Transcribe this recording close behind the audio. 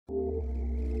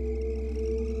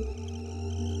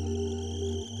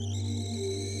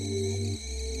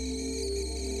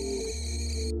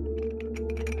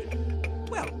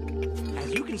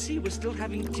see we're still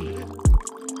having tea.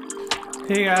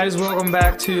 Hey guys, welcome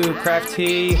back to Craft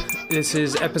Tea. This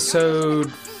is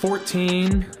episode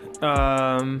 14.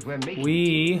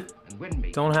 We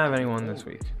don't have anyone this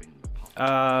week.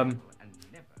 I'm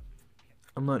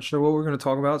not sure what we're going to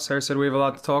talk about. Sarah said we have a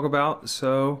lot to talk about,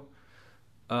 so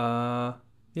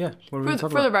yeah, what are we going to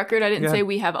talk about? For the record, I didn't say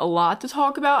we have a lot to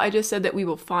talk about. I just said that we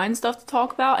will find stuff to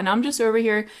talk about, and I'm just over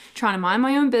here trying to mind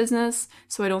my own business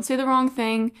so I don't say the wrong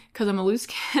thing, because I'm a loose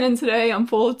cannon today. I'm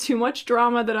full of too much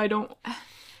drama that I don't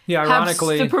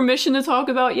ironically, have the permission to talk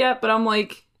about yet, but I'm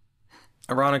like...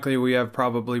 Ironically, we have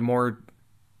probably more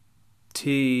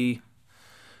tea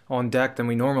on deck than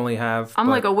we normally have. I'm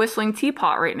like a whistling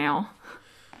teapot right now.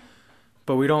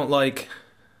 But we don't like...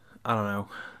 I don't know.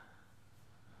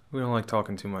 We don't like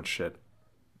talking too much shit.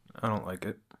 I don't like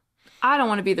it. I don't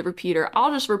want to be the repeater.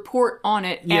 I'll just report on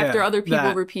it after other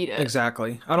people repeat it.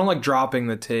 Exactly. I don't like dropping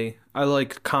the tea. I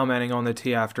like commenting on the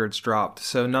tea after it's dropped.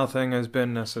 So nothing has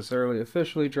been necessarily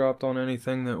officially dropped on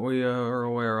anything that we are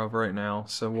aware of right now.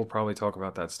 So we'll probably talk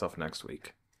about that stuff next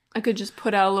week. I could just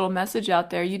put out a little message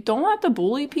out there. You don't have to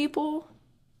bully people.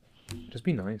 Just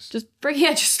be nice.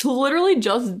 Just literally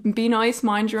just be nice,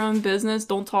 mind your own business.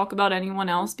 Don't talk about anyone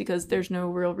else because there's no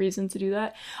real reason to do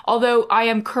that. Although I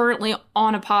am currently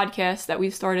on a podcast that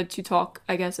we've started to talk,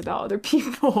 I guess, about other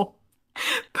people.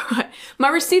 But my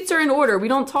receipts are in order. We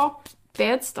don't talk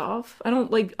bad stuff. I'm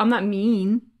not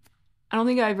mean. I don't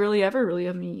think I really ever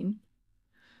am mean.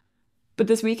 But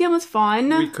this weekend was fun.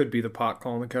 We could be the pot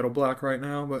calling the kettle black right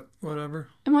now, but whatever.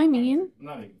 Am I mean?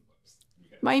 Not even close.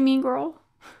 Am I a mean girl?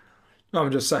 I'm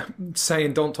just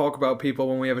saying don't talk about people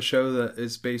when we have a show that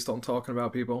is based on talking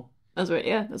about people. That's what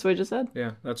I just said.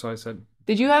 Yeah, that's what I said.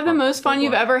 Did you have the most fun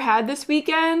you've ever had this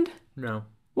weekend? No.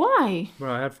 Why?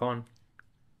 Well, I had fun.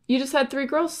 You just had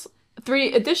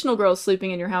three additional girls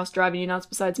sleeping in your house driving you nuts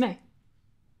besides me.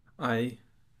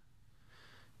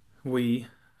 We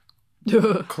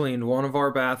cleaned one of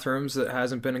our bathrooms that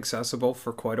hasn't been accessible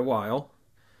for quite a while.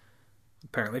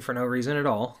 Apparently for no reason at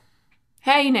all.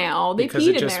 Hey now, they peed in there. Because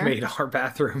it just made our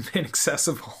bathroom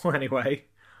inaccessible anyway.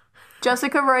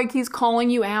 Jessica Reich, he's calling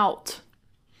you out.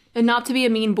 And not to be a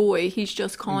mean boy, he's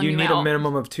just calling you out. You need a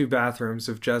minimum of 2 bathrooms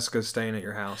if Jessica's staying at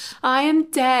your house. I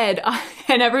am dead.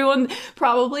 And everyone,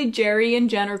 probably Jerry and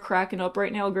Jen are cracking up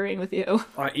right now agreeing with you.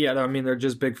 Yeah, I mean, they're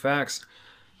just big facts.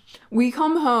 We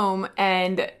come home,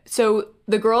 and so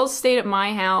the girls stayed at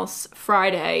my house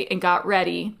Friday and got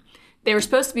ready. They were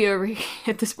supposed to be over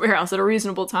at this warehouse at a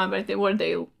reasonable time, but I think, what did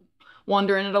they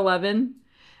wander in at 11?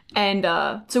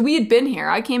 And so we had been here.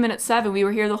 I came in at 7. We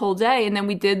were here the whole day, and then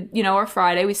we did, our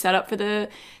Friday. We set up for the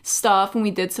stuff, and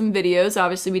we did some videos.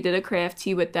 Obviously, we did a craft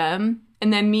tea with them.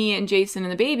 And then me and Jason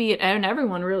and the baby, and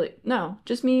everyone really, no,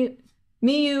 just me,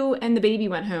 you, and the baby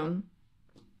went home.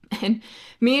 And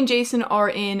me and Jason are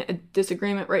in a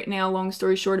disagreement right now, long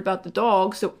story short, about the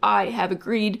dog. So I have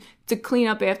agreed to clean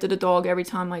up after the dog every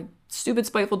time my stupid,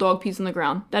 spiteful dog pees on the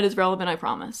ground. That is relevant, I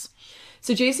promise.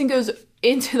 So Jason goes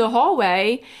into the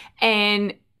hallway,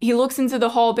 and he looks into the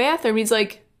hall bathroom. He's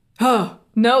like, oh,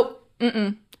 nope,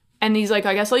 mm-mm. And he's like,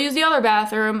 I guess I'll use the other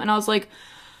bathroom. And I was like,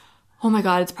 oh my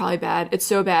God, it's probably bad. It's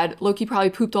so bad. Loki probably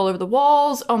pooped all over the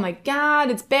walls. Oh my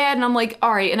God, it's bad. And I'm like,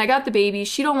 all right. And I got the baby.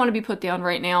 She don't want to be put down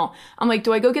right now. I'm like,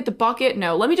 do I go get the bucket?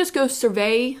 No, let me just go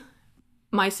survey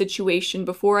my situation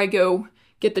before I go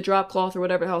get the drop cloth or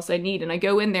whatever else I need. And I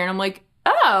go in there and I'm like,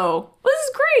 oh, this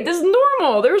is great. This is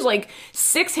normal. There's like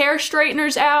 6 hair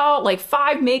straighteners out, like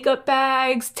 5 makeup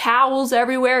bags, towels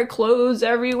everywhere, clothes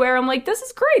everywhere. I'm like, this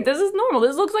is great. This is normal.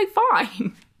 This looks like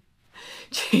fine.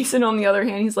 Jason, on the other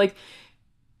hand, he's like,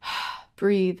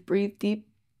 breathe deep,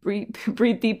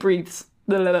 breathe deep breaths.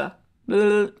 Blah, blah,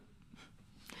 blah.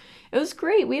 It was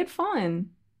great. We had fun.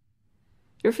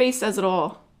 Your face says it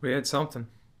all. We had something.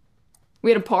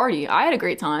 We had a party. I had a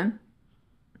great time.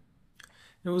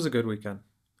 It was a good weekend.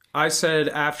 I said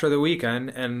after the weekend,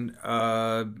 and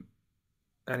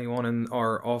anyone in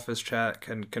our office chat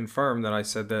can confirm that I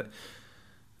said that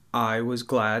I was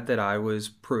glad that I was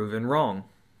proven wrong.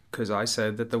 Because I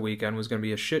said that the weekend was going to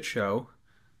be a shit show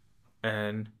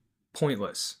and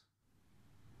pointless.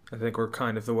 I think we're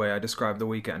kind of the way I described the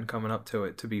weekend coming up to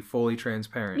it, to be fully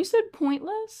transparent. You said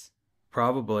pointless?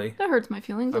 Probably. That hurts my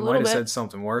feelings a little bit. I might have said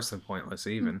something worse than pointless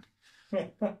even.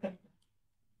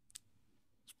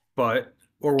 But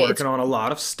we're working on a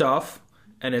lot of stuff,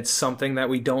 and it's something that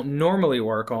we don't normally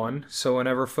work on. So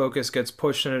whenever focus gets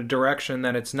pushed in a direction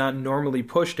that it's not normally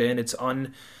pushed in, it's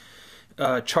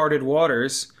uncharted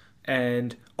waters.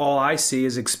 And all I see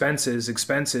is expenses,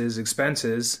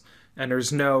 and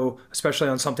there's no, especially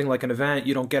on something like an event,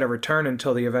 you don't get a return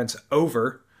until the event's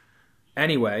over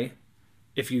anyway.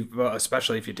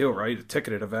 especially if you do it right, a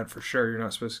ticketed event for sure. You're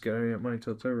not supposed to get any of that money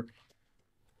till it's over.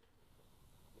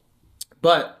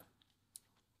 But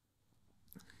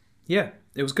yeah,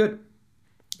 it was good.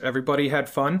 Everybody had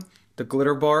fun. The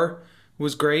glitter bar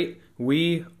was great.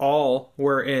 We all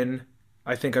were in,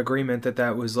 I think, agreement that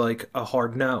that was like a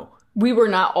hard no. We were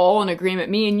not all in agreement.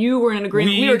 Me and you were in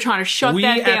agreement. We were trying to shut that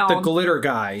down. We at the glitter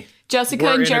guy.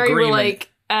 Jessica and Jerry were like,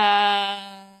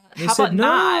 how about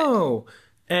not? No.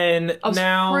 And I was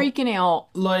now freaking out.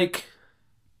 Like,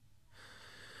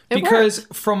 because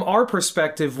from our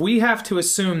perspective, we have to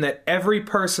assume that every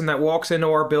person that walks into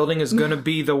our building is going to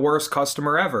be the worst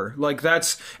customer ever. Like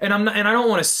that's, and I don't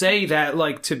want to say that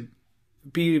like to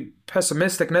be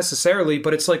pessimistic necessarily,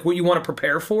 but it's like what you want to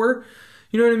prepare for.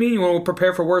 You know what I mean? You want to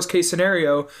prepare for worst case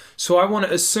scenario. So I want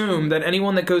to assume that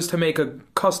anyone that goes to make a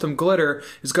custom glitter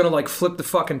is going to like flip the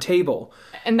fucking table.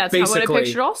 And that's basically. how I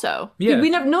pictured also. Yeah.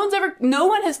 No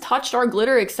one has touched our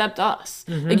glitter except us.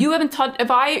 Mm-hmm. Like you haven't touched,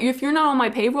 if you're not on my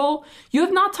payroll, you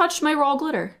have not touched my raw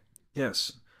glitter.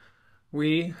 Yes.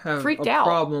 We have Freaked a out.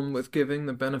 problem with giving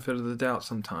the benefit of the doubt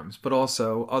sometimes, but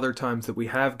also other times that we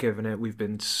have given it, we've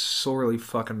been sorely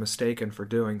fucking mistaken for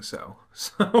doing so.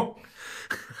 So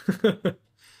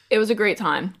it was a great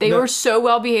time. They were so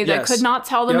well behaved. Yes. I could not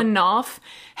tell them enough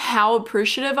how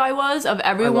appreciative I was of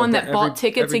everyone that bought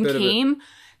tickets and came.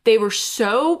 They were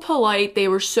so polite. They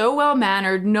were so well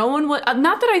mannered. No one was,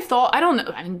 not that I thought, I don't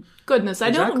know. I mean, goodness,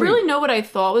 I don't really know what I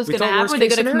thought was going to happen. Were they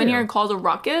going to come in here and cause a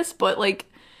ruckus? But like,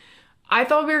 I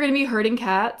thought we were going to be herding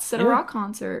cats at a rock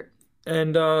concert.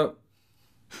 And it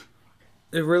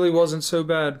really wasn't so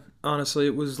bad. Honestly,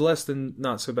 it was less than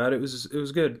not so bad. It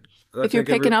was good. If you're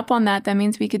picking up on that, that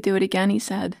means we could do it again, he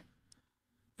said.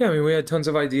 Yeah, I mean, we had tons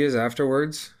of ideas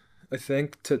afterwards, I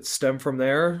think, to stem from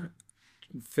there.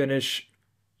 Finish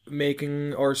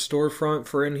making our storefront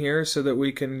for in here so that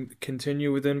we can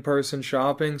continue with in-person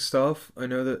shopping stuff. I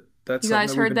know that that's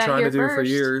something that we've been trying to do for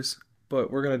years. But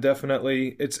we're going to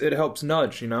definitely, it helps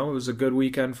nudge, you know? It was a good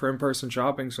weekend for in-person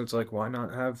shopping, so it's like, why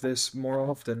not have this more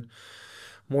often?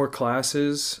 More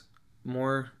classes,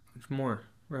 more,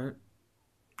 right?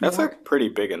 That's a pretty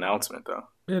big announcement, though.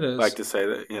 It is. I like to say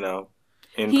that, you know,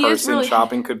 in-person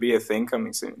shopping could be a thing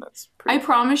coming soon. That's pretty... I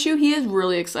promise you, he is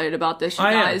really excited about this, you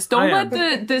guys. Don't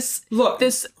let this... Look,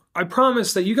 I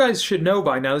promise that you guys should know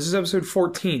by now, this is episode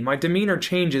 14. My demeanor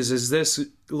changes as this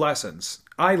lessens.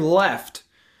 I left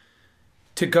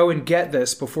to go and get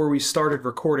this before we started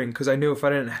recording because I knew if I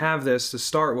didn't have this to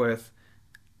start with,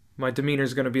 my demeanor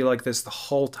is going to be like this the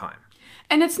whole time.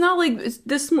 And it's not like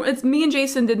it's me and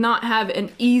Jason did not have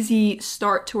an easy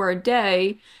start to our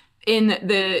day in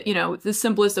the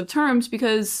simplest of terms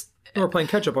because we're playing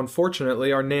catch up.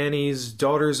 Unfortunately, our nanny's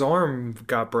daughter's arm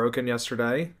got broken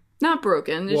yesterday. Not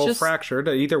broken. It's just fractured.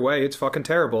 Either way, it's fucking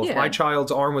terrible. Yeah. If my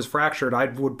child's arm was fractured, I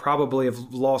would probably have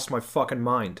lost my fucking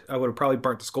mind. I would have probably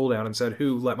burnt the school down and said,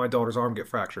 who let my daughter's arm get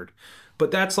fractured? But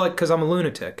that's like because I'm a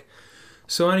lunatic.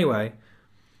 So anyway,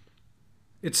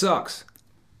 it sucks.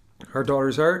 Her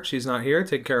daughter's hurt. She's not here.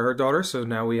 Take care of her daughter. So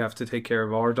now we have to take care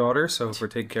of our daughter. So if we're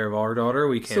taking care of our daughter,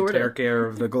 we can't take care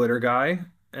of the glitter guy.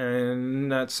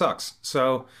 And that sucks.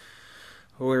 So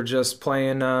we're just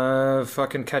playing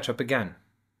fucking catch up again.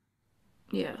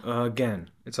 Yeah. Again.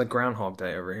 It's like Groundhog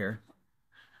Day over here.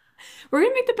 We're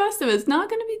going to make the best of it. It's not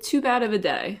going to be too bad of a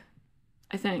day,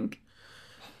 I think.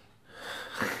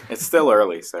 It's still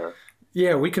early, Sarah.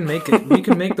 Yeah, we can make it. We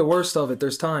can make the worst of it.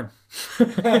 There's time.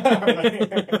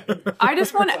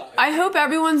 I hope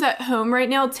everyone's at home right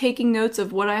now taking notes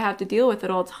of what I have to deal with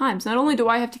at all times. Not only do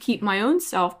I have to keep my own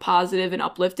self positive and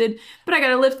uplifted, but I got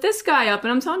to lift this guy up.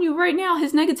 And I'm telling you right now,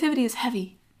 his negativity is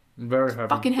heavy. Very heavy.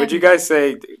 Fucking heavy. Would you guys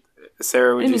say...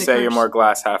 Sarah, would you say you're more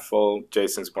glass half full?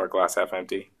 Jason's more glass half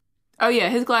empty? Oh yeah,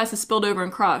 his glass is spilled over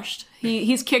and crushed.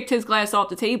 He's kicked his glass off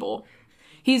the table.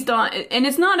 He's done, and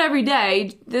it's not every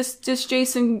day. This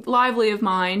Jason Lively of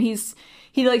mine,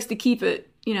 he likes to keep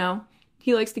it,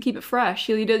 he likes to keep it fresh.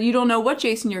 You don't know what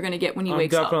Jason you're going to get when he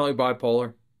wakes up. I'm definitely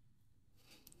bipolar.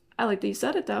 I like that you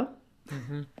said it though.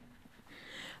 Mm-hmm.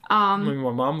 I mean,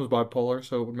 my mom was bipolar,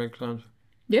 so it would make sense.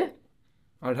 Yeah.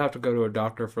 I'd have to go to a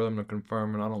doctor for them to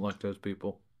confirm, and I don't like those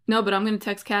people. No, but I'm going to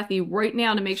text Kathy right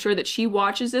now to make sure that she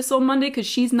watches this on Monday, because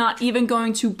she's not even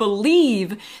going to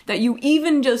believe that you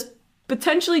even just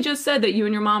potentially just said that you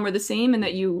and your mom were the same and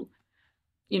that you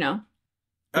know.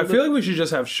 I feel like we should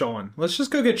just have Sean. Let's just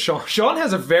go get Sean. Sean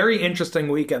has a very interesting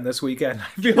weekend this weekend.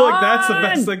 I feel like that's the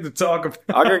best thing to talk about.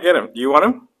 I'll go get him. You want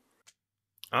him?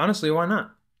 Honestly, why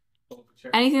not?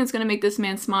 Anything that's going to make this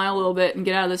man smile a little bit and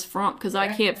get out of this front, because I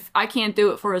can't do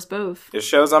it for us both. This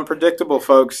show's unpredictable,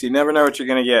 folks. You never know what you're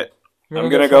going to get. I'm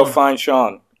going to go find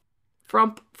Sean.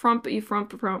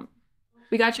 Frump.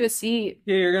 We got you a seat.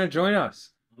 Yeah, you're gonna join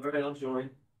us. All right, I'll join.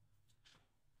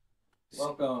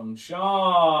 Welcome,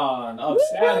 Sean.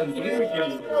 Upstanding.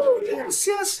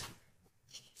 Yes.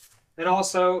 And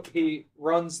also, he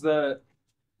runs the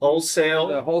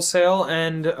Wholesale. wholesale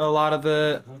and a lot of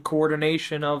the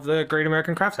coordination of the Great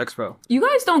American Craft Expo. You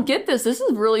guys don't get this. This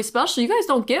is really special. You guys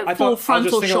don't get I full was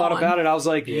frontal just thinking a lot Sean. about it. I was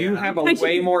like, you Yeah. have a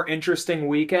way more interesting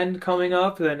weekend coming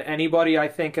up than anybody I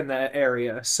think in that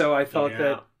area. So I thought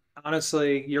that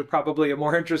honestly, you're probably a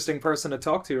more interesting person to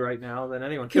talk to right now than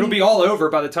anyone. It'll be all over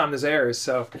by the time this airs,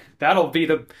 so that'll be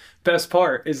the best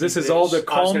part. This is all the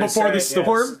calm before the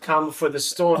storm. Yes, calm before the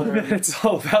storm. It's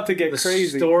all about to get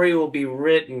crazy. The story will be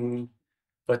written,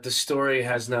 but the story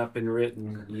has not been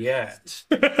written yet.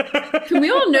 Can we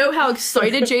all know how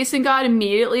excited Jason got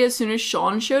immediately as soon as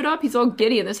Sean showed up? He's all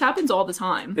giddy, and this happens all the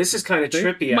time. This is kind of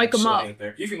trippy, Mic 'em actually.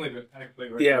 up. You can leave it.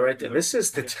 Right Yeah, right there. This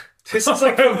is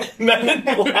like a Men in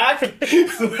Black,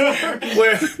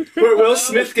 where Will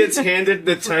Smith gets handed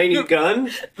the tiny gun.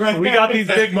 We got these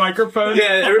big microphones.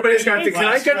 Yeah, everybody's got the. Can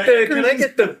I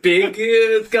get the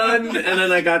big gun? And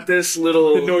then I got this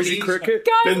little The noisy cricket.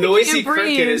 Guys, The we noisy can't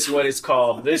breathe. cricket is what it's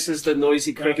called. This is the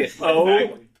noisy cricket.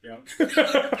 Oh, Yeah.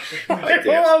 I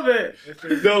love it.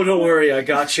 no, don't worry. I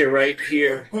got you right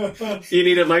here. You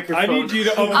need a I microphone. need you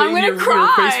to I'm update gonna your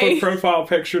cry. Facebook profile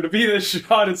picture to be this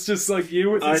shot. It's just like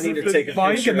you with I this need to the take a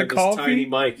mic picture and the of this tiny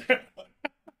coffee.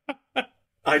 mic.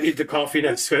 I need the coffee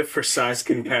next to it for size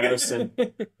comparison.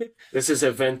 This is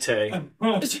a Venti.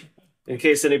 In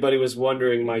case anybody was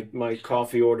wondering, my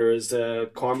coffee order is a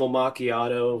caramel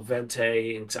macchiato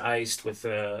Venti. It's iced with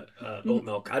oat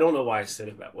milk. I don't know why I said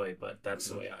it that way, but that's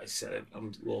the way I said it.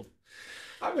 I'm a little.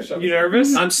 You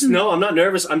nervous? No, I'm not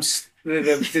nervous.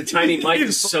 The tiny mic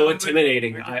is so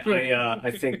intimidating.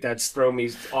 I think that's thrown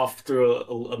me off through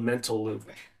a mental loop.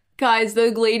 Guys, the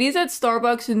ladies at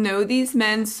Starbucks know these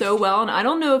men so well, and I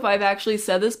don't know if I've actually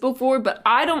said this before, but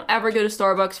I don't ever go to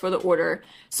Starbucks for the order.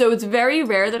 So it's very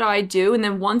rare that I do, and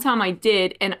then one time I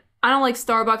did, and I don't like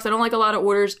Starbucks. I don't like a lot of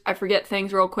orders. I forget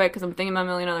things real quick because I'm thinking about a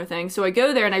million other things. So I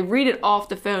go there and I read it off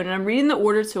the phone, and I'm reading the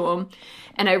order to him,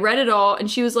 and I read it all,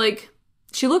 and she was like,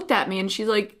 she looked at me, and she's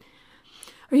like,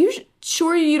 "Are you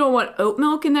sure you don't want oat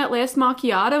milk in that last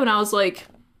macchiato?" And I was like,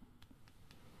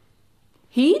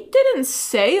 he didn't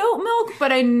say oat milk,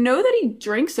 but I know that he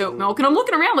drinks oat milk. And I'm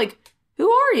looking around like, who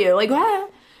are you? Like,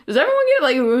 what? Does everyone get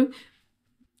like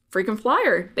freaking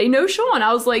flyer? They know Sean.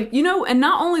 I was like, and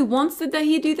not only once did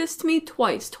he do this to me,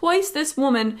 twice. Twice this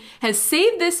woman has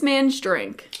saved this man's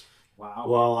drink. Wow.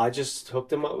 Well, I just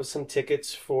hooked him up with some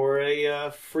tickets for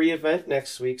a free event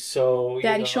next week. So,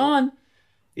 Daddy Sean.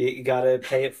 You gotta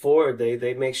pay it forward.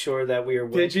 They make sure that we are.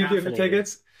 Did you give him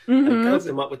tickets? I hooked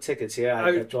them up with tickets. Yeah,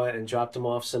 I dropped them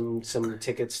off some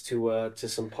tickets to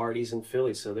some parties in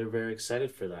Philly. So they're very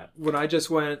excited for that. When I just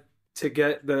went to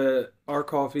get our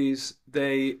coffees,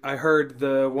 I heard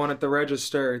the one at the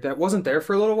register that wasn't there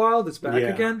for a little while. That's back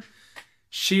again.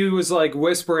 She was like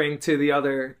whispering to the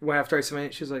other after I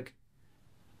submitted. She was like,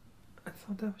 "I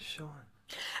thought that was Sean."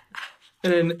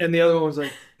 And the other one was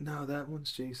like, "No, that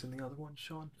one's Jason. The other one's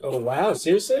Sean." Oh wow!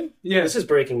 Seriously? Yeah, this is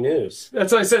breaking news.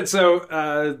 That's what I said. So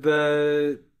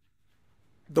the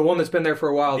one that's been there for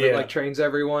a while that like trains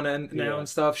everyone now and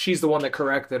stuff. She's the one that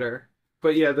corrected her.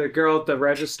 But yeah, the girl at the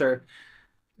register,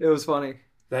 it was funny.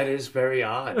 That is very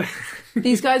odd.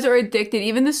 These guys are addicted.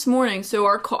 Even this morning, so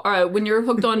our car, when you're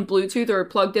hooked on Bluetooth or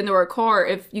plugged into our car,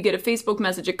 if you get a Facebook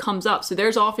message, it comes up. So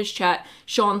there's office chat,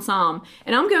 Sean Salm.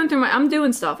 And I'm going through I'm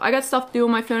doing stuff. I got stuff to do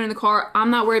on my phone in the car. I'm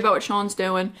not worried about what Sean's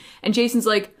doing. And Jason's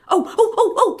like, oh,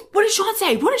 what did Sean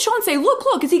say? What did Sean say?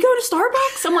 Look, is he going to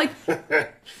Starbucks? I'm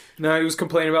like, no, he was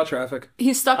complaining about traffic.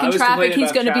 He's stuck in traffic.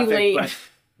 He's going to be late.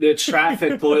 The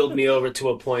traffic boiled me over to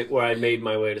a point where I made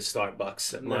my way to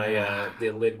Starbucks.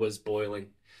 The lid was boiling.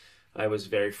 I was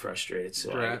very frustrated,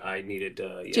 so I needed.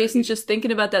 Jason's just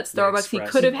thinking about that Starbucks he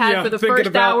could have had for the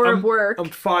first hour of work. I'm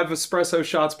 5 espresso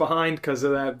shots behind because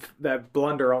of that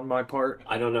blunder on my part.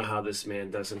 I don't know how this man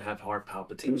doesn't have heart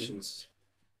palpitations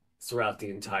throughout the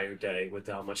entire day with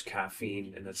how much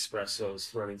caffeine and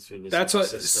espressos running through this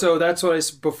system. So that's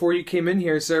what before you came in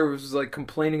here, Sarah was like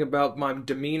complaining about my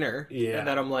demeanor. Yeah. And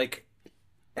that I'm like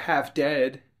half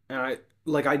dead and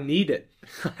I need it.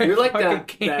 You're like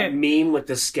that meme with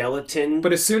the skeleton.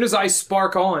 But as soon as I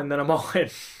spark on, then I'm all in.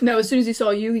 No, as soon as he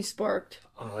saw you, he sparked.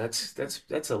 Oh,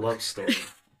 that's a love story.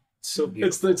 So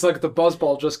beautiful. It's like the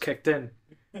buzzball just kicked in.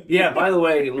 Yeah, by the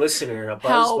way, listener, a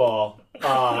buzzball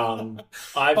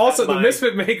Also, the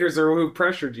Misfit Makers are who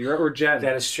pressured you, or Jen.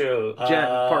 That is true. Jen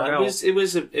Parnell. It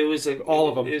was all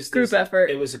of them. Group effort.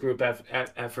 It was a group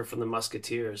effort from the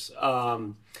Musketeers.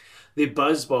 The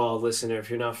Buzzball, listener, if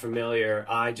you're not familiar,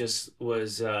 I just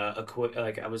was I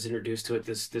was introduced to it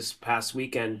this past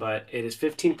weekend, but it is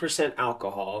 15%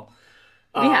 alcohol.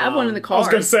 We have one in the car. I was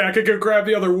gonna say I could go grab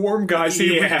the other warm guy,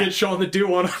 see if we can get Sean to do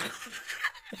one.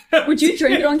 Would you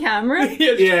drink it on camera?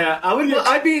 Yeah,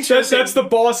 I'd be interested. That's the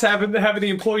boss having the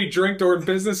employee drink during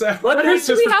business hours. What do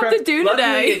we have to do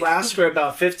today? It lasts for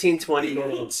about 15-20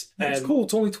 minutes. It's cool.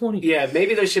 It's only 20. Yeah,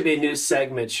 maybe there should be a new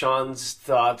segment, Sean's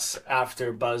thoughts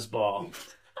after Buzzball.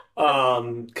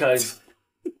 Because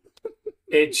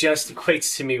it just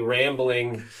equates to me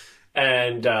rambling.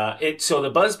 And so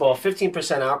the Buzzball,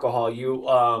 15% alcohol, you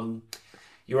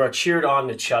are cheered on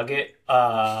to chug it.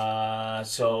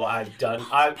 So I've done.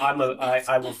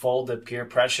 I will fold the peer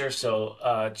pressure.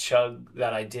 So chug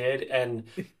that I did, and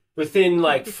within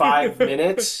like 5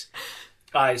 minutes,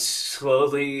 I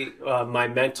slowly my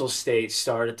mental state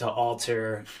started to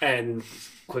alter, and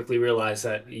quickly realized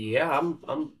that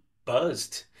I'm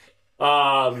buzzed.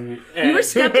 You were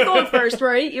skeptical at first,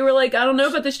 right? You were like, I don't know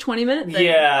about this 20-minute thing.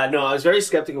 Yeah, no, I was very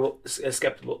skeptical.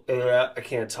 I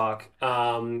can't talk.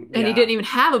 And you didn't even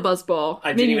have a buzzball.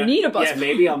 Maybe you need a buzzball. Yeah,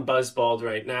 maybe I'm buzzballed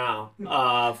right now.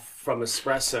 From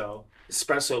espresso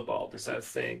ball. Is that a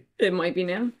thing? It might be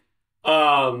now.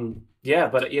 Yeah,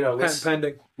 but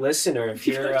pending. Listener, if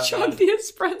you're chug the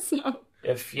espresso.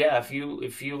 If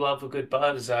you love a good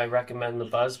buzz, I recommend the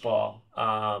Buzzball.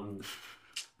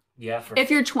 Yeah, if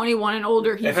you're 21 and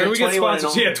older, if we get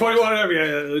sponsors, 21 and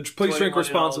over, please drink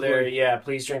responsibly. Yeah,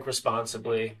 please drink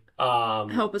responsibly.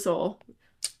 Help us all.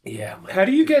 Yeah. How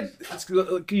do you get?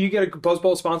 Can you get a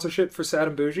Buzzball sponsorship for Sad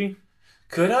and Boujee?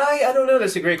 Could I? I don't know.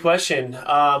 That's a great question.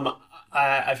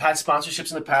 I've had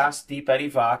sponsorships in the past. Deep Eddy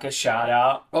Vodka, shout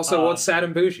out. Also, what's Sad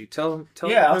and Boujee? Tell them.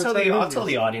 I'll tell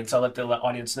the audience. I'll let the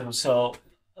audience know. So,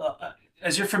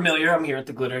 as you're familiar, I'm here at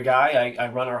the Glitter Guy. I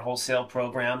run our wholesale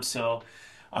program. So.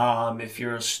 If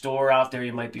you're a store out there,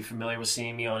 you might be familiar with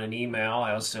seeing me on an email.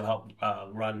 I also help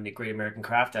run the Great American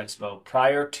Craft Expo.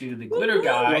 Prior to the Glitter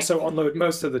Guy, you also unload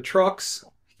most of the trucks.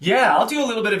 Yeah, I'll do a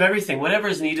little bit of everything. Whatever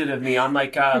is needed of me. I'm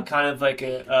like kind of like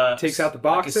a takes out the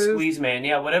boxes, like a squeeze man.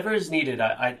 Yeah, whatever is needed,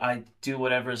 I do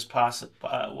whatever is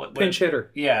possible. Pinch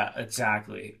hitter. Yeah,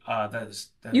 exactly.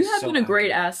 You have been a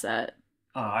great asset.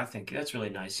 Oh, I think that's really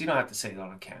nice. You don't have to say that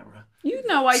on camera. You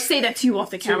know I say that to you off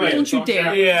the camera. Don't you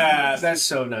dare. Yeah, that's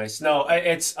so nice. No,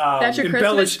 it's that's your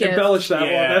Christmas gift. Embellish that one.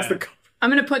 That's the. I'm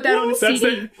gonna put that on a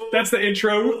CD. That's the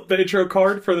intro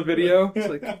card for the video. It's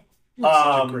like such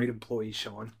a great employee,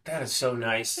 Sean. That is so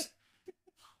nice.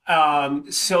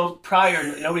 So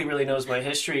prior, nobody really knows my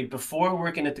history. Before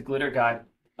working at the Glitter Guy,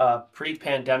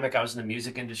 pre-pandemic, I was in the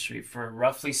music industry for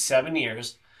roughly 7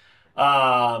 years.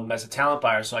 As a talent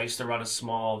buyer, so I used to run a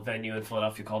small venue in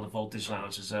Philadelphia called the Voltage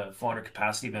Lounge. It's a 400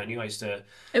 capacity venue. It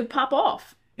would pop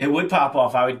off. It would pop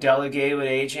off. I would delegate with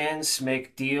agents,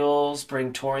 make deals,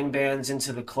 bring touring bands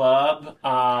into the club.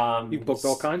 You booked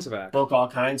all kinds of acts. Book all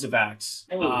kinds of acts.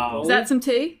 Is that some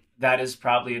tea? That is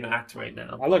probably an act right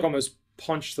now. I almost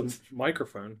punched the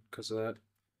microphone because of that.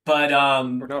 But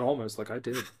or not almost, like I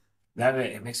did.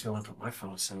 It makes me want to put my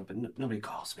phone on, but nobody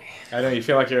calls me. I know, you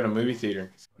feel like you're in a movie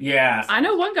theater. Yeah. I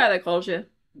know one guy that calls you.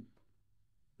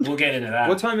 We'll get into that.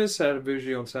 What time is Sad and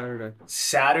Boujee on Saturday?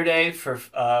 Saturday for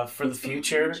the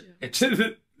future.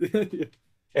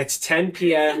 It's 10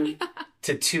 p.m.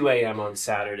 to 2 a.m. on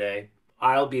Saturday.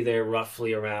 I'll be there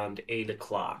roughly around 8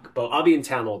 o'clock. But I'll be in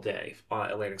town all day,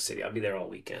 Atlantic City. I'll be there all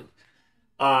weekend.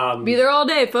 Be there all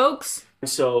day, folks.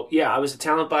 So, yeah, I was a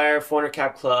talent buyer, 400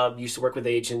 Cap Club, used to work with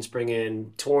agents, bring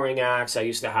in touring acts. I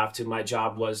used to have to, my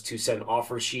job was to send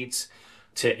offer sheets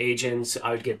to agents.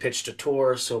 I would get pitched a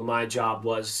tour, so my job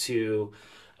was to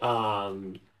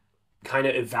kind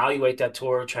of evaluate that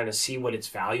tour, trying to see what its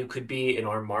value could be in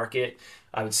our market.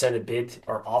 I would send a bid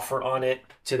or offer on it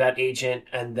to that agent,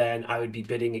 and then I would be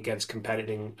bidding against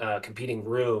competing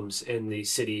rooms in the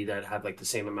city that had like the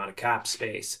same amount of cap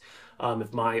space.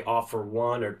 If my offer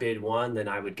won or bid won, then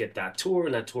I would get that tour,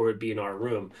 and that tour would be in our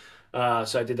room.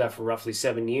 So I did that for roughly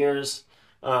 7 years.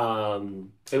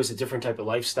 It was a different type of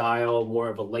lifestyle, more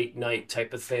of a late night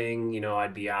type of thing. You know,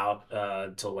 I'd be out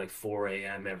until like 4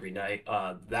 a.m. every night.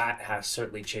 That has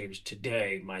certainly changed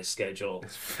today, my schedule.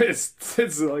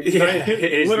 It's like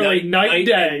literally night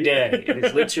and day. It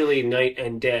is literally night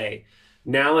and day.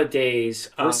 Nowadays...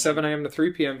 We're 7 a.m. to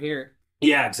 3 p.m. here.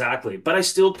 Yeah, exactly. But I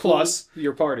still plus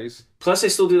your parties. Plus, I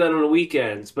still do that on the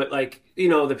weekends. But like, you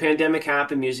know, the pandemic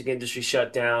happened, music industry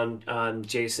shut down.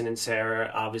 Jason and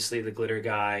Sarah, obviously the glitter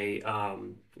guy,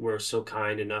 were so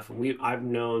kind enough, and I've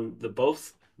known the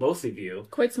both of you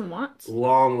quite somewhat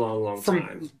long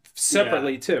time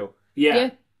separately too.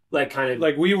 Yeah. Like kind of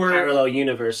like we were parallel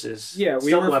universes. Yeah,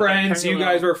 we were friends. You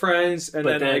guys were friends, and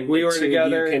then like we were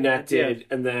together, connected,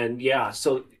 and then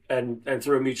so and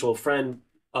through a mutual friend.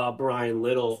 Brian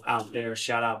Little out there.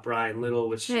 Shout out Brian Little,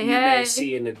 which you may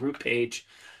see in the group page.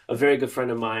 A very good friend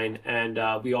of mine, and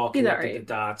we all connected the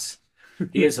dots.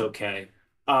 He is okay.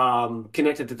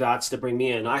 Connected the dots to bring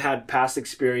me in. I had past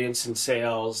experience in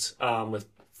sales with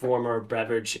former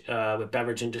beverage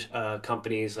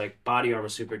companies like Body Armor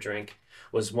Super Drink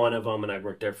was one of them, and I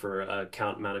worked there for a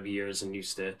count amount of years and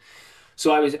used to.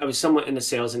 So I was somewhat in the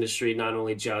sales industry, not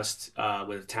only just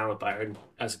with a talent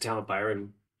buyer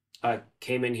and I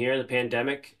came in here in the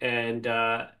pandemic, and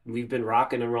we've been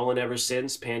rocking and rolling ever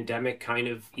since. Pandemic kind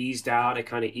of eased out. I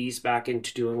kind of eased back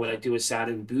into doing what I do with Sad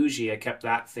and Boujee. I kept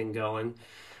that thing going,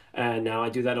 and now I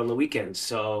do that on the weekends.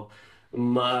 So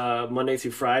Monday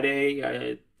through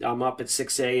Friday, I'm up at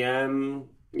 6 a.m.,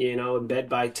 you know, in bed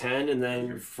by 10, and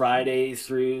then Friday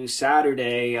through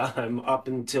Saturday, I'm up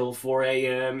until 4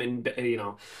 a.m. and, you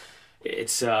know,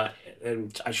 it's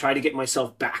and I try to get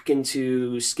myself back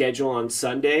into schedule on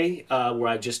Sunday where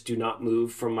I just do not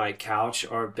move from my couch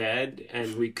or bed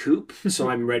and recoup. So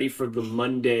I'm ready for the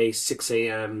Monday 6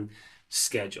 a.m.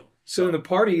 schedule. So the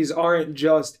parties aren't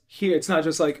just here. It's not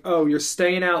just like, oh, you're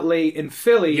staying out late in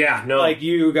Philly. Yeah, no. Like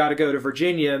you got to go to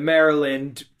Virginia,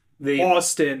 Maryland,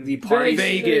 Boston, the parties,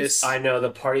 Vegas. I know the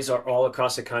parties are all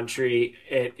across the country.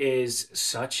 It is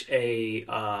such a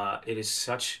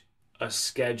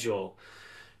schedule.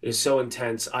 It is so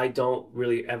intense. I don't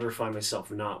really ever find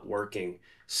myself not working.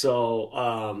 So,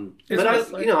 but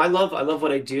I love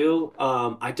what I do.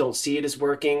 I don't see it as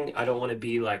working. I don't want to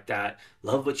be like that.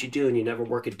 Love what you do and you never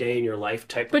work a day in your life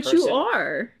type of person. But you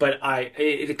are. But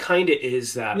it kind of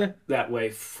is that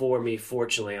way for me.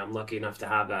 Fortunately, I'm lucky enough to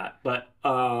have that. But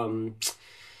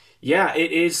yeah,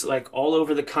 it is like all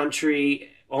over the country.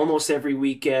 Almost every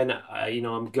weekend,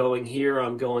 I'm going here,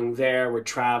 I'm going there. We're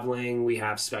traveling. We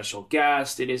have special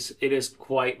guests. It is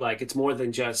quite like it's more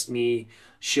than just me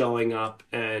showing up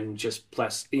and just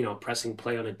pressing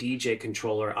play on a DJ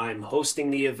controller. I'm hosting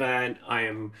the event. I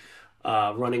am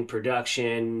running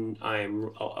production.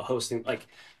 I'm hosting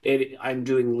I'm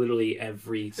doing literally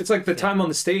everything. It's like the time on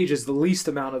the stage is the least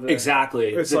amount of it. Exactly.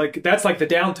 It's that's like the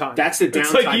downtime. That's the downtime.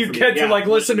 It's like you get to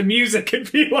listen to music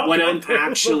and be like when I'm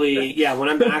actually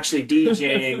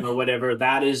DJing or whatever,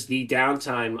 that is the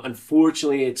downtime.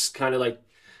 Unfortunately, it's kind of like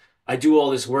I do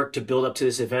all this work to build up to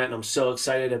this event and I'm so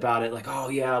excited about it. Like, oh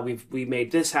yeah, we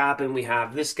made this happen. We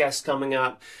have this guest coming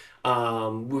up.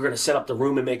 We're going to set up the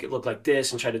room and make it look like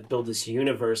this and try to build this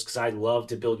universe because I love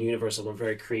to build universe. I'm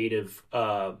very creative.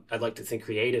 I'd like to think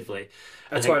creatively.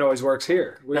 That's why it always works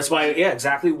here. That's why,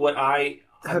 exactly what I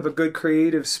have a good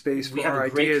creative space for our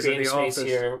ideas in the office.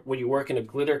 Here. When you work in a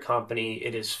glitter company,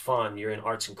 it is fun. You're in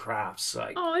arts and crafts.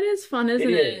 Like, oh, it is fun, isn't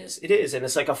it? It is, and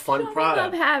it's like a fun product. I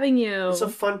love having you. It's a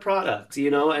fun product,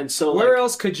 and so where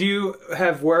else could you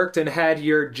have worked and had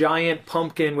your giant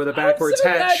pumpkin with a backwards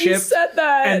hat shipped, you said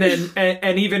that. and then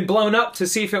and even blown up to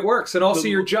see if it works, and also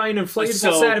your giant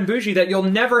inflatable Sad and Boujee that you'll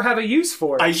never have a use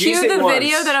for. Cue the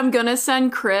video that I'm gonna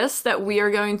send Chris that we are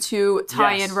going to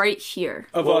tie in right here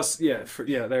of us.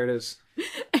 Yeah, there it is.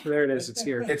 There it is. It's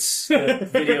here. The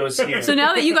video is here. So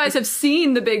now that you guys have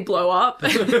seen the big blow up,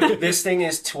 this thing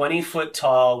is 20 foot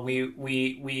tall.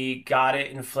 We got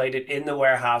it inflated in the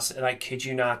warehouse, and I kid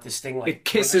you not, this thing it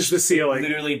kisses the ceiling.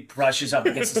 Literally brushes up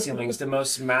against the ceiling. It's the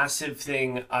most massive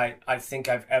thing I think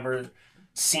I've ever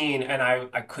seen, and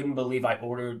I couldn't believe I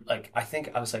ordered.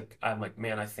 I'm like,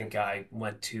 man, I think I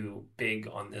went too big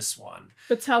on this one.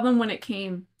 But tell them when it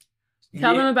came.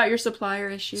 Tell them about your supplier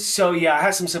issues. So I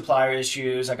had some supplier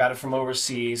issues. I got it from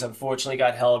overseas. Unfortunately,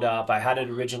 got held up. I had it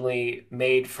originally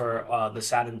made for the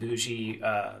Sad and Boujee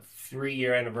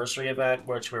 3-year anniversary event,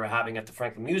 which we were having at the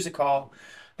Franklin Music Hall.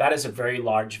 That is a very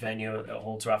large venue. It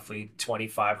holds roughly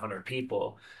 2,500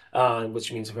 people,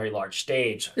 which means a very large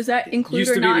stage. Does that include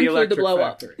or not include the blow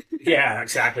up? Yeah,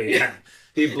 exactly. Yeah.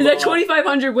 Is that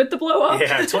 2,500 with the blow up?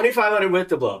 Yeah, 2,500 with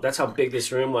the blow up. That's how big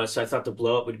this room was. So I thought the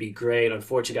blow up would be great.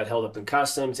 Unfortunately, got held up in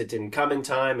customs. It didn't come in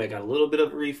time. I got a little bit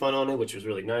of a refund on it, which was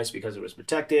really nice because it was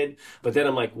protected. But then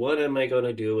I'm like, what am I going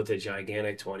to do with a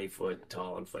gigantic 20-foot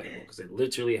tall inflatable? Because it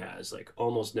literally has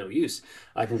almost no use.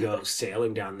 I can go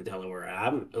sailing down the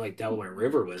Delaware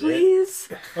River with Please.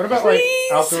 it. What about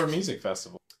outdoor music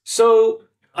festival? So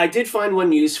I did find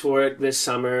one use for it this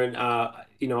summer.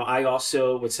 I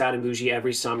also with Sad and Boujee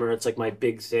every summer. It's like my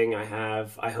big thing. I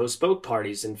host boat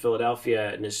parties in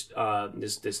Philadelphia, and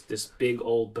this big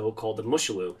old boat called the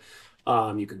Mushaloo.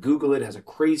 You could Google it. It has a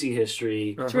crazy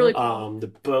history. It's really cool. The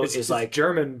boat is It's like a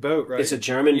German boat, right? it's a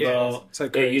German Yeah, boat. it's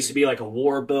like It used to be like a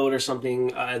war boat or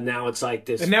something, and now it's like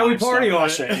this. And now we party on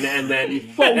it. and then it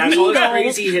has all this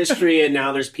crazy history, and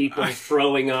now there's people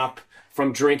throwing up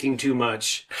from drinking too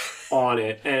much on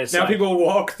it, and it's now like, people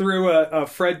walk through a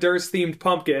Fred Durst themed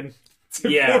pumpkin.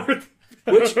 Yeah.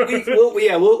 Which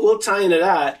we'll tie into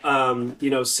that.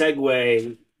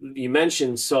 Segue you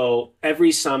mentioned. So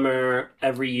every summer,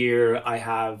 every year, I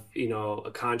have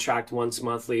a contract once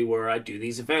monthly where I do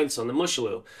these events on the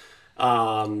Mushaloo.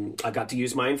 I got to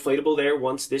use my inflatable there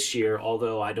once this year,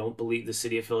 although I don't believe the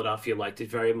city of Philadelphia liked it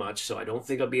very much. So I don't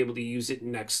think I'll be able to use it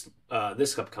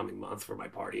this upcoming month for my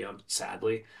party.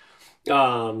 Sadly,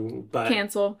 but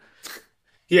Cancel.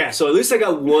 yeah. So at least I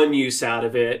got one use out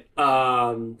of it.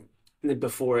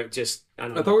 Before it just, I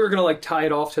don't know. I thought we were gonna like tie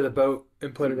it off to the boat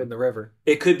and put it in the river.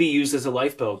 It could be used as a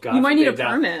lifeboat. God You might need a forbid that.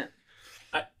 permit.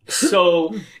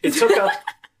 So it took up.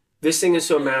 This thing is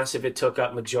so massive. It took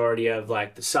up majority of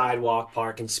like the sidewalk,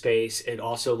 parking space. It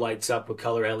also lights up with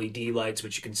color LED lights,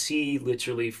 which you can see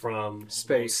literally from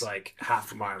Space, like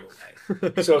half a mile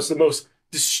away. So it's the most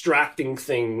distracting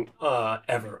thing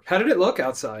ever. How did it look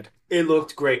outside? It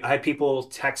looked great. I had people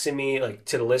texting me, like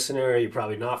to the listener, you're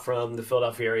probably not from the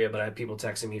Philadelphia area, but I had people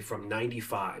texting me from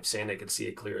 95 saying they could see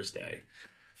it clear as day.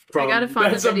 I gotta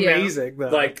find That's a video. amazing, though.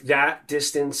 Like that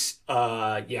distance,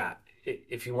 yeah.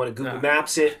 If you want to Google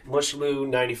Maps it, Mushaloo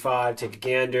 95, take a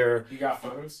gander. You got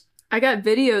photos? I got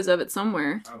videos of it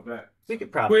somewhere. I'll bet. We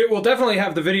could probably. We'll definitely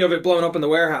have the video of it blown up in the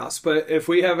warehouse, but if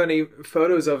we have any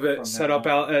photos of it set up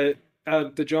out at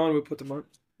the John, we put them on.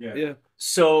 Yeah.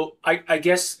 So I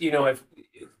guess, if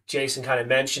Jason kind of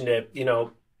mentioned it,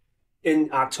 in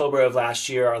October of last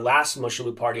year, our last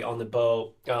Mushaloo party on the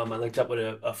boat, I linked up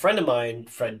with a friend of mine,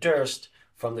 Fred Durst,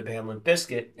 from the band Limp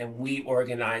Bizkit, and we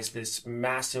organized this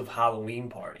massive Halloween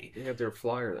party. You got their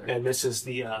flyer there. And this is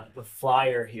the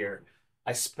flyer here.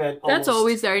 I spent That's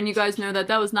always there, and you guys know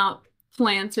that was not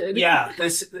planted. Yeah,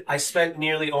 I spent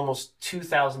nearly almost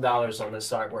 $2,000 on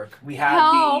this artwork. We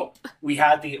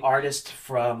had the artist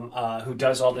from who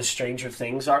does all the Stranger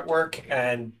Things artwork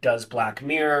and does Black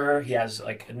Mirror. He has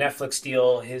like a Netflix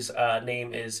deal. His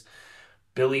name is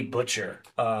Billy Butcher.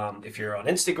 If you're on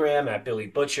Instagram at Billy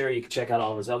Butcher, you can check out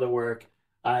all of his other work.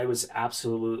 I was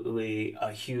absolutely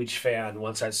a huge fan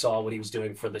once I saw what he was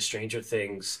doing for the Stranger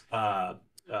Things.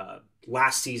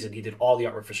 Last season, he did all the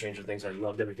artwork for Stranger Things. I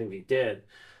loved everything he did.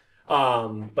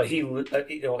 But he,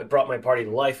 it brought my party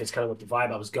to life. It's kind of what the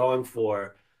vibe I was going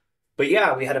for. But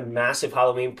yeah, we had a massive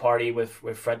Halloween party with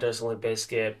Fred Durst and Limp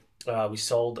Bizkit. We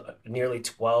sold nearly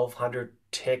 1,200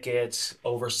 tickets,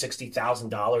 over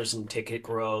 $60,000 in ticket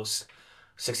gross,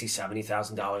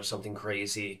 $70,000, something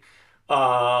crazy.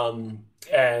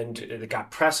 And it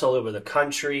got press all over the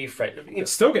country.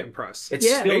 It's still getting press. It's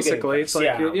still basically it's like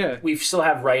yeah. We still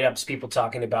have write-ups, people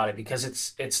talking about it because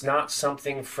it's not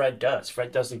something Fred does.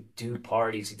 Fred doesn't do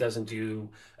parties. He doesn't do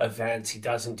events. He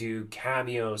doesn't do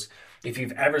cameos. If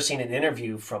you've ever seen an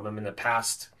interview from him in the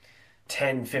past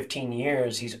 10, 15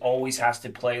 years, he's always has to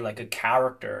play like a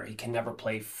character. He can never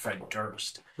play Fred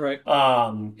Durst. Right.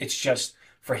 It's just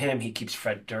for him, he keeps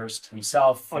Fred Durst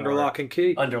himself under lock and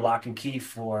key. Under lock and key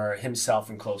for himself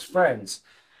and close friends.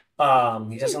 He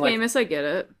doesn't He's like famous. I get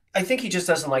it. I think he just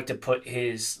doesn't like to put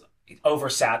his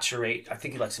oversaturate. I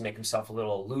think he likes to make himself a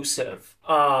little elusive,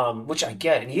 which I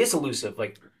get, and he is elusive.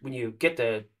 Like when you get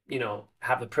to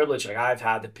have the privilege, like I've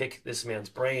had to pick this man's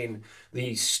brain,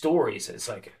 these stories. It's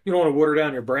like you don't want to water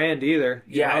down your brand either.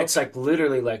 Yeah, it's like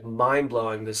literally like mind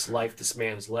blowing this life this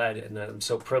man's led, and I'm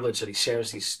so privileged that he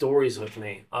shares these stories with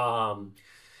me.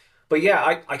 But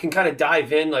yeah, I can kind of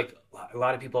dive in. Like a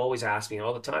lot of people always ask me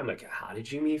all the time, like, how did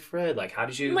you meet Fred? Like, how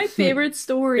did you? My favorite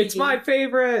story. It's my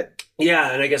favorite.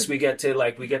 Yeah, and I guess we get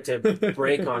to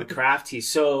break on crafty.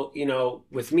 So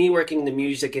with me working in the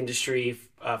music industry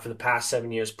for the past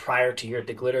 7 years prior to here at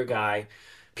the Glitter Guy,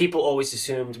 people always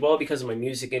assumed, well, because of my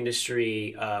music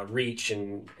industry reach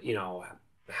and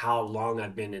how long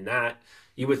I've been in that,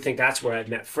 you would think that's where I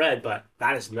met Fred, but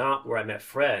that is not where I met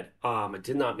Fred. I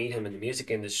did not meet him in the music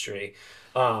industry.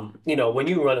 When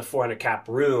you run a 400 cap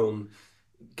room,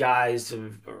 guys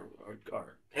or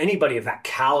anybody of that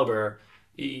caliber,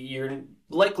 you're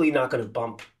likely not going to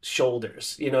bump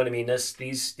shoulders. You know what I mean?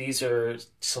 These are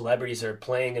celebrities that are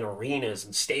playing in arenas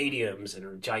and stadiums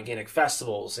and gigantic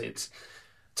festivals.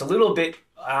 it's a little bit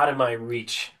out of my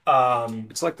reach.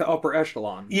 It's like the upper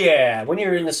echelon. Yeah, when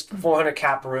you're in this 400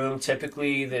 cap room,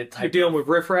 typically the type you're dealing with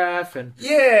riffraff and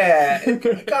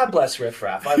God bless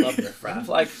riffraff. I love riffraff.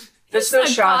 Like there's no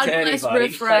shot to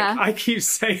anybody. Like, I keep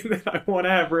saying that I want to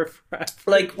have riffraff.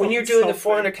 Like when you're doing the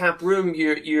 400 cap room,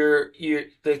 you're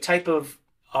the type of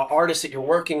artists that you're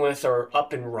working with are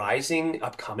up and rising,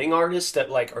 upcoming artists that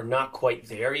like are not quite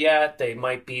there yet. They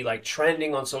might be like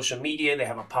trending on social media. They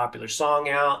have a popular song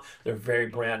out. They're very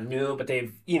brand new, but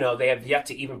they have yet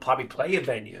to even probably play a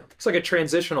venue. It's like a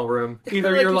transitional room.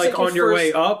 Either you're like on your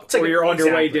way up or you're on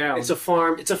your way down. It's a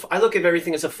farm. I look at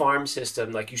everything as a farm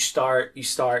system. Like you start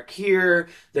here,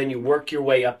 then you work your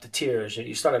way up the tiers.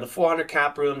 You start at a 400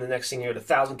 cap room. The next thing you're at a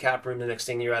 1,000 cap room. The next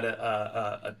thing you're at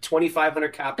a 2,500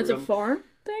 cap room. It's a farm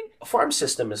thing? A farm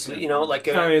system is, like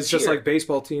I mean, it's just like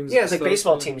baseball teams. Yeah, it's like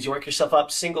baseball teams. You work yourself up,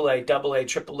 single A, double A,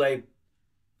 triple A,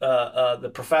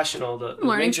 the professional, the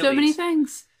learning so many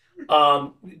things.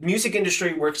 Music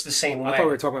industry works the same way. I thought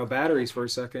we were talking about batteries for a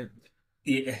second.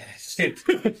 Yeah,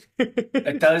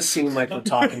 it does seem like we're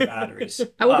talking batteries.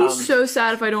 I will be so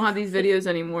sad if I don't have these videos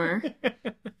anymore.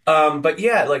 But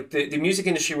yeah, like the music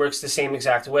industry works the same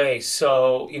exact way.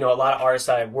 So, a lot of artists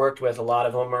that I've worked with, a lot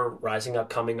of them are rising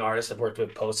upcoming artists. I've worked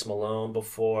with Post Malone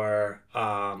before.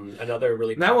 Another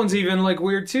really that one's even like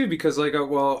weird too because like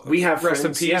we have rest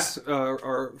friends, in peace. Yeah.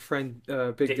 Our friend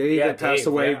Big Dave that passed Dave,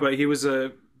 away, but he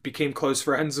became close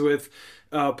friends with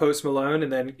Post Malone,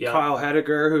 and then Kyle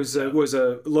Hediger, was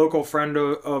a local friend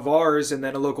of ours, and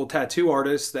then a local tattoo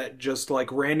artist that just like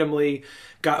randomly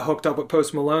got hooked up with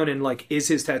Post Malone and like is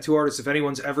his tattoo artist. If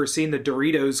anyone's ever seen the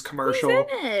Doritos commercial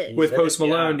with Post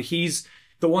Malone, he's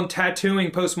the one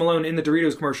tattooing Post Malone in the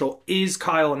Doritos commercial is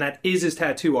Kyle, and that is his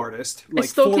tattoo artist. Like, I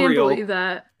still can't real. believe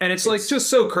that. And it's like just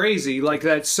so crazy, like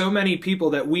that so many people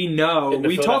that we know,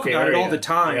 we talk about it all the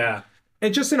time. Yeah.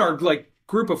 And just in our like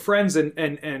group of friends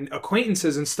and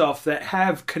acquaintances and stuff that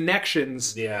have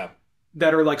connections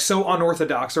that are like so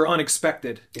unorthodox or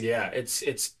unexpected. Yeah, it's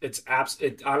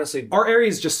honestly, our area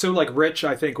is just so like rich,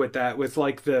 I think, with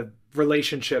like the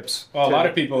relationships. Well, a lot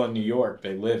of people in New York,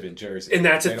 they live in Jersey. And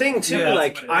that's a thing too. Yeah.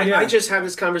 Like I just had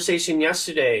this conversation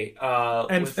yesterday.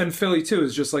 And Philly too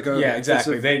is just like a... Yeah,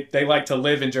 exactly. They like to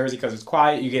live in Jersey because it's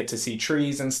quiet. You get to see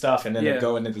trees and stuff, and then they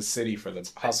go into the city for the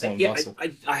hustle and bustle.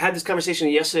 I had this conversation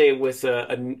yesterday with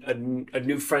a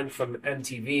new friend from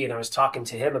MTV, and I was talking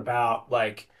to him about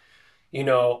like,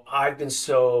 I've been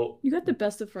so... You got the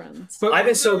best of friends. But I've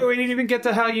been so... We didn't even get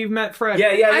to how you met Fred.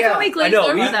 Yeah. I thought we glazed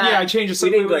over that. Yeah, I changed it. So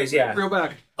we didn't glaze, yeah. Real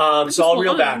back. So I'll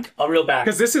reel back.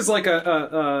 Because this is like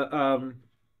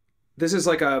this is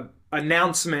like a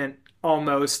announcement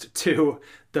almost to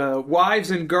the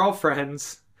wives and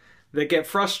girlfriends that get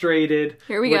frustrated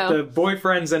with the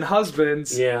boyfriends and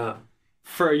husbands. Yeah.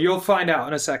 You'll find out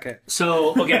in a second.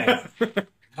 So, okay.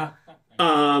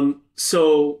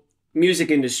 So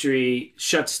music industry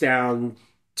shuts down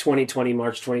 2020,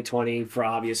 March 2020 for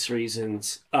obvious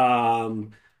reasons.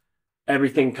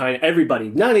 Everybody,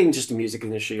 not even just the music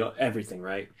industry, everything,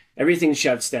 right? Everything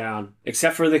shuts down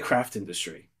except for the craft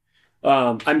industry.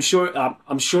 I'm sure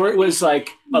it was like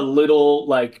a little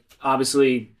like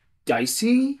obviously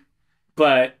dicey,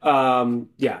 but for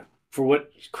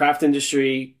what craft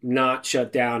industry not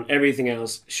shut down, everything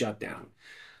else shut down.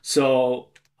 So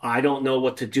I don't know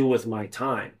what to do with my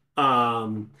time.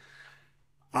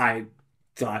 I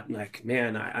thought like,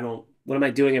 man, I don't, what am I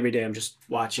doing every day? I'm just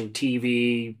watching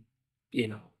TV,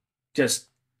 just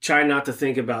trying not to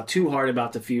think about too hard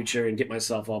about the future and get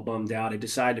myself all bummed out. I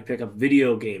decided to pick up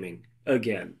video gaming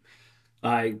again.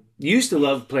 I used to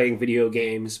love playing video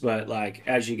games, but like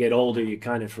as you get older, you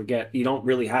kind of forget, you don't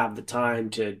really have the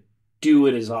time to do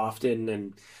it as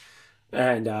often.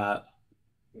 And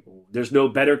there's no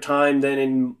better time than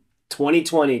in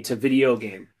 2020 to video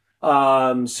game.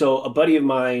 So a buddy of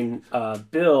mine,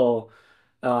 Bill,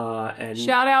 and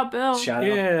shout out Bill.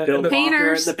 Bill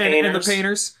Painters. Walker and the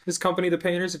Painters. His company, the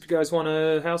Painters. If you guys want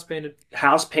a house painted,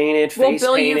 face we'll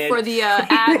bill painted. you for the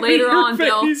ad later on,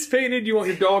 Bill. Face painted. You want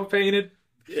your dog painted?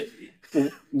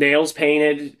 Nails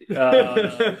painted.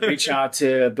 Reach out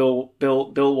to Bill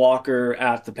Walker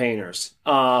at the Painters.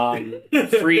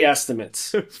 Free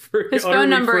estimates. His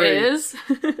phone number is.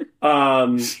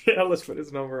 Let's put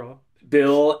his number on.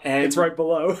 Bill and it's right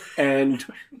below. And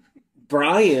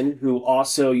Brian, who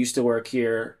also used to work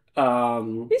here,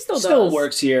 he still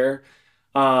works here.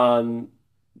 They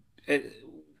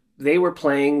were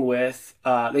playing with.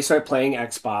 They started playing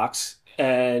Xbox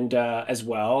and as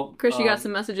well. Chris, you got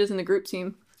some messages in the group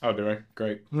team. Oh, do I?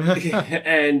 Great.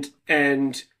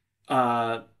 and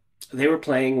they were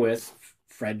playing with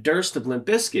Fred Durst of Limp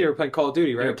Bizkit. You were playing Call of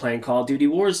Duty, right? They were playing Call of Duty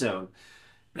Warzone.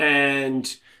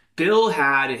 And Bill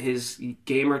had his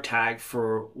gamer tag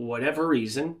for whatever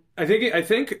reason. I think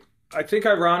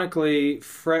ironically,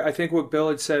 Fred. I think what Bill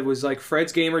had said was like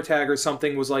Fred's gamer tag or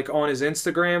something was like on his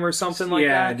Instagram or something like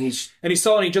that. And he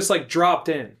saw it and he just like dropped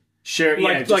in. Sure,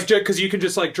 yeah, like because you can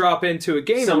just like drop into a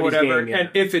game or whatever, game,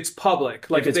 and if it's public,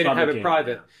 like if they didn't have it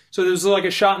private. Yeah. So there was like a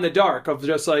shot in the dark of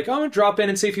just like, I'm gonna drop in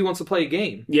and see if he wants to play a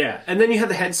game. Yeah, and then you have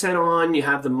the headset on, you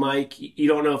have the mic, you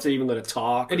don't know if they're even going to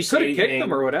talk. And he could have kicked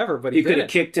him or whatever, but he could have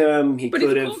kicked him. He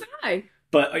could have. He's a cool guy.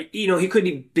 But he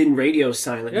couldn't have been radio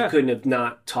silent. Yeah. He couldn't have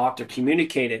not talked or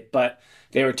communicated. But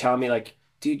they were telling me like,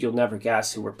 dude, you'll never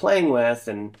guess who we're playing with,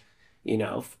 and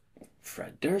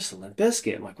Fred Durst and Limp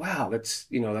Bizkit. I'm like, wow, that's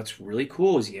really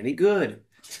cool. Is he any good?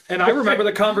 And I remember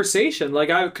the conversation,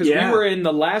 because we were in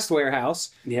the last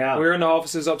warehouse. Yeah, we were in the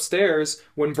offices upstairs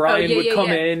when Brian would come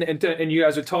in, and you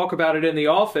guys would talk about it in the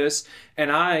office.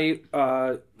 And I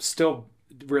still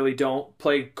really don't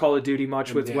play Call of Duty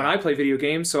much when I play video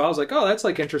games. So I was like, oh, that's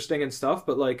like interesting and stuff.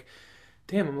 But like,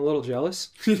 damn, I'm a little jealous.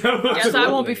 Guess I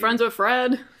won't be friends with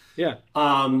Fred. Yeah.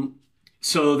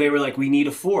 So they were like, we need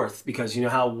a fourth, because you know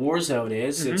how Warzone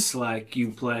is. Mm-hmm. It's like you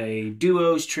play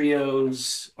duos,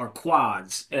 trios, or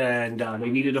quads, and they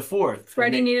needed a fourth.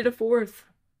 Freddie needed a fourth.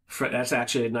 That's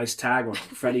actually a nice tagline.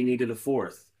 Freddie needed a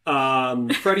fourth.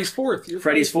 Freddie's fourth.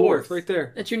 Freddie's fourth. Right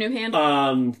there. That's your new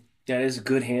handle? That is a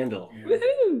good handle.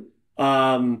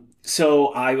 Woohoo! So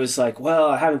I was like, well,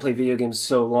 I haven't played video games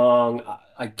so long.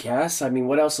 I guess. I mean,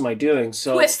 what else am I doing?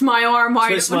 So twist my arm,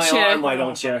 why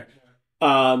don't you?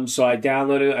 So I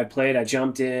downloaded it, I played, I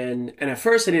jumped in, and at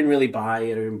first I didn't really buy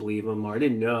it, I didn't believe them, or I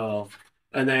didn't know.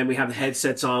 And then we have the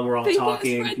headsets on, we're all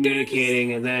talking,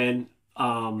 communicating, and then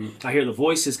I hear the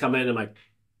voices come in, and I'm like,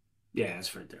 yeah, it's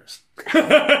Fred Durst.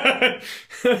 I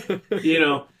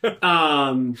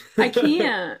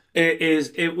can't.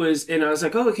 It was, and I was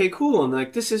like, oh, okay, cool. And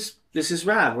like, this is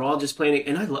rad. We're all just playing it.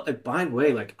 And by the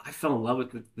way, like, I fell in love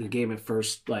with the game at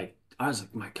first, like, I was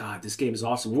like, my God, this game is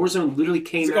awesome. Warzone literally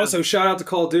came out. Also, shout out to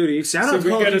Call of Duty. Shout out to Call of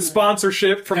Duty. We get a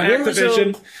sponsorship from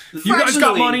Activision. You guys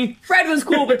got money. Fred was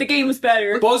cool, but the game was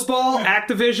better. Buzzball,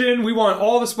 Activision, we want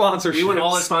all the sponsorships. We want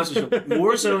all the sponsorship.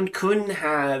 Warzone couldn't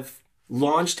have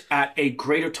launched at a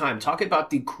greater time. Talk about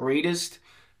the greatest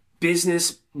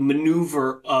business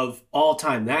maneuver of all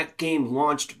time. That game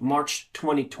launched March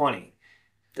 2020.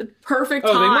 The perfect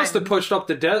time. Oh, they must have pushed up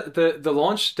the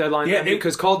launch deadline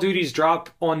because Call of Duty's drop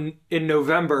in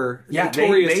November. Yeah,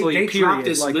 they dropped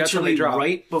this literally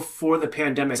right before the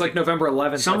pandemic. It's like November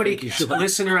 11th. Somebody,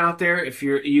 listener out there, if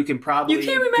you can probably you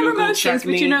can't remember Google, most things,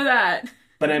 but you know that.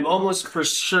 But I'm almost for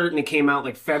certain it came out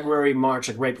like February, March,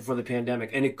 like right before the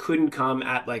pandemic, and it couldn't come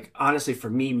at like honestly for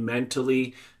me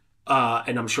mentally,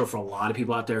 and I'm sure for a lot of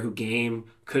people out there who game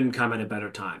couldn't come at a better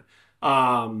time.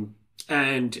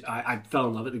 And I fell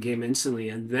in love with the game instantly,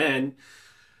 and then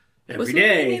every day. What's the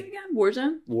name again?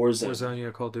 Warzone,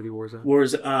 yeah, Call of Duty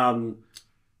Warzone.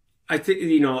 I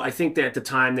think that at the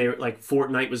time they were like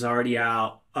Fortnite was already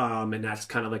out, and that's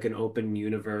kind of like an open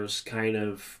universe kind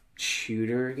of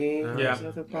shooter game. Yeah,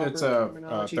 it's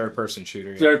a third-person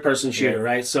shooter. Third-person shooter,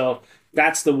 right? So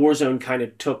that's the Warzone kind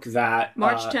of took that.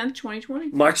 March 10th,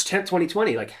 2020. March 10th,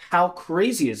 2020. Like, how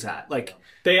crazy is that? Like.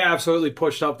 They absolutely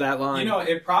pushed up that line.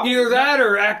 It probably either that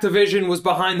or Activision was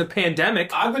behind the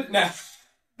pandemic. I would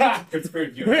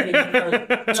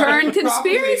turn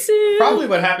conspiracy. Probably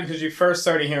what happened because you first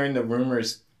started hearing the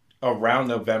rumors around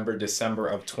November, December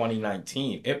of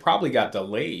 2019. It probably got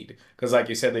delayed because, like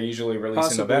you said, they usually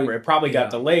release in November. It probably got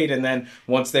delayed, and then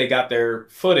once they got their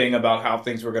footing about how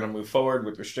things were going to move forward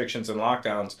with restrictions and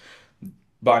lockdowns.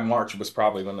 By March was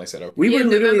probably when they said okay. We were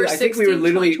literally, I think we were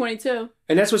literally 2022.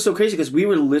 And that's what's so crazy because we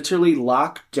were literally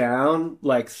locked down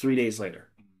like 3 days later.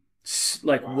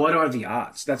 Like, what are the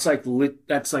odds? That's like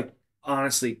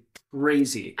honestly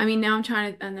crazy. I mean, now I'm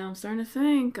starting to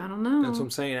think. I don't know. That's what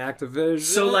I'm saying. Activision.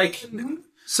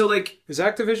 So like, is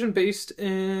Activision based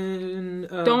in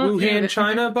Wuhan,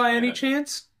 China, by any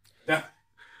chance?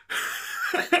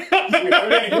 It's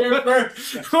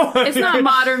not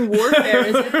Modern Warfare,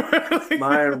 is it?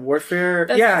 Modern Warfare?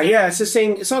 Yeah, it's the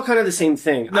same. It's all kind of the same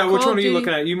thing. No, which one are you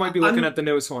looking at? You might be looking at the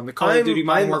newest one, the Call of Duty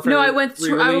Modern Warfare. No, I looked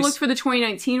for the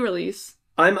 2019 release.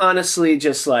 I'm honestly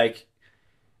just like,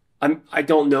 I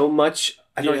don't know much.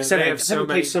 I haven't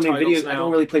played so many videos. I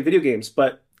don't really play video games,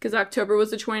 but because October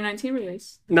was the 2019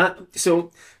 release.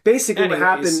 So basically, what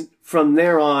happened from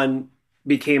there on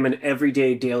became an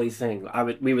everyday daily thing.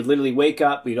 We would literally wake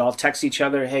up, we'd all text each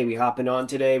other, hey, we hopping on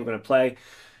today, we're going to play.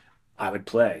 I would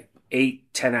play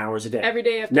 8-10 hours a day. Every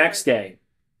day after Next day.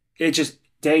 It just,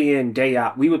 day in, day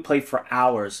out. We would play for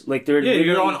hours. Like they're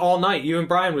you're on all night. You and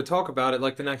Brian would talk about it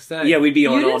like the next day. Yeah, we'd be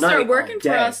on all night. You didn't start working for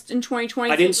us in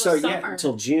 2020. I didn't start yet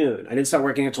until June. I didn't start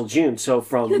working until June. So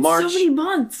from March so many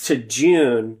months to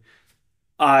June,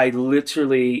 I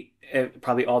literally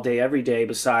probably all day, every day,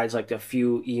 besides like a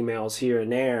few emails here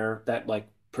and there that like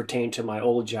pertain to my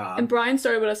old job. And Brian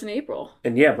started with us in April.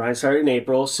 And yeah, Brian started in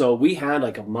April. So we had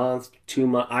like a month, 2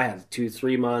 months. I had 2,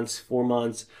 3 months, 4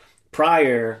 months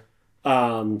prior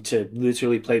to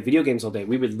literally play video games all day.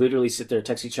 We would literally sit there,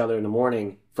 text each other in the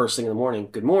morning, first thing in the morning,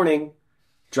 good morning,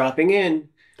 dropping in.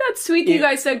 That's sweet that you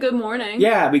guys said good morning.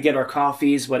 Yeah, we get our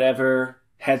coffees, whatever,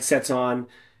 headsets on,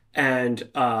 and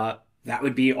that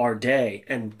would be our day.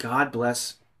 And God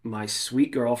bless my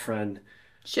sweet girlfriend.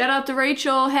 Shout out to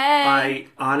Rachel. Hey. I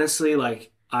honestly,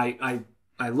 like, I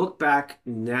look back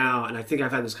now, and I think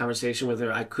I've had this conversation with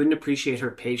her. I couldn't appreciate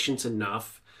her patience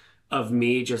enough of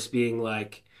me just being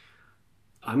like,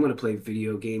 I'm going to play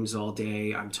video games all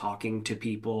day. I'm talking to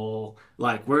people.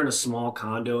 Like, we're in a small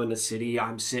condo in the city.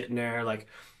 I'm sitting there, like,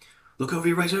 look over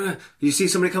your right shoulder. You see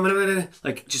somebody coming over?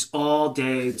 Like, just all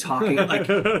day talking, like,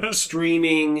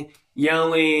 streaming,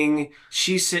 yelling.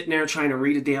 She's sitting there trying to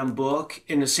read a damn book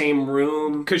in the same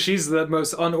room. Because she's the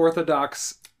most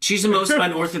unorthodox. She's the most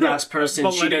unorthodox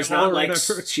person. She does not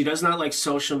like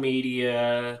social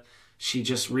media. She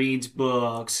just reads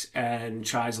books and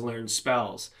tries to learn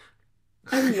spells.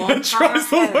 I love tries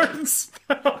to learn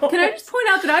spells. Can I just point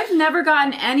out that I've never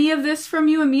gotten any of this from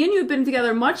you, and me and you have been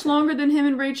together much longer than him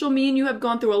and Rachel. Me and you have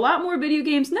gone through a lot more video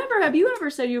games. Never have you ever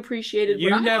said you appreciated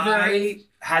what I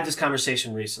had this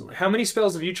conversation recently. How many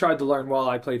spells have you tried to learn while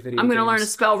I played video games? I'm going to learn a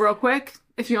spell real quick,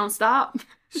 if you don't stop.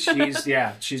 She's going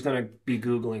to be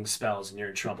Googling spells and you're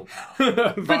in trouble,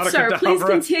 pal. But sir, please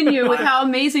continue with how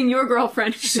amazing your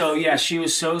girlfriend is. So yeah, she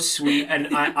was so sweet. And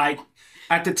I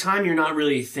at the time, you're not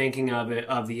really thinking of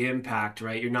the impact,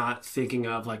 right? You're not thinking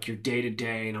of like your day to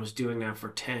day. And I was doing that for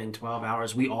 10, 12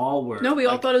 hours. We all were. No, we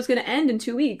all thought it was going to end in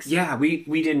 2 weeks. Yeah, we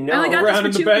didn't know. Around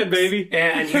in the bed, baby.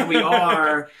 And here we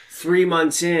are 3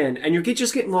 months in, and you're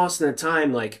just getting lost in the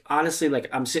time. Like, honestly, like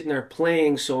I'm sitting there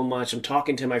playing so much. I'm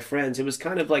talking to my friends. It was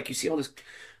kind of like you see all this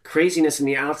craziness in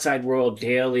the outside world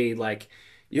daily. Like,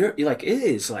 you're like, it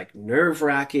is like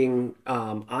nerve-wracking.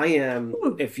 I am,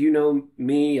 if you know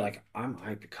me, like I'm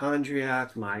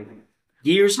hypochondriac. My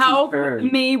gears Help can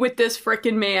turn. me with this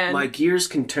frickin' man. My gears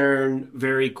can turn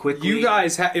very quickly. You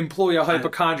guys employ a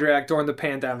hypochondriac during the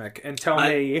pandemic and tell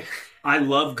me. I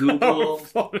love Google.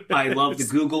 I love to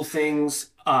Google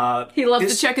things. He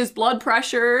loves to check his blood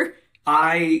pressure.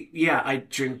 I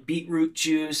drink beetroot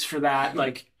juice for that.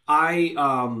 Like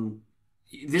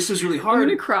this was really hard. I'm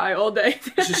gonna cry all day.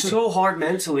 It's just so hard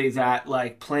mentally that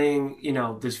like playing,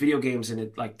 these video games and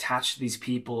it like attached to these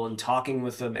people and talking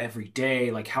with them every day,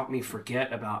 like helped me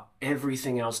forget about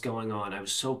everything else going on. I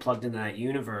was so plugged into that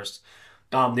universe.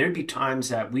 There'd be times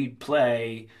that we'd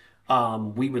play,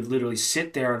 we would literally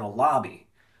sit there in a lobby.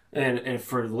 And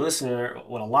for the listener,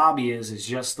 what a lobby is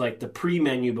just like the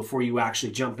pre-menu before you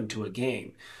actually jump into a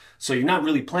game. So you're not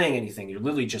really playing anything. You're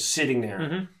literally just sitting there.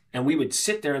 Mm-hmm. And we would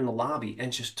sit there in the lobby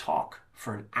and just talk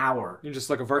for an hour. You're just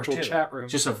like a virtual chat room.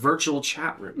 Just a virtual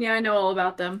chat room. Yeah, I know all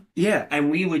about them. Yeah,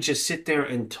 and we would just sit there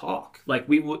and talk. Like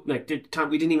we would, like the time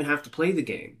we didn't even have to play the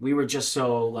game. We were just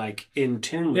so like in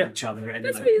tune with each other. And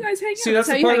that's like, why you guys hang out. See, that's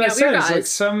the part I said. It's like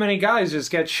so many guys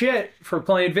just get shit for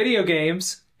playing video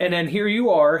games, and then here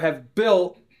you are, have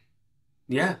built.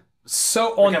 Yeah.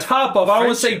 So on top of, I don't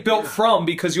want to say built from,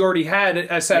 because you already had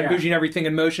Sad Boujee and everything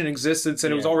in motion existence,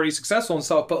 and it was already successful and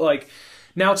stuff. But like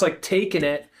now it's like taking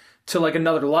it to like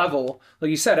another level. Like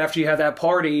you said, after you have that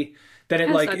party, then it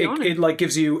like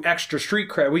gives you extra street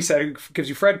cred. We said it gives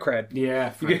you Fred cred.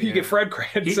 Yeah, you get Fred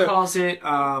cred. He calls it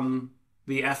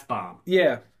the F-bomb.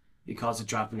 Yeah, he calls it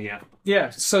dropping the F-bomb. Yeah.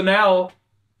 So now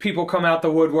people come out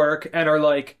the woodwork and are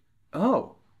like,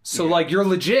 oh. So, like, you're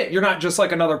legit. You're not just,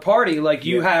 like, another party. Like,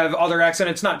 you have other acts, and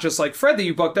it's not just, like, Fred that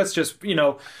you booked. That's just,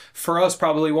 for us,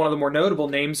 probably one of the more notable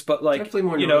names. But, like, definitely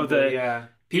more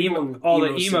notable, all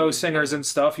the emo singers and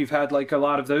stuff. You've had, like, a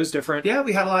lot of those different... Yeah,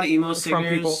 we had a lot of emo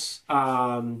singers.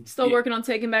 Still working on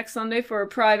Taking Back Sunday for a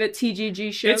private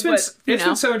TGG show. It's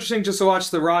been so interesting just to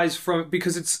watch the rise from...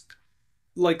 Because it's,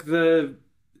 like, the...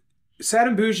 Sad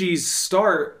and Boujee's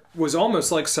start was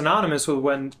almost, like, synonymous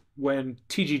with when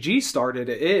TGG started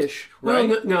ish, right?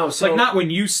 Well, no, so like not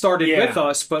when you started with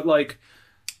us, but like,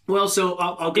 well, so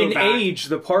I'll go in back. age,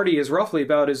 the party is roughly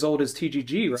about as old as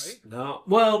TGG, right? No,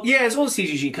 well, yeah, as old as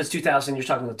TGG because 2000, you're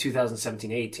talking about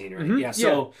 2017, 18, right? Mm-hmm.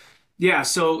 So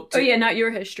not your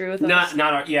history with us. Not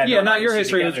not your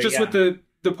history. It's just with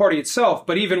the party itself.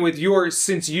 But even with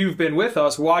since you've been with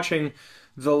us, watching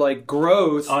the like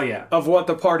growth yeah. of what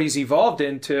the party's evolved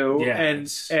into, Yeah,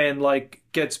 and like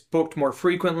gets booked more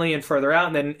frequently and further out,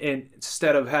 and then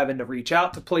instead of having to reach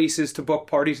out to places to book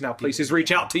parties, now places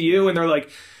reach out to you and they're like,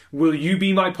 will you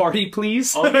be my party,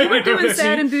 please? Oh, you were doing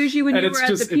Sad and Boujee when you were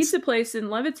at the pizza place in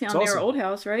Levittown, near Old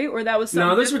House, right? Or that was something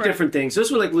No, those different? were different things.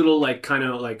 Those were like little, like kind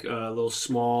of like little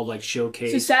small like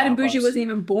showcase. So Sad and Boujee wasn't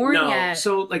even born yet.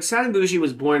 So like Sad and Boujee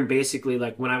was born basically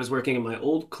like when I was working in my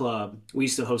old club. We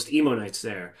used to host emo nights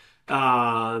there.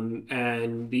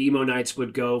 And the emo nights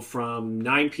would go from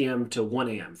 9 p.m. to 1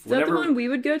 a.m. Is that the one we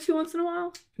would go to once in a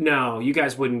while? No, you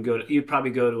guys wouldn't go to. You'd probably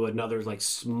go to another like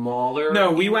smaller.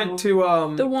 No, we went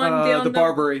to the one down the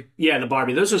Barbary. Yeah, the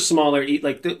Barbary. Those are smaller.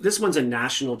 Like this one's a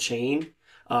national chain.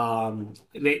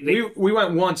 We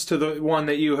went once to the one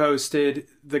that you hosted.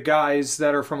 The guys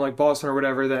that are from like Boston or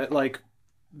whatever that like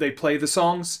they play the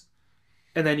songs,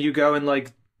 and then you go and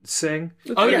like sing.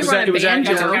 Oh yeah, it was at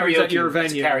your It's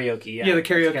venue. karaoke, Yeah, the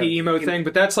karaoke emo thing.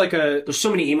 But that's like a. There's so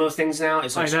many emo things now.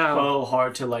 It's like so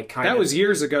hard to like kind of. That was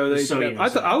years ago.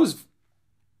 I was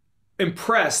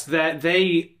impressed that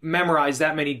they memorized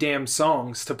that many damn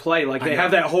songs to play. Like they have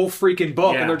that whole freaking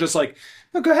book, and they're just like,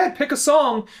 oh, go ahead, pick a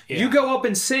song. Yeah. You go up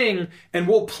and sing, and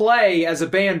we'll play as a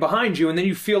band behind you, and then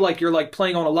you feel like you're like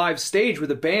playing on a live stage with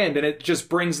a band, and it just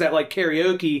brings that like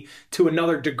karaoke to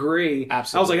another degree.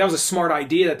 Absolutely. I was like, that was a smart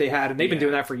idea that they had, and they've been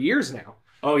doing that for years now.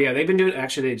 Oh yeah, they've been doing.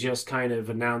 Actually, they just kind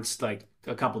of announced like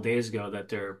a couple days ago that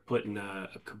they're putting a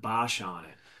kibosh on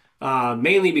it.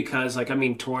 Mainly because like I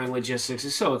mean, touring logistics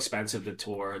is so expensive to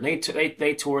tour, and they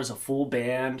tour as a full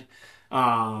band.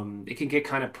 It can get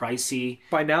kind of pricey.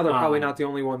 By now, they're probably not the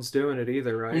only ones doing it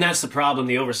either, right? And that's the problem.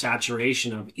 The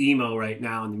oversaturation of emo right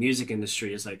now in the music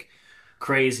industry is like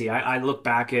crazy. I look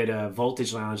back at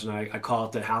Voltage Lounge and I call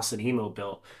it the house that emo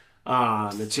built.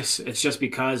 It's just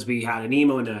because we had an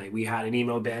emo night, we had an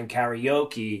emo band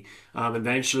karaoke.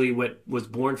 Eventually, what was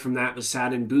born from that was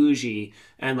Sad and Boujee,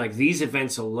 and like these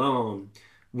events alone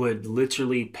would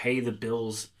literally pay the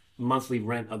bills, monthly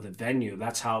rent of the venue.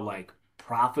 That's how like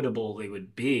profitable they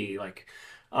would be. Like,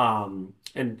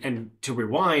 and to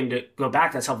rewind, go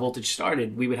back. That's how Voltage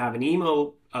started. We would have an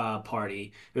emo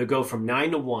party. It would go from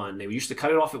 9 to 1. They used to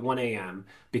cut it off at 1 a.m.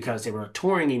 because they were a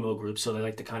touring emo group, so they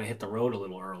like to kind of hit the road a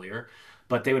little earlier.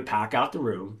 But they would pack out the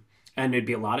room, and there'd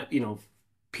be a lot of,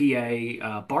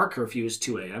 PA bar curfew is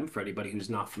 2 a.m. for anybody who's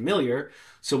not familiar.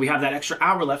 So we have that extra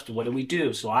hour left. What do we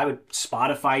do? So I would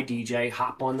Spotify DJ,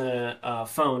 hop on the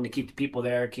phone to keep the people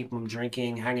there, keep them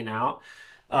drinking, hanging out.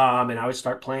 And I would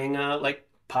start playing like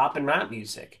pop and rap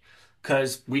music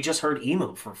because we just heard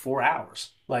emo for 4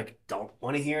 hours. Like, don't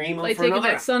want to hear emo for another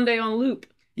hour. Like Sunday on loop.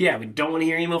 Yeah, we don't want to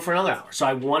hear emo for another hour. So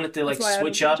I wanted to like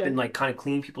switch up and like kind of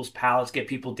clean people's palates, get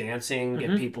people dancing,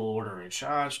 get people ordering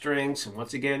shots, drinks, and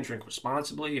once again, drink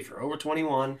responsibly if you're over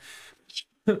 21.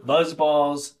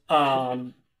 Buzzballs.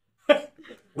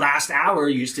 Last hour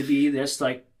used to be this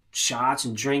like shots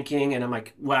and drinking, and I'm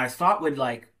like, what I thought would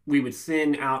like we would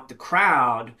thin out the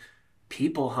crowd.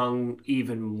 People hung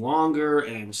even longer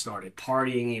and started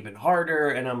partying even harder,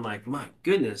 and I'm like, my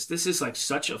goodness, this is like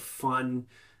such a fun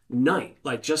night.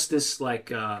 Like just this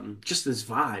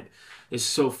vibe is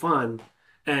so fun.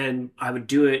 And I would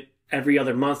do it every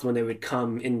other month when they would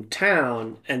come in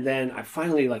town, and then I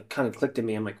finally like kind of clicked in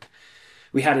me. I'm like,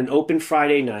 we had an open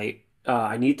Friday night.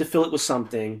 I need to fill it with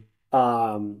something.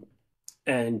 And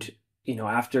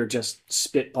after just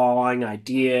spitballing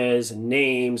ideas and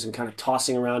names and kind of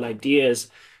tossing around ideas,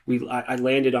 I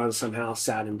landed on somehow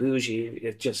Sad and Boujee.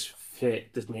 It just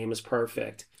fit. The name is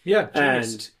perfect. Yeah,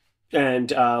 genius.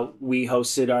 And we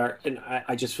hosted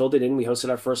I just filled it in. We hosted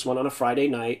our first one on a Friday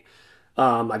night.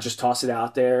 I just tossed it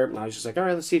out there. And I was just like, all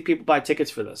right, let's see if people buy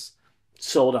tickets for this.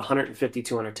 Sold 150,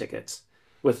 200 tickets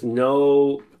with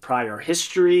no prior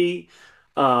history.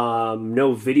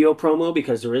 No video promo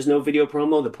because there is no video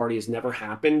promo. The party has never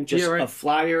happened. Just a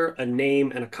flyer, a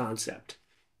name, and a concept.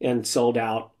 And sold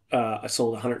out. I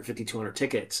sold 150, 200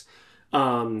 tickets.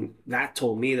 That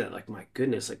told me that, like, my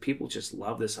goodness, like people just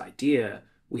love this idea.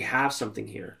 We have something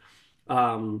here.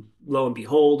 Lo and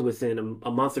behold, within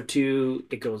a month or two,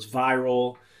 it goes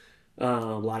viral. A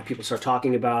lot of people start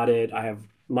talking about it. I have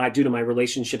due to my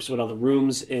relationships with other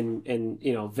rooms in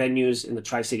venues in the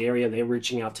tri-state area, they're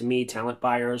reaching out to me, talent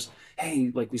buyers.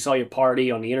 Hey, like we saw your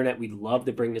party on the internet. We'd love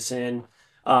to bring this in.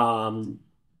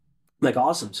 Like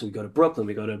awesome. So we go to Brooklyn,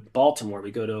 we go to Baltimore,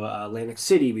 we go to Atlantic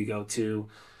City, we go to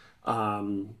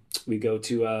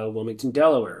Wilmington,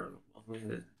 Delaware.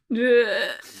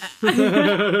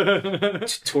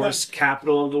 Tourist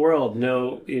capital of the world.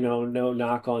 No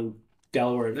knock on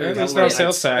Delaware. There's no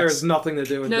sales tax. There's nothing to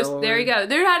do with Delaware. There you go.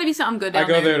 There had to be something good down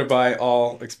there. I go there to buy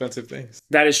all expensive things.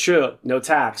 That is true. No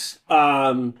tax.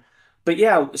 But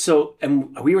yeah,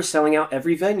 and we were selling out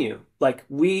every venue. Like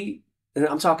and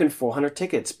I'm talking 400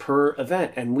 tickets per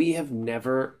event, and we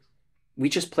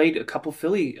just played a couple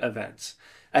Philly events.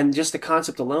 And just the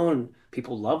concept alone,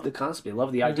 people love the concept. They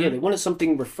love the idea. They wanted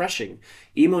something refreshing.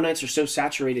 Emo nights are so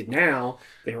saturated now.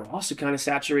 They were also kind of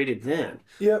saturated then.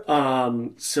 Yep.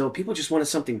 So people just wanted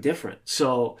something different.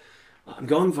 So I'm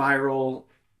going viral.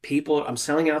 I'm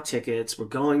selling out tickets. We're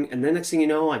going, and then next thing you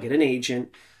know, I get an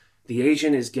agent. The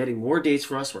agent is getting more dates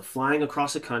for us. We're flying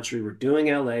across the country. We're doing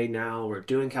LA now. We're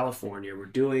doing California. We're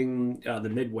doing the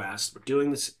Midwest. We're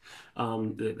doing the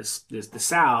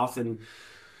South, and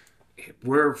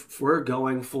we're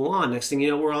going full on. Next thing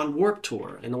you know, we're on Warped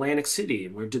Tour in Atlantic City,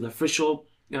 and we're doing the official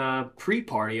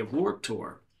pre-party of Warped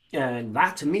Tour. And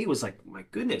that to me was like, my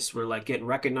goodness, we're like getting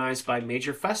recognized by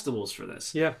major festivals for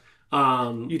this. Yeah.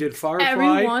 You did Firefly.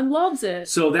 Everyone loves it.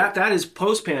 So that is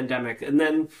post-pandemic, and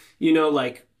then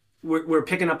like we're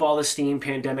picking up all the steam.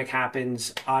 Pandemic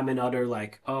happens. I'm in utter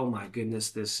like, oh my goodness,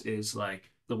 this is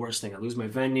like the worst thing. I lose my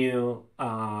venue.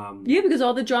 Yeah, because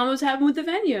all the drama was happening with the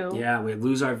venue. Yeah, we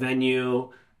lose our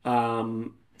venue.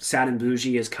 Sad and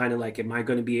Boujee is kind of like, am I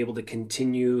going to be able to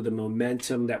continue the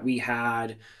momentum that we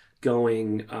had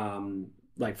going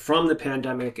like from the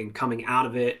pandemic and coming out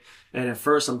of it? And at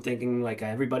first I'm thinking like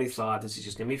everybody thought this is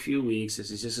just going to be a few weeks.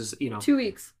 This is just 2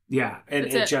 weeks. Yeah, and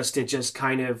it just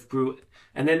kind of grew.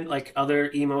 And then like other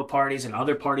emo parties and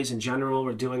other parties in general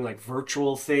were doing like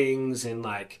virtual things and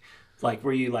like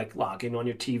where you like log in on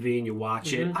your TV and you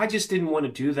watch it. I just didn't want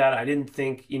to do that. I didn't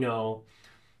think,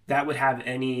 that would have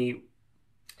any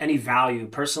value.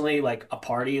 Personally, like a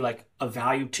party, like a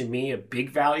value to me, a big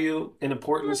value and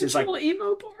importance is like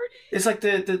emo party. It's like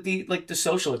the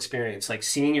social experience, like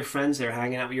seeing your friends there,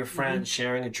 hanging out with your friends,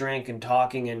 sharing a drink and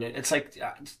talking. And it's like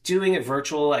doing it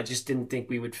virtual. I just didn't think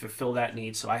we would fulfill that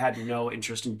need. So I had no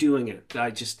interest in doing it. I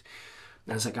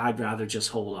was like, I'd rather just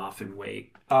hold off and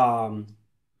wait. And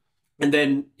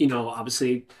then,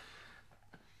 obviously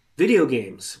video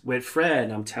games with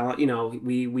Fred. I'm telling,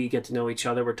 we get to know each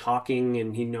other. We're talking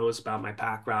and he knows about my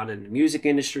background in the music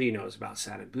industry. He knows about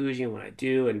Sad and Boujee and what I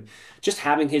do. And just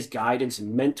having his guidance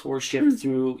and mentorship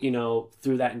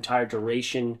through that entire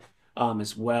duration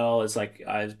as well as like,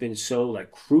 has been so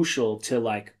like crucial to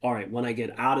like, all right, when I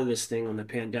get out of this thing on the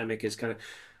pandemic is kind of,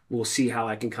 we'll see how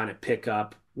I can kind of pick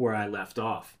up where I left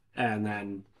off. And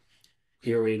then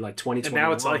here we like 2021. And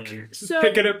now it's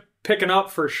like picking up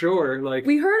for sure. Like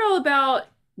we heard all about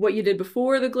what you did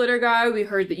before the Glitter Guy. We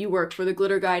heard that you work for the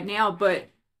Glitter Guy now, but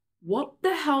what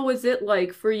the hell was it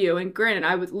like for you? And granted,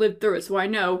 I would live through it, so I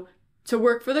know to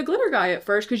work for the Glitter Guy at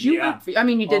first because you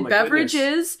you did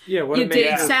beverages, you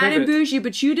did Sad and Boujee,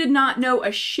 but you did not know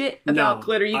a shit about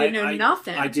glitter. You didn't know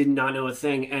nothing. I did not know a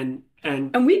thing, and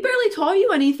we barely taught you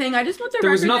anything. I just want the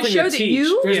record to show that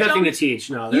you there's nothing to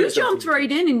teach. No, you jumped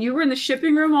right in, and you were in the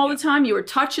shipping room all the time. You were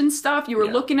touching stuff. You were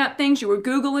looking at things. You were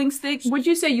googling things. What'd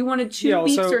you say? You wanted 2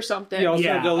 weeks or something?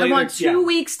 I want 2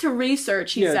 weeks to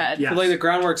research. He said to lay the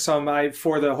groundwork.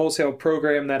 For the wholesale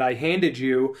program that I handed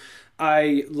you,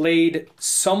 I laid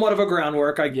somewhat of a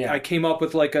groundwork. I came up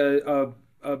with like a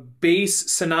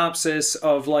base synopsis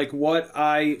of like what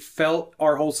I felt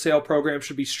our wholesale program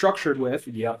should be structured with.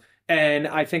 Yeah. And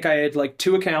I think I had like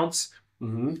 2 accounts,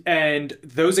 and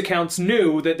those accounts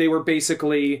knew that they were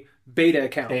basically beta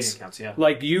accounts.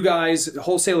 Like you guys,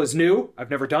 wholesale is new. I've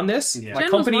never done this. Yeah. My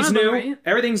company's new. Right?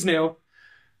 Everything's new.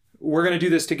 We're going to do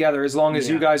this together as long as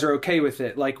you guys are okay with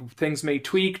it. Like things may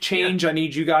tweak, change. I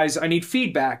need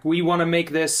feedback. We want to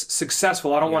make this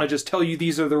successful. I don't want to just tell you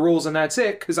these are the rules and that's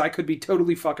it, because I could be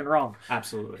totally fucking wrong.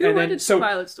 Absolutely. Who rented the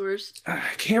pilot stores? I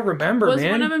can't remember, was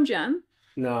one of them Jen?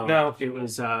 No. It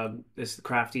was this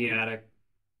Crafty Addict,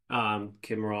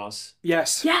 Kim Ross.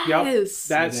 Yes. Yes.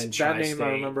 That's that name I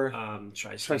remember.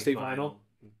 Tri-State Vinyl.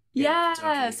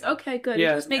 Yes. Okay, good.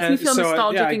 Yeah. It just makes me feel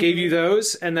nostalgic. Yeah, I gave you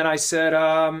those, and then I said,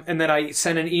 and then I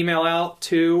sent an email out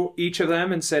to each of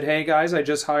them and said, "Hey guys, I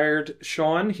just hired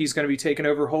Sean. He's going to be taking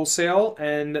over wholesale,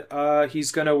 and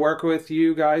he's going to work with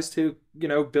you guys to,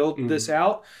 build this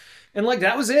out." And like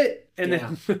that was it. And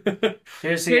then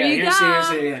here's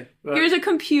a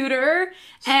computer,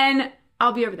 and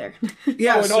I'll be over there.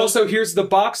 And also here's the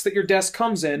box that your desk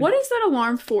comes in. What is that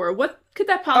alarm for? What could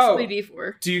that possibly be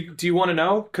for? Do you want to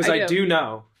know? Because I do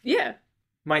know. Yeah.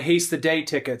 My Haste the Day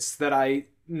tickets that I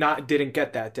didn't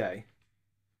get that day,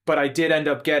 but I did end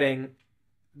up getting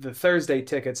the Thursday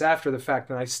tickets after the fact,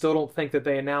 and I still don't think that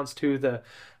they announced who the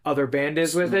other band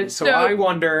is with it. So I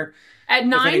wonder. At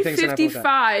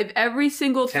 9:55 every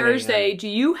single Thursday, do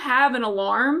you have an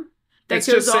alarm that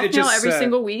goes off now every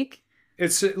single week?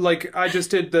 It's like I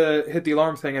just did hit the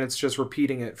alarm thing, and it's just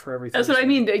repeating it for everything. That's what I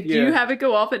mean. Do you have it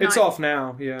go off at 9? It's off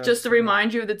now, yeah. Just to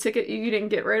remind you of the ticket you didn't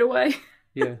get right away?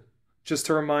 Yeah. Just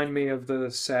to remind me of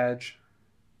the SAG.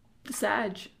 The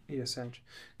SAG. Yeah, SAG.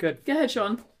 Good. Go ahead,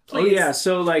 Sean. Please. Oh, yeah.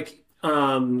 So, like,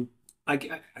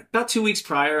 about 2 weeks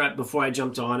prior, before I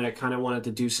jumped on, I kind of wanted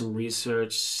to do some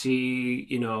research, see,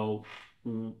 you know,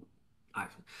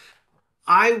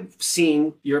 I've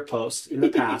seen your posts in the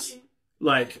past,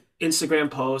 like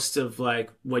Instagram posts of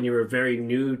like when you were very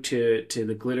new to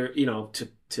the glitter, you know,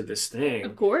 to this thing.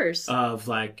 Of course. Of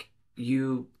like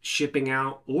you shipping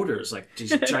out orders, like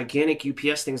these gigantic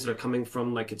UPS things that are coming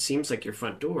from like, it seems like your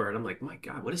front door. And I'm like, my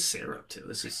God, what is Sarah up to?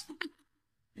 This is,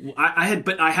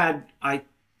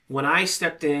 when I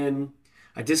stepped in,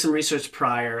 I did some research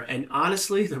prior, and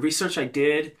honestly, the research I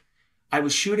did, I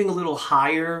was shooting a little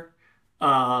higher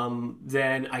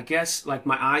then I guess like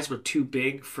my eyes were too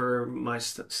big for my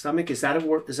stomach. Is that a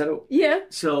word? Is that a yeah?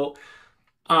 So,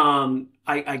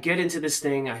 I get into this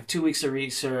thing. I have 2 weeks of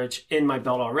research in my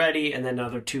belt already, and then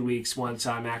another 2 weeks once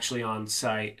I'm actually on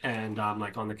site and I'm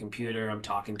like on the computer. I'm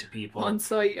talking to people on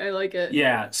site. I like it.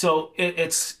 Yeah. So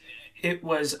it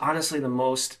was honestly the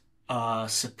most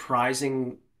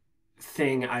surprising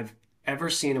thing I've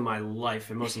ever seen in my life.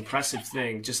 The most impressive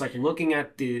thing. Just like looking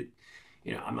at the.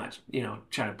 You know, I'm not, you know,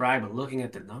 trying to brag, but looking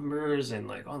at the numbers and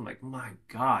like, oh, I'm like, my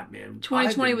God, man.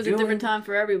 2020 was a different time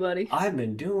for everybody. I've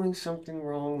been doing something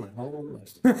wrong my whole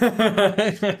life.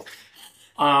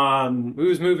 We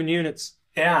was moving units.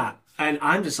 Yeah. And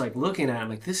I'm just like looking at it, I'm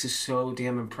like, this is so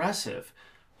damn impressive.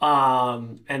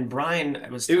 And Brian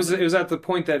was... It was at the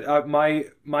point that my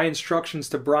instructions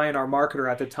to Brian, our marketer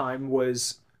at the time,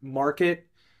 was market.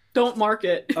 Don't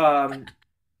market.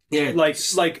 Yeah, I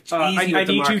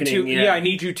need you to I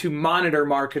need you to monitor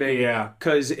marketing. Yeah,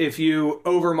 because if you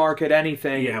over market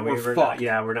anything, we're fucked.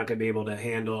 We're not gonna be able to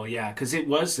handle. Yeah, because it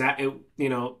was that it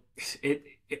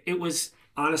was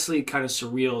honestly kind of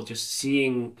surreal just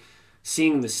seeing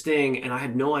this thing, and I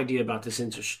had no idea about this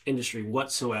industry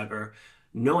whatsoever.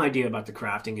 No idea about the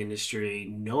crafting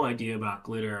industry. No idea about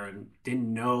glitter, and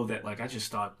didn't know that. Like I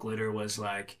just thought glitter was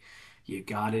like you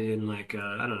got it in like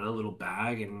I don't know, a little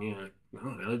bag, and you know. I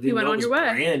don't know. I didn't know it was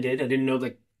branded. I didn't know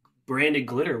that branded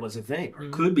glitter was a thing or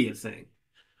could be a thing.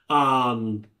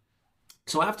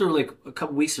 So after like a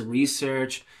couple weeks of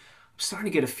research, I'm starting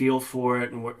to get a feel for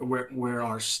it and where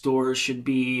our stores should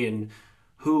be and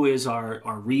who is our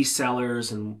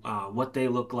resellers and what they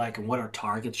look like and what our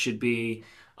targets should be.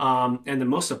 And the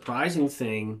most surprising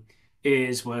thing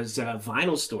was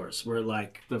vinyl stores were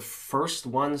like the first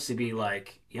ones to be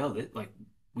like, yo,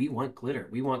 we want glitter.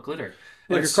 We want glitter.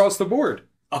 Like across the board.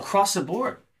 Across the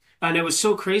board. And it was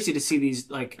so crazy to see these,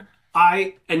 and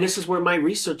this is where my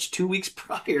research 2 weeks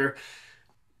prior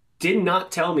did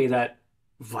not tell me that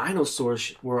vinyl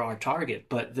stores were our target,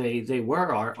 but they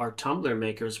were our tumbler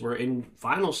makers were in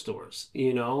vinyl stores,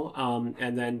 you know,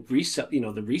 and then the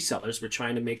resellers were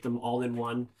trying to make them all in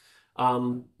one.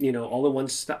 All in one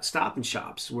stop and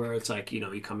shops where it's like, you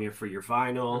know, you come here for your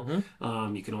vinyl.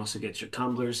 Mm-hmm. You can also get your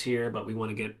tumblers here, but we want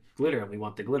to get glitter and we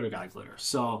want the glitter guy glitter.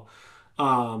 So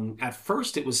at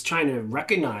first it was trying to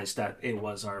recognize that it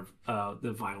was the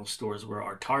vinyl stores were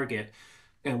our target.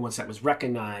 And once that was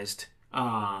recognized,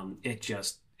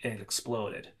 it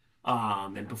exploded.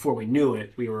 And before we knew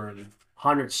it, we were in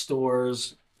 100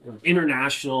 stores,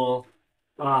 international.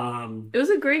 It was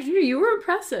a great year. You were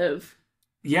impressive.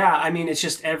 Yeah, I mean, it's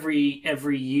just every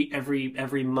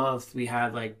month we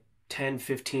had like 10,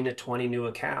 15 to 20 new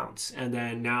accounts. And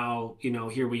then now, you know,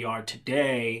 here we are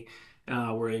today.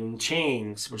 We're in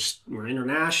chains. We're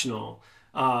international.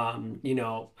 You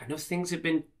know, I know things have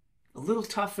been a little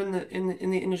tough in the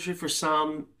industry for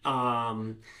some.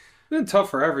 It's been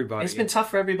tough for everybody. It's been tough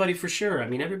for everybody for sure. I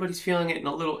mean, everybody's feeling it in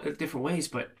a little different ways,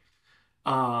 but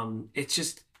it's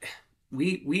just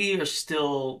we are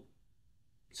still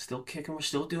kicking. We're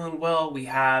still doing well. We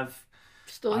have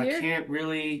still here. I can't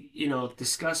really, you know,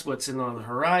 discuss what's on the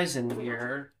horizon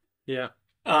here. Yeah.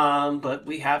 But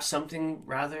we have something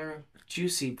rather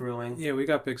juicy brewing. Yeah, we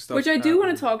got big stuff. Which I do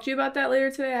want to talk to you about that later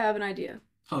today. I have an idea.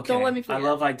 Okay. Don't let me forget. I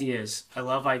love ideas.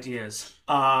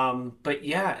 But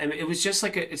yeah, I mean, it was just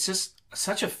it's just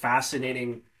such a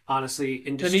fascinating, honestly,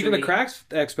 industry. And even the Craft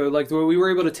Expo, like where we were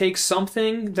able to take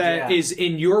something that is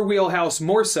in your wheelhouse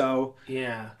more so,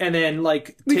 and then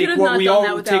like take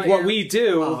what we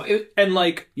do and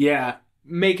like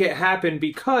make it happen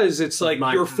because it's like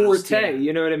your forte.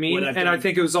 You know what I mean? And I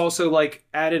think it was also like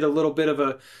added a little bit of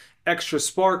a extra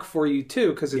spark for you too,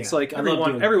 because it's like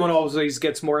everyone always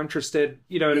gets more interested.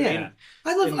 You know what I mean?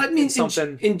 I mean,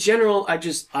 something in general.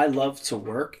 I love to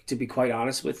work. To be quite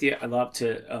honest with you, I love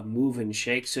to move and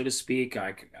shake, so to speak.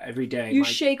 Every day. You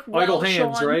shake well, idle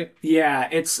hands, Sean. Right? Yeah,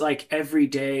 it's like every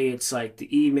day. It's like the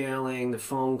emailing, the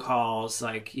phone calls.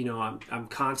 Like, you know, I'm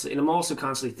constantly, and I'm also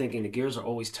constantly thinking. The gears are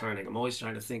always turning. I'm always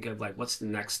trying to think of like, what's the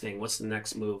next thing? What's the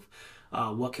next move?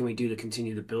 What can we do to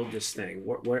continue to build this thing?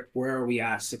 Where are we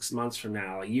at 6 months from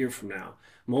now, a year from now?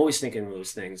 I'm always thinking of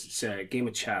those things. It's a game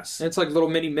of chess. It's like little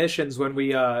mini missions when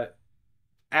we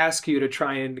ask you to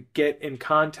try and get in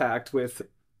contact with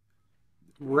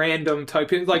random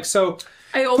type of, like, so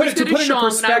I always to put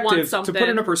Sean when I want something. To put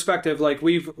into perspective, like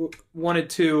we've wanted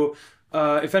to,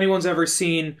 if anyone's ever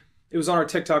seen, it was on our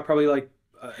TikTok probably like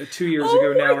 2 years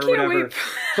ago now or whatever.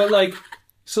 But like,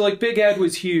 so like Big Ed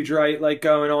was huge, right? Like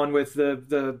going on with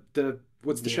the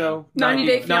what's the show? 90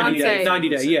 Day Fiancé. 90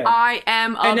 Day, yeah. I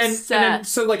am obsessed. And then,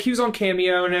 so like he was on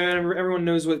Cameo, and everyone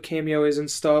knows what Cameo is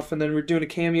and stuff. And then we're doing a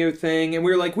Cameo thing, and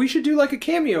we were like, we should do like a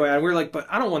Cameo ad. And we were like, but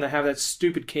I don't want to have that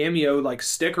stupid Cameo like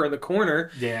sticker in the corner.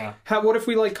 Yeah. What if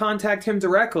we like contact him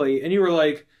directly? And you were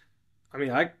like, I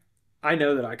mean, I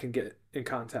know that I can get in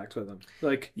contact with him.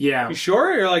 Like, yeah. You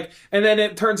sure? You're like, and then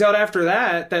it turns out after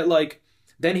that like.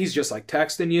 Then he's just like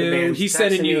texting you. He's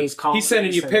sending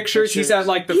you pictures. He's at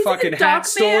like the fucking hat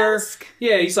store.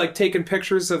 Yeah, he's like taking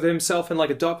pictures of himself in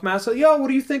like a duck mask. Like, yo, what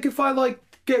do you think if I like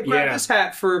grab this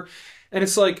hat for? And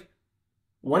it's like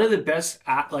one of the best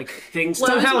things.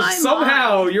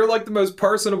 Somehow you're like the most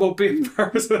personable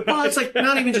person. Well, it's like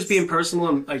not even just being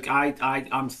personal.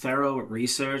 I'm thorough at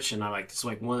research, and it's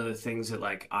like one of the things that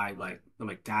I'm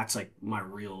like, that's like my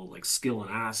real like skill and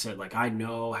asset. Like I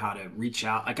know how to reach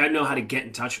out. Like I know how to get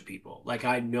in touch with people. Like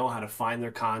I know how to find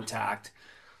their contact.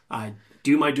 I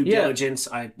do my due diligence.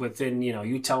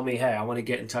 You tell me, hey, I want to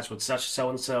get in touch with such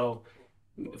so and so.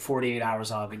 48 hours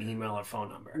I'll have an email or phone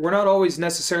number. We're not always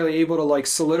necessarily able to like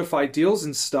solidify deals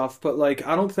and stuff, but like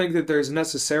I don't think that there's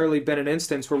necessarily been an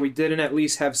instance where we didn't at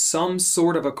least have some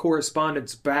sort of a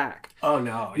correspondence back. Oh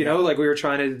no. You know, like we were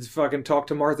trying to fucking talk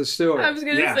to Martha Stewart. I was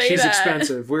gonna say she's that.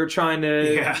 expensive. We were trying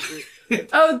to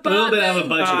Oh, a little bit of a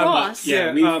budget. Ross.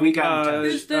 We got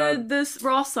this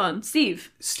Ross son,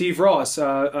 Steve Ross.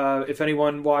 If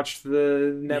anyone watched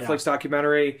the Netflix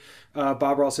documentary,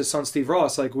 Bob Ross's son Steve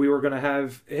Ross, like we were gonna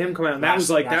have him come out, and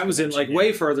that was in like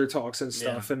way further talks and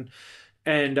stuff,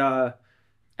 and I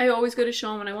always go to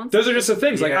Sean when I want. Those are just the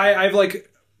things. Like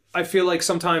I feel like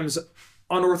sometimes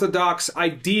unorthodox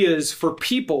ideas for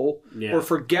people or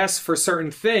for guests for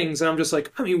certain things, and I'm just like,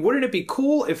 I mean, wouldn't it be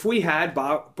cool if we had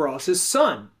Bob Ross's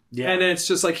son? And it's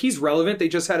just like he's relevant. They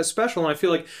just had a special, and I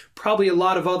feel like probably a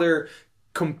lot of other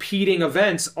competing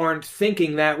events aren't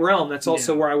thinking that realm. That's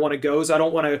also where I want to go. Is I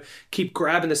don't want to keep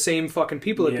grabbing the same fucking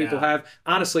people that people have.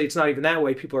 Honestly, it's not even that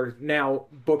way. People are now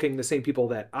booking the same people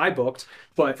that I booked,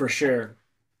 but for sure.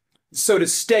 So to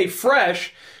stay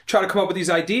fresh, try to come up with these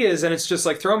ideas, and it's just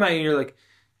like throw them at you, and you're like,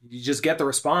 you just get the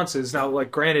responses. Now,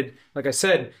 like, granted, like I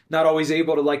said, not always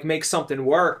able to like make something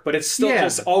work, but it's still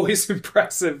just always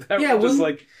impressive.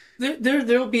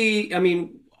 There'll be. I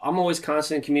mean, I'm always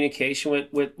constant in communication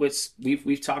with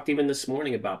we've talked even this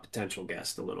morning about potential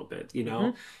guests a little bit. You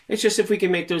know, it's just if we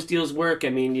can make those deals work. I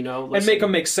mean, you know, and make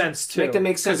them make sense too. Make them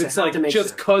make sense. It's like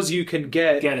just because you can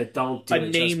get it, don't do a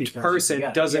named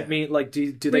person doesn't mean like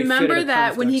do they remember fit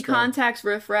that when he contacts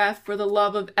Riff Raff for the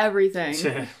love of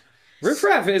everything. Riff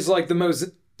Raff is like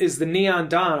is the Neon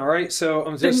Don, all right? So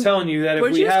I'm just telling you that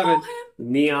if we haven't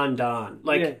Neon Don,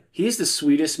 like he's the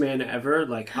sweetest man ever.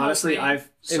 Like honestly,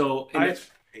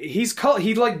 he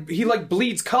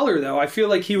bleeds color though. I feel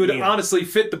like he would honestly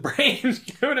fit the brand.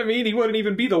 You know what I mean? He wouldn't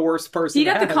even be the worst person. He'd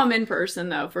have to come in person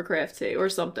though for craft tea or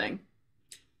something.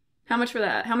 How much for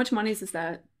that? How much money is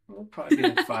that? It'll probably be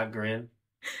like $5,000.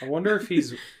 I wonder if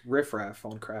he's Riff Raff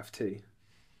on craft tea.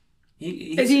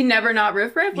 Is he never not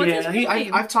Riff Raff? What's his name?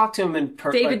 I've talked to him in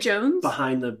David Jones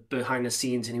behind the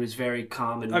scenes, and he was very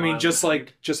calm and. I mean, just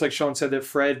like Sean said that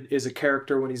Fred is a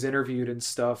character when he's interviewed and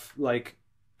stuff. Like,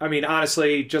 I mean,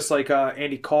 honestly, just like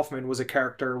Andy Kaufman was a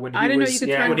character when he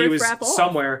was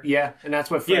somewhere. Yeah, and that's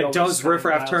what. Fred does Riff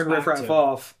Raff turn Riff Raff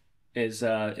off? Is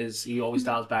he always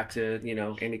dials back to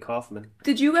Andy Kaufman?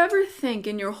 Did you ever think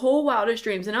in your whole wildest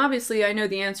dreams, and obviously I know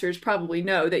the answer is probably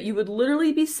no, that you would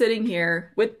literally be sitting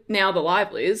here with now the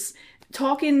Livelies,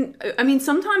 talking. I mean,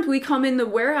 sometimes we come in the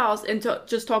warehouse and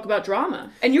just talk about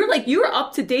drama. And you're like, you're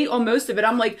up to date on most of it.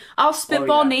 I'm like, I'll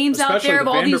spitball names out there of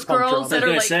all these girls that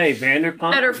are like,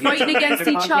 that are fighting against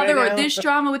each other, or this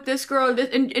drama with this girl.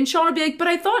 And Sean would be like, but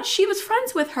I thought she was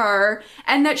friends with her,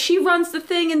 and that she runs the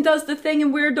thing and does the thing,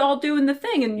 and we're all doing the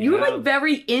thing. And you were like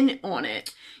very in on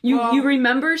it. You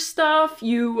remember stuff,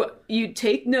 you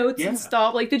take notes and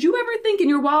stuff. Like, did you ever think in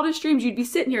your wildest dreams you'd be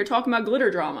sitting here talking about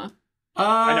glitter drama?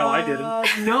 I know I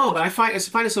didn't. No, but I find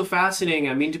it so fascinating.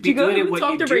 I mean, to be good at what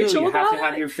you do, you have to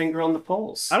have your finger on the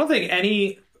pulse. I don't think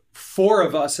any 4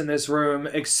 of us in this room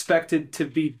expected to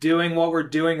be doing what we're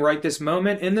doing right this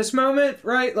moment, in this moment,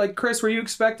 right? Like, Chris, were you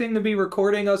expecting to be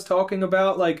recording us talking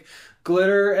about, like,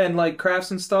 glitter and like crafts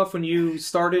and stuff when you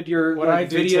started your what like, I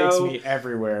do video? Takes me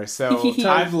everywhere, so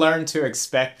I've learned to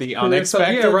expect the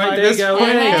unexpected. Yeah, right. There you go.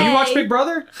 Hey. Do you watch Big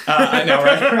Brother? I know,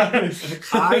 right?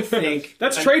 I think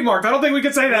that's trademarked. I don't think we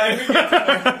can say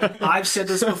that. I've said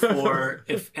this before.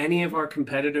 If any of our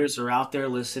competitors are out there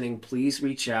listening, please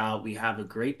reach out. We have a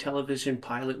great television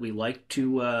pilot. We like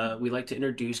to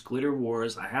introduce Glitter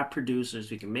Wars. I have producers.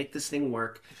 We can make this thing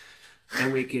work,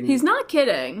 and we can. He's not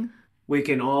kidding. We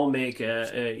can all make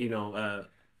a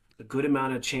good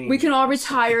amount of change. We can all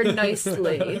retire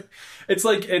nicely. It's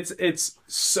like it's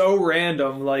so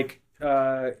random. Like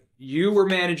you were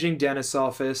managing dentist's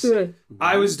office.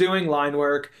 I was doing line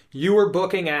work. You were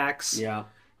booking acts. Yeah.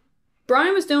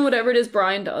 Brian was doing whatever it is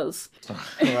Brian does.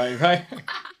 Right.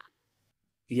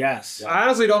 Yes. I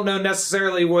honestly don't know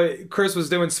necessarily what Chris was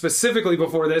doing specifically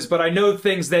before this, but I know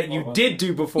things that you did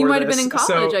do before this. You might have been in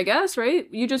college, I guess, right?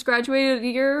 You just graduated a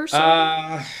year or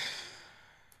so?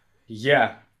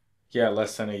 Yeah,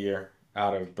 less than a year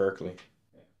out of Berkeley.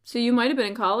 So you might have been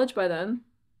in college by then.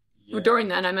 Yeah. Or during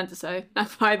then, I meant to say.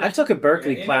 Not by then. I took a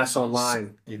Berkeley class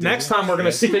online. Next time we're going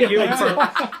to spit you in front.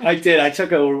 I did. I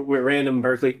took a random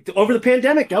Berkeley. Over the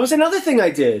pandemic, that was another thing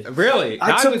I did. Really?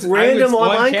 I took random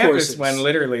online courses. When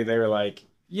literally they were like,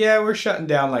 yeah, we're shutting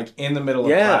down like in the middle of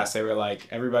class. They were like,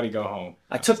 everybody go home.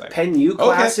 I took like, Penn U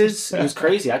classes. It was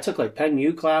crazy. I took like Penn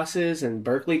U classes and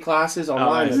Berkeley classes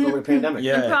online over the pandemic.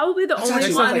 Yeah. And probably the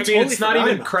only one. I mean, it's not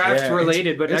even craft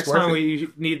related, but next time we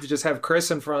need to just have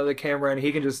Chris in front of the camera and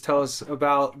he can just tell us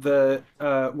about the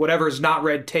whatever's not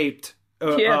red taped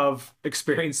of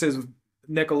experiences with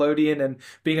Nickelodeon and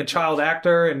being a child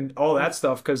actor and all that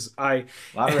stuff, because a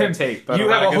lot of red tape, you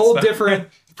have a whole different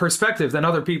perspective than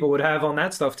other people would have on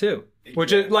that stuff too,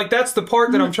 which is like that's the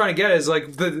part that I'm trying to get is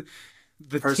like the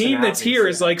team that's here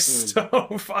is like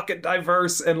so fucking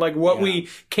diverse, and like what we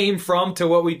came from to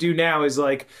what we do now is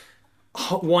like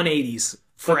 180s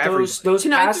for everyone. Those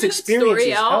past experiences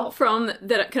story out from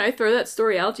that. Can I throw that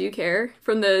story out? Do you care?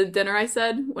 From the dinner I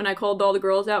said when I called all the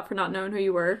girls out for not knowing who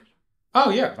you were.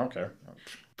 Oh yeah, okay.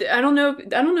 I don't know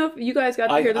if you guys got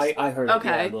to hear this. I heard it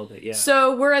a little bit, yeah.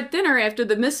 So we're at dinner after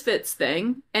the Misfits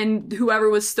thing, and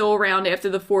whoever was still around after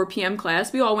the 4 p.m.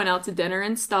 class, we all went out to dinner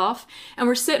and stuff, and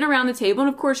we're sitting around the table,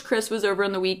 and of course Chris was over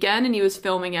on the weekend, and he was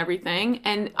filming everything,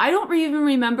 and I don't even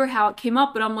remember how it came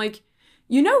up, but I'm like,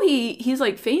 you know, he's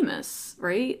like famous,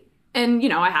 right? And, you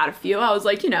know, I had a few. I was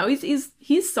like, you know,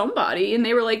 he's somebody, and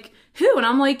they were like, who? And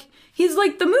I'm like, he's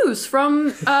like the moose from,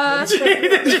 and I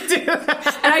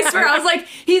swear, I was like,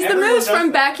 he's the moose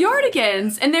from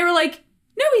Backyardigans. And they were like,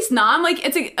 no, he's not. I'm like,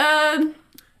 it's a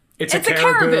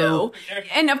caribou.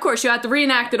 And of course, you have to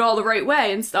reenact it all the right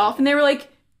way and stuff. And they were like,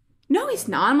 no, he's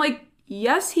not. I'm like,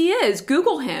 yes, he is.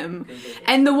 Google him.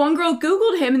 And the one girl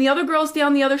Googled him, and the other girl's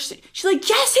down the other. She's like,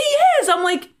 yes, he is. I'm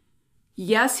like,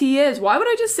 yes, he is. Why would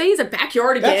I just say he's a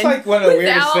Backyardigan? That's like one of the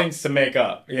weirdest things to make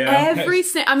up. Yeah.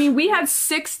 I mean, we had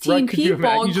 16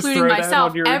 people, including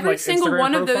myself. Every single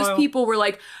one of those people were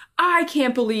like, I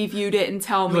can't believe you didn't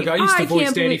tell me. Look, I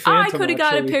can't believe I could have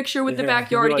got a picture with the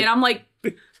Backyardigan. I'm like,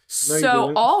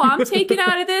 so all I'm taking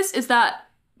out of this is that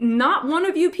not one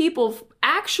of you people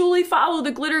actually follow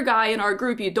the glitter guy in our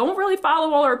group. You don't really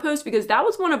follow all our posts, because that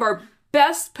was one of our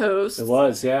best posts. It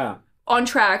was, yeah. On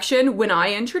Traction, when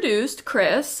I introduced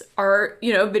Chris, our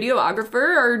videographer,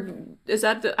 or is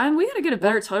that we gotta get a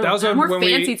better title? That was a more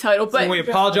fancy title. But when we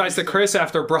apologized to Chris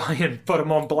after Brian put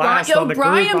him on blast on the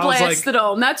Brian group, blasted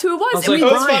him. That's who it was. It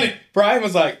was funny. Brian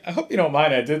was like, "I hope you don't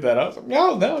mind I did that." I was like,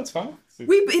 "No, it's fine." They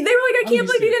were like, I can't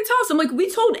believe you didn't tell us. I'm like, we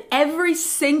told every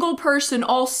single person,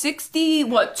 all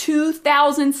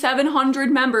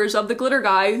 2,700 members of the Glitter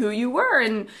Guy who you were,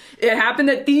 and it happened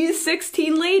that these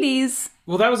 16 ladies.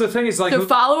 Well, that was the thing. Is like to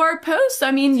follow our posts. I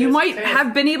mean, you might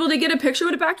have been able to get a picture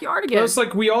with a Backyardigan. It's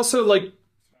like we also like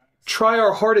try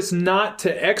our hardest not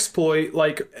to exploit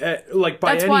like by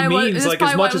That's any means, like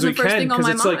as much as we can, because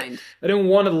it's mind. like I didn't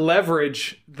want to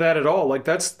leverage that at all. Like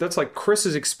that's like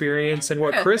Chris's experience and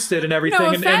what Chris did and everything. No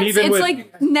offense, and even it's with,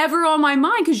 like never on my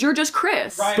mind because you're just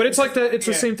Chris. Right. but it's like it's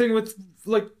the same thing with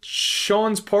like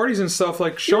Sean's parties and stuff.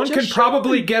 Like Sean can just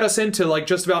probably get us into like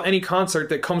just about any concert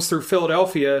that comes through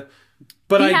Philadelphia.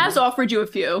 But He has offered you a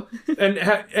few.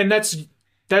 and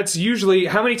that's usually,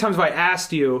 how many times have I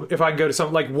asked you if I can go to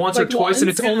something like once or twice, and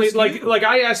it's only like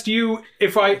I asked you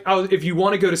if you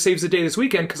want to go to Saves the Day this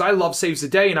weekend because I love Saves the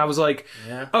Day, and I was like,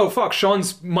 oh fuck,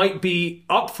 Sean's might be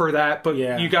up for that, but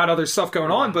you got other stuff going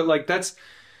on, but like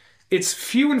it's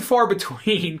few and far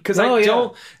between because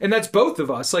don't, and that's both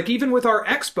of us. Like even with our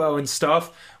expo and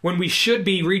stuff, when we should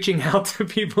be reaching out to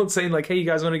people and saying like, hey, you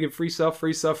guys want to get free stuff,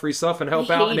 and help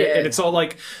out, and it's all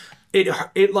like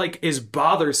it like is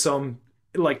bothersome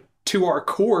like to our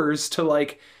cores to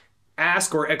like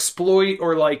ask or exploit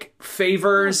or like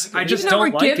favors. I just don't like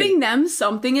it. We're giving them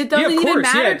something. It doesn't even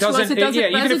matter to us. It doesn't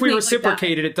even if we resonate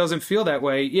reciprocate like it doesn't feel that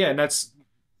way. Yeah, and that's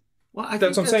Well, what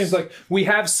I'm saying. It's like we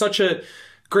have such a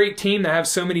great team that have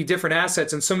so many different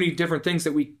assets and so many different things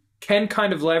that we can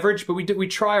kind of leverage, but we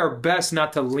try our best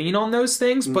not to lean on those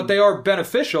things, but they are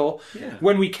beneficial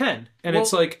when we can. And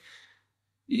it's like,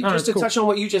 just to touch on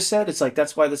what you just said, it's like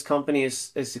that's why this company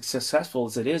is as successful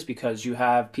as it is, because you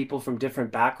have people from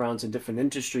different backgrounds and different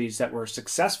industries that were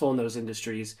successful in those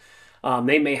industries.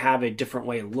 They may have a different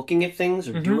way of looking at things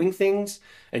or doing things,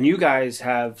 and you guys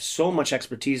have so much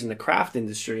expertise in the craft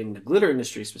industry and the glitter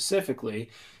industry specifically.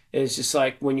 It's just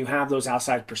like when you have those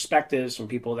outside perspectives from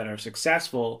people that are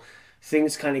successful,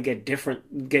 things kind of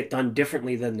get done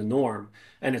differently than the norm,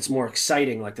 and it's more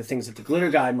exciting. Like the things that the glitter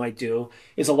guy might do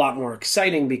is a lot more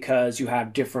exciting because you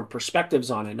have different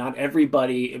perspectives on it. Not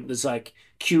everybody is like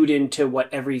cued into what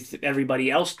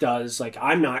everybody else does. Like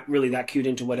I'm not really that cued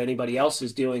into what anybody else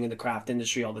is doing in the craft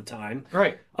industry all the time.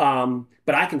 right.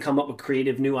 But I can come up with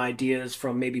creative new ideas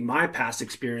from maybe my past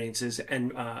experiences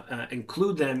and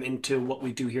include them into what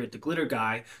we do here at the Glitter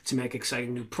Guy to make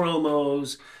exciting new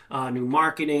promos, new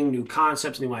marketing, new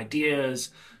concepts, new ideas,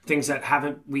 things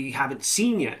that we haven't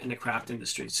seen yet in the craft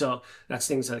industry. So that's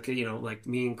things that like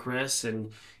me and Chris,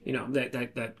 and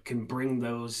that can bring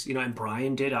those. And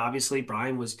Brian did, obviously.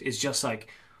 Brian is just like,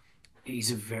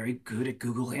 he's very good at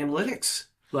Google Analytics.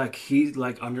 Like he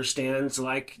understands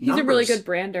like numbers. He's a really good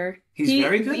brander. He's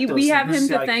very good. We have him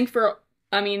to thank for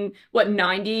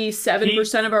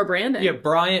 97% of our branding.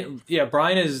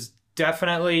 Brian is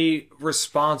definitely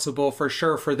responsible for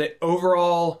sure for the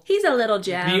overall. He's a little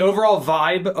jam. The overall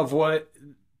vibe of what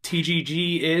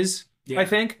TGG is. I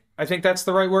think that's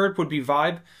the right word. Would be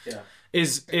vibe. Yeah.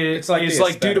 Is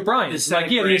like due to Brian. It's like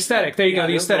the aesthetic. There you go.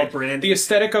 The aesthetic. The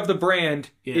aesthetic of the brand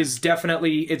is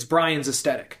definitely it's Brian's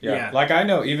aesthetic. Yeah. Like I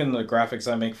know even the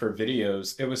graphics I make for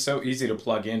videos, it was so easy to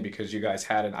plug in because you guys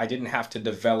had it. I didn't have to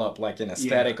develop like an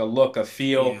aesthetic, a look, a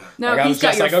feel. No, like, I was he's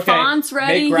got just your fonts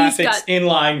ready. Make graphics in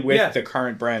line with the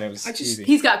current brand. It was easy.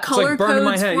 He's got color it's like burning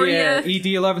codes my head. for you.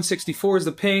 ED1164 is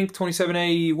the pink,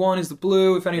 27A1 is the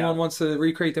blue. If anyone wants to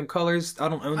recreate them colors, I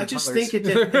don't own the colors. I just think if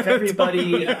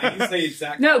everybody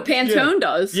No, Pantone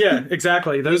does. Yeah,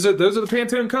 exactly. Those are the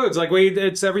Pantone codes. Like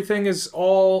it's everything is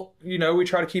all, we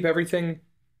try to keep everything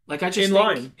like I just in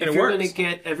line. If you're going to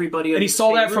get everybody, and he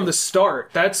saw that from the start.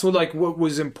 That's what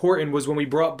was important was when we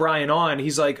brought Brian on.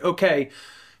 He's like, okay,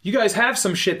 you guys have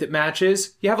some shit that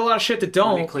matches. You have a lot of shit that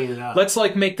don't. Let me clean it up. Let's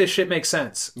make this shit make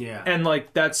sense. Yeah, and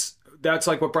that's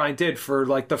like what Brian did for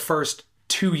like the first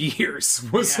 2 years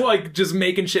was like just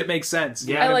making shit make sense.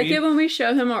 Yeah, I like it when we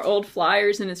show him our old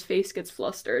flyers and his face gets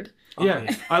flustered.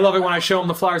 Yeah, I love it when I show him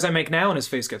the flyers I make now and his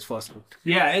face gets flustered.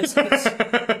 Yeah, it's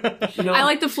I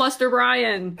like to fluster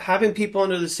Brian. Having people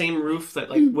under the same roof that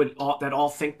that all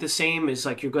think the same is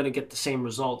like you're going to get the same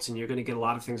results, and you're going to get a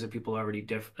lot of things that people already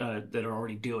that are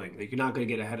already doing. Like you're not going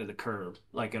to get ahead of the curve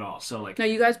at all. So no,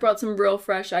 you guys brought some real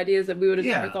fresh ideas that we would have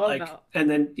never thought about. And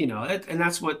then and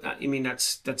that's what I mean.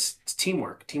 That's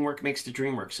teamwork. Teamwork makes the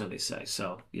dream work, so they say.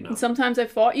 So And sometimes I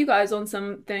fought you guys on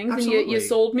some things, Absolutely. and you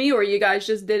sold me, or you guys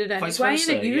just did it anyway. Vice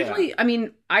versa, and it usually, I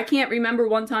mean, I can't remember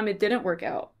one time it didn't work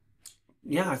out.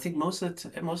 Yeah, I think most of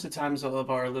the times all of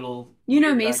our little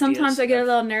me. Sometimes I get a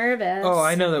little nervous. Oh,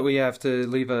 I know that we have to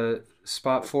leave a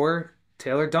spot for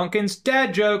Taylor Duncan's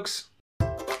dad jokes.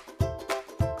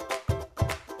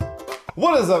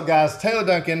 What is up, guys? Taylor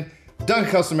Duncan,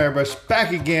 Duncan Custom Airbrush,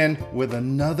 back again with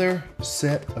another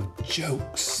set of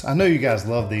jokes. I know you guys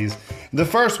love these. The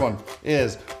first one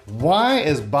is, why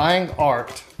is buying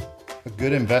art a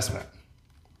good investment?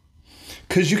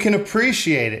 Because you can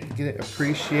appreciate it. Get it?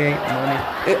 Appreciate money.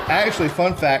 Actually,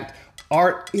 fun fact,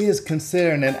 art is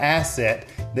considered an asset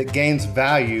that gains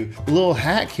value. A little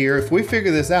hack here, if we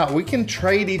figure this out, we can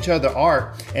trade each other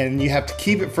art and you have to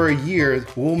keep it for a year.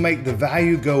 We'll make the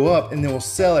value go up and then we'll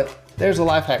sell it. There's a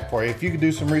life hack for you. If you could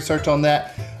do some research on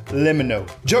that, let me know.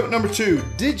 Joke number 2.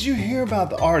 Did you hear about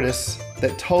the artist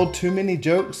that told too many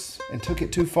jokes and took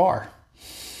it too far?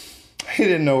 He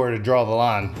didn't know where to draw the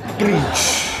line.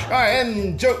 All right,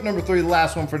 and joke number 3, the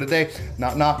last one for today.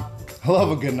 Knock, knock. I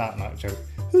love a good knock, knock joke.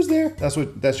 Who's there?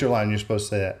 That's your line. You're supposed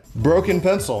to say that. Broken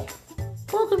pencil.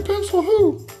 Broken pencil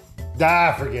who?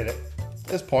 Ah, forget it.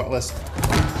 It's pointless.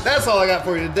 That's all I got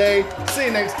for you today. See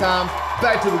you next time.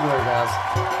 Back to the glory, guys.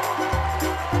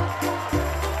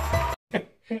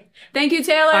 Thank you,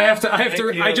 Taylor.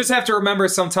 I just have to remember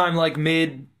sometime like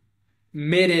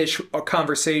mid-ish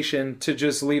conversation to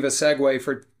just leave a segue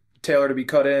for Taylor to be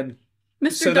cut in.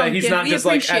 Mr. So Duncan, that he's not just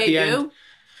like at the end.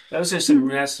 Those are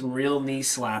some real knee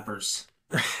slappers.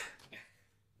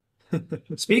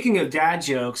 Speaking of dad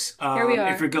jokes, Here we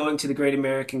are. if you're going to the Great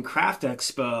American Craft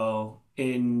Expo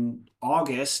in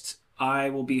August, I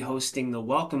will be hosting the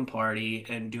welcome party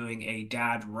and doing a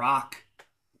dad rock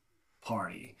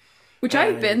party. Which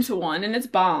I've been to one, and it's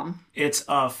bomb. It's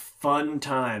a fun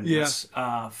time. Yeah. It's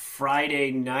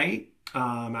Friday night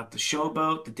at the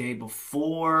Showboat the day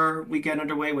before we get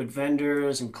underway with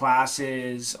vendors and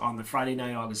classes on the Friday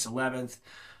night, August 11th,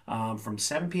 from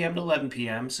 7 p.m. to 11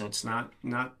 p.m. So it's not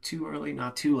too early,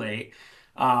 not too late.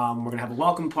 We're going to have a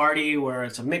welcome party where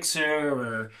it's a mixer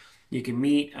where you can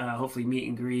meet, hopefully meet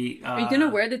and greet. Are you going to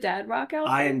wear the dad rock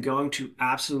outfit? I am going to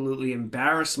absolutely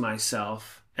embarrass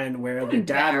myself and wear the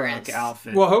dad rock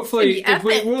outfit. Well, hopefully, It's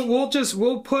gonna be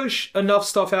we'll push enough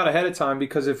stuff out ahead of time,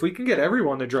 because if we can get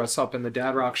everyone to dress up in the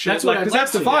dad rock shit, That's what I'd because like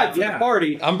that's the to, vibe for yeah. the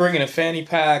party. I'm bringing a fanny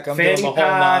pack. I'm Fanny doing the whole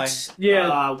packs. line.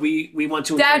 Yeah. We want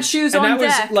to Dad encourage- shoes And on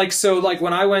that deck. was like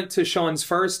when I went to Sean's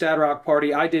first dad rock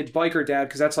party, I did biker dad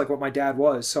because that's like what my dad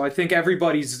was. So I think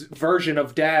everybody's version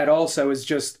of dad also is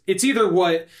just, it's either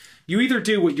what you either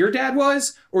do what your dad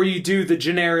was, or you do the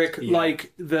generic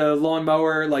like the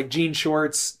lawnmower, like jean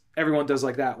shorts. Everyone does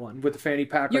like that one with the fanny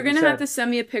pack. You're like going to have to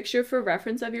send me a picture for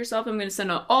reference of yourself. I'm going to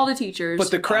send out all the teachers.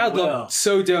 But the crowd looked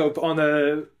so dope on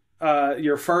the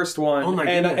your first one. Oh my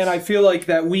and goodness. I feel like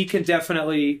that we can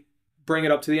definitely bring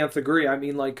it up to the nth degree. I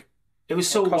mean, like, It was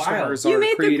so wild. customers you are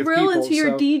made the creative grill people, into your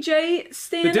so- DJ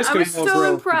stand. The disco I was ball so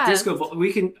grill. impressed. Disco ball.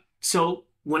 We can. So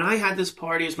when I had this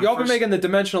party, as my Y'all been first, making the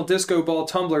dimensional disco ball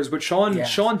tumblers, but Sean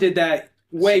did that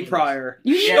way prior.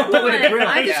 You Yeah, need with a one. grill.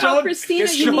 I Yeah. told Christina you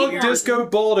Sean need one. disco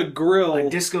balled a grill. a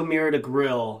disco mirror to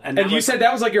grill, and and you said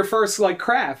that was like your first like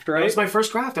craft, right? that was my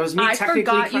first craft. That was me I technically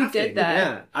forgot you crafting. did that.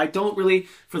 Yeah, I don't really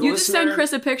for the You just listener. send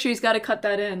Chris a picture. He's got to cut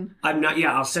that in. I'm not.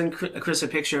 Yeah, I'll send Chris a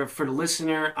picture for the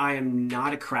listener. I am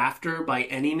not a crafter by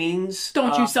any means.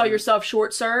 Don't you sell yourself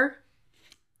short, sir?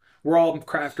 We're all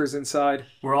crafters inside.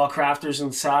 We're all crafters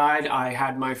inside. I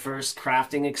had my first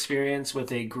crafting experience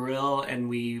with a grill, and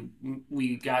we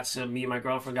got some. Me and my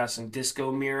girlfriend got some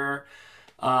disco mirror,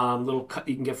 little cut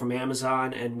you can get from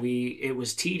Amazon, and it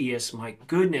was tedious. My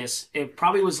goodness, it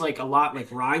probably was like a lot like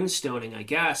rhinestoning, I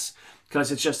guess,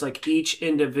 because it's just like each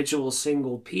individual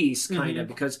single piece, kind of.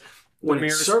 Because when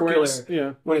it's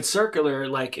circular, when it's circular,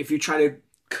 like if you try to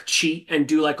cheat and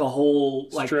do like a whole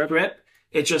like strip,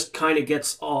 it just kind of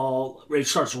gets it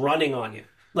starts running on you.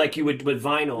 Like you would with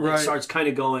vinyl. Right. It starts kind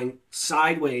of going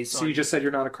sideways. So you just said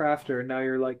you're not a crafter, and now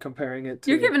you're like comparing it to...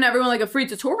 You're giving everyone like a free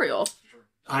tutorial.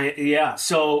 Yeah.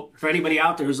 So for anybody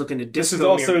out there who's looking to disco This is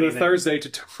also mirror the anything, Thursday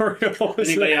tutorial.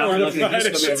 anybody out there looking to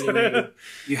disco Orthodox. mirror anything,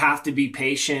 you have to be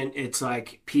patient. It's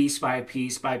like piece by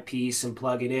piece by piece and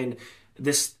plug it in.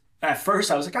 This at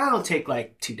first I was like, it'll take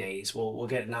like 2 days. We'll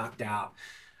get it knocked out.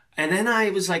 And then I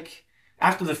was like,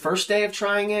 after the first day of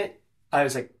trying it, I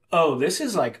was like, oh, this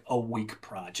is like a week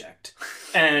project.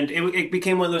 And it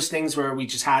became one of those things where we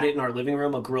just had it in our living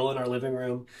room, a grill in our living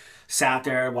room, sat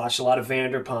there, watched a lot of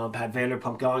Vanderpump, had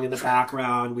Vanderpump going in the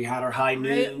background. We had our high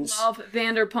noons. I love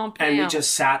Vanderpump And now. we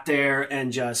just sat there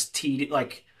and just teed it,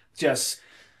 like just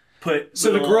put...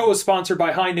 So the grill was sponsored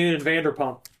by High Noon and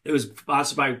Vanderpump. It was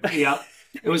sponsored by, yeah.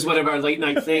 It was one of our late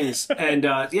night things. And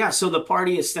yeah, so the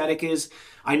party aesthetic is,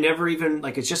 I never even,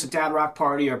 like, it's just a dad rock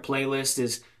party. Our playlist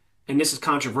is, and this is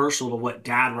controversial to what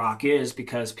dad rock is,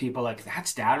 because people are like,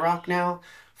 that's dad rock now?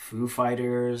 Foo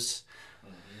Fighters,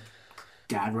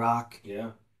 dad rock.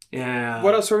 Yeah. Yeah.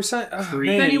 What else were we saying? Oh, Creed.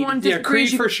 man. If anyone Yeah, disagrees,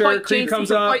 Creed you for can sure. fight Creed Jason, comes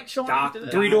you can up. fight Sean. Doc-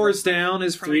 Three Doors Down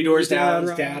is from Three Doors Down Dad is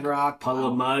Rock. dad rock. Puddle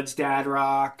of Mud's dad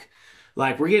rock.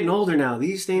 Like, we're getting older now.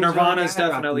 These things Nirvana's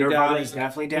definitely Nirvana's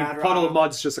definitely dad rock. Puddle of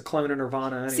Mud's just a clone of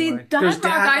Nirvana anyway. See, dad rock,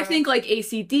 I think like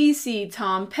AC/DC,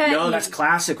 Tom Petty. No, that's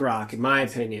classic rock, in my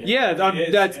opinion. Yeah,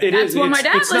 that's what my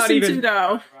dad listened to,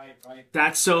 though.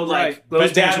 That's so like,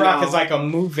 but dad rock is like a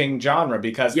moving genre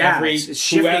because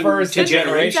whoever is the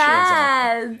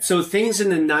generation. So things in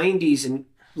the 90s and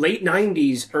late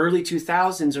 90s, early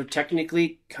 2000s are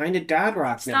technically kind of dad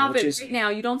rock now. Stop it right now.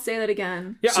 You don't say that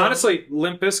again. Yeah, so, honestly,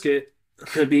 Limp Bizkit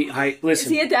could be. Listen, is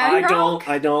he a daddy rock?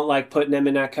 I don't like putting them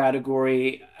in that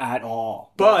category at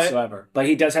all whatsoever. But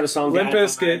he does have a song. Limp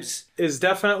Bizkit is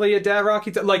definitely a dad rock.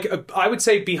 Like I would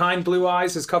say, Behind Blue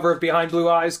Eyes, his cover of Behind Blue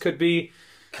Eyes could be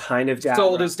kind of dad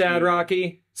sold as dad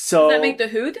rocky. So does that make the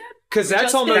Who dad? Because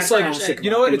that's almost like,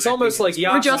 you know what? It's almost like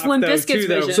yacht rock, just Limp Bizkit's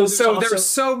vision. So there's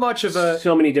so much of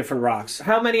so many different rocks.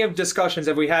 How many of discussions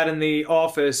have we had in the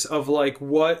office of like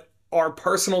what our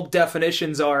personal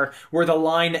definitions are, where the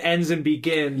line ends and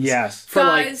begins? Yes. For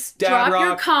guys, like dad drop rock,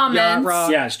 your comments.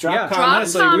 Rock. Yes, drop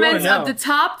comments of the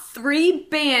top 3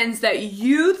 bands that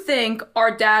you think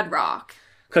are dad rock.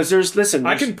 Because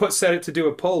I can set it to do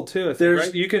a poll too.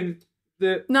 Right? You can.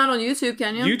 Not on YouTube,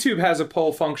 can you? YouTube has a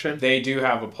poll function. They do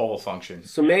have a poll function.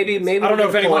 So maybe I don't know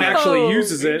if anyone actually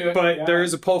uses it, but there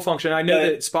is a poll function. I know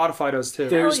that Spotify does too.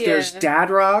 There's dad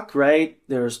rock, right?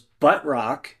 There's butt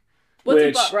rock. What's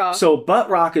a butt rock? So butt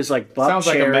rock is like butt sounds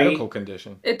cherry. like a medical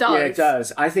condition. It does. Yeah, it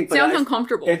does. I think sounds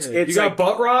uncomfortable. It's you got like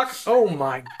butt rock? Oh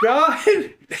my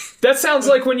god! That sounds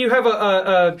like when you have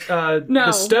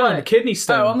the stone, kidney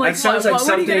stone. Oh, I'm like, sounds like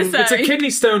something. It's a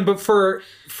kidney stone, but for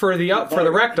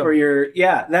the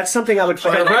rectum. That's something I would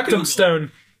find like a rectum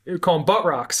stone. You call them butt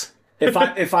rocks. If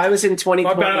I was in 2020,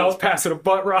 my bad, I was passing a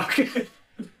butt rock.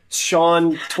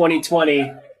 Sean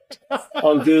 2020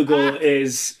 on Google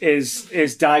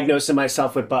is diagnosing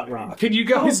myself with butt rock. Can you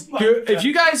guys, if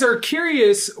you guys are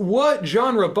curious what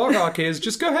genre butt rock is,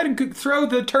 just go ahead and throw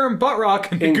the term butt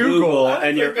rock into Google,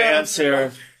 and your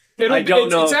answer. I don't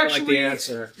know if I like the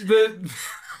answer. The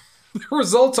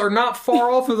results are not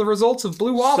far off of the results of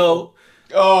Blue Waffle.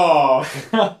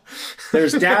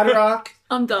 There's dad rock.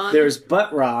 I'm done. There's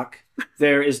butt rock.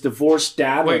 There is divorced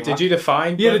dad rock. Wait, did you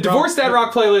define? Yeah, the divorced dad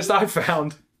rock playlist I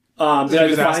found. He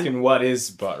was asking what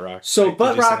is butt rock. So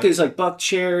butt rock is like buck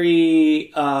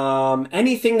cherry,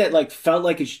 anything that like felt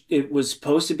like it was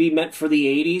supposed to be meant for the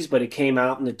 80s, but it came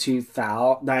out in the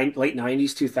late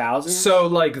 90s, 2000s. So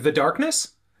like The Darkness?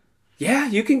 Yeah,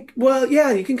 you can. Well,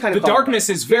 yeah, you can kind of. The Darkness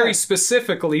is very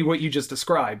specifically what you just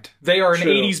described. They are an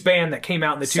 80s band that came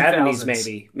out in the 2000s.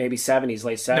 70s, maybe 70s,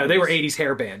 late 70s. No, they were 80s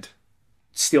hair band.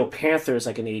 Steel Panther is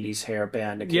like an 80s hair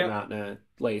band that came out in a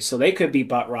late. So they could be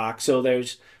butt rock. So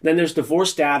there's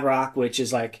divorced dad rock, which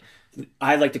is like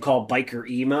I like to call biker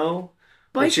emo.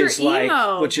 Which is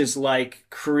like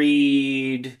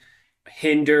Creed,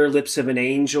 Hinder, Lips of an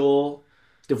Angel.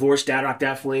 Divorced dad rock,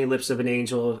 definitely. Lips of an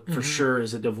Angel for sure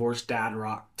is a divorced dad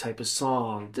rock type of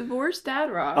song. Divorced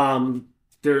dad rock.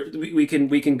 We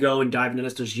can go and dive into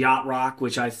this. There's yacht rock,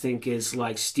 which I think is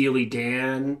like Steely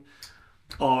Dan,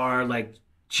 or like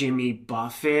Jimmy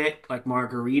Buffett, like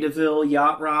Margaritaville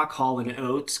yacht rock. Hall and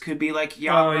Oates could be like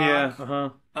yacht rock. Yeah.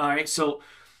 All right, so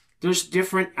there's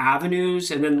different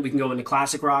avenues, and then we can go into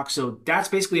classic rock. So that's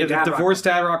basically a dad rock. The Divorced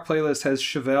Dad Rock playlist has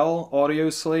Chevelle, Audio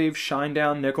Slave,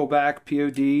 Shinedown, Nickelback,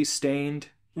 POD, Stained.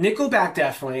 Nickelback,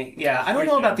 definitely. Yeah, I don't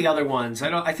know about the other ones.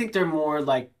 I think they're more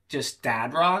like just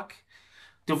dad rock.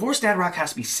 Divorced dad rock has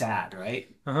to be sad,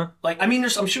 right? Like, I mean,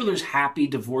 I'm sure there's happy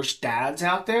divorced dads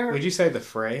out there. Would you say The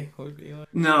Fray would be like?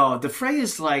 No, The Fray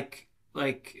is like.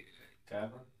 Dad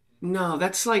rock? No,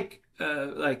 that's like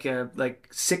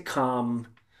sitcom.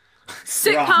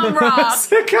 Sitcom rock.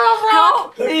 Sitcom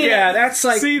rock. Yeah, that's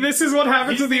like. See, this is what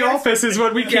happens in the office: is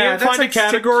when we can't find a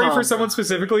category for someone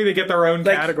specifically, they get their own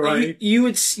category. You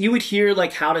would hear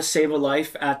like How to Save a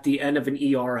Life at the end of an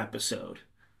ER episode.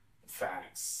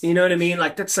 Facts. You know what I mean?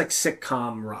 Like that's like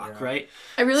sitcom rock, right?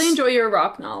 I really enjoy your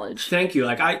rock knowledge. Thank you.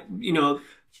 Like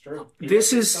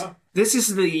this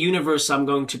is the universe I'm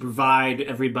going to provide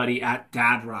everybody at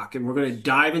Dad Rock, and we're going to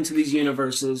dive into these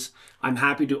universes. I'm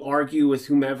happy to argue with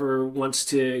whomever wants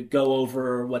to go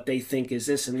over what they think is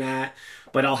this and that,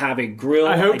 but I'll have a grill.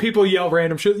 I hope people yell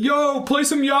random shit. Yo, play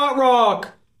some yacht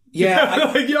rock.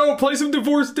 Yeah. Yo, play some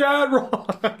Divorced Dad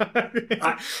rock.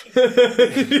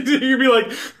 You'd be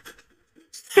like...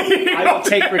 I will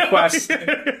take requests. You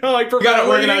gotta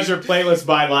organize your playlist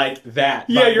by like that.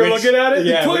 Yeah, you're looking at it.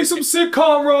 Yeah, play some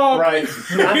sitcom rock. Right.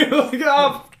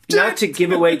 Not to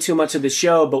give away too much of the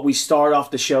show, but we start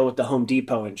off the show with the Home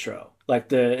Depot intro.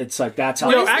 It's like that's how.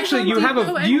 No, actually, you have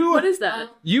what is that?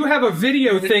 You have a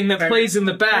video thing that plays in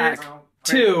the back.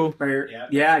 too.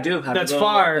 Yeah, I do. That's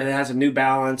fire. And it has a New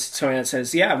Balance. So it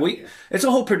says, it's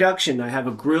a whole production. I have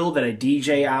a grill that I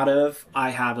DJ out of. I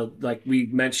have like we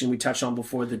touched on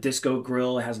before, the disco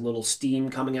grill. It has a little steam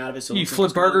coming out of it. So you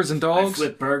flip burgers and dogs? I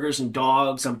flip burgers and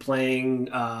dogs. I'm playing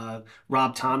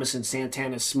Rob Thomas and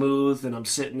Santana Smooth, and I'm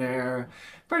sitting there.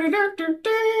 We're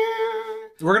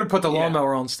gonna put the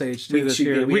lawnmower on stage too this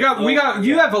year.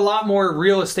 You have a lot more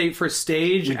real estate for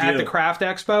stage at the Craft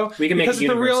Expo. We can make because it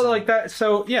it's the real like that.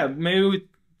 So yeah, maybe we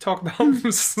talk about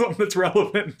something that's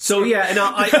relevant. So yeah, and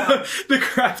the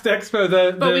Craft Expo,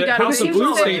 the House of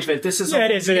Blue stage. This is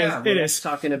it is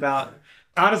talking about.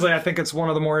 Honestly, I think it's one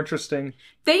of the more interesting.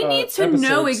 They need to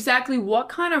know exactly what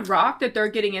kind of rock that they're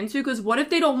getting into, because what if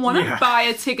they don't want to buy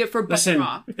a ticket for butt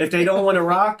rock? If they don't want to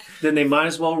rock, then they might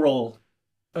as well roll.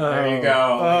 There you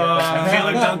go.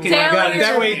 Taylor Duncan.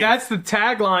 That's the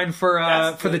tagline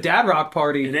for the Dad Rock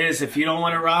Party. It is. If you don't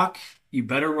want to rock, you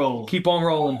better roll. Keep on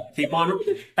rolling. Keep on,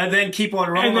 and then keep on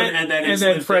rolling, and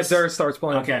then Fred Durst starts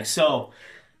playing. Okay, so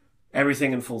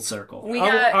everything in full circle.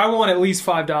 I want at least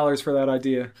 $5 for that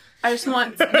idea. I just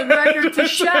want the record to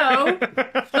show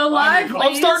the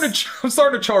Livelies. I'm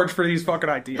starting to charge for these fucking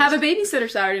ideas. Have a babysitter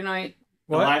Saturday night.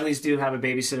 What? The Livelies do have a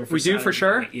babysitter for We do Saturday for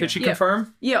sure? night, yeah. Did she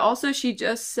confirm? Yeah, also she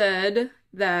just said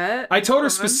that... I told her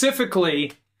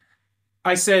specifically,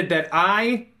 I said that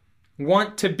I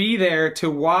want to be there to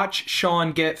watch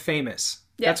Sean get famous.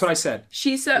 Yes. That's what I said.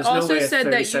 She said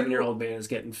said that you... 37-year-old man is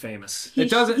getting famous.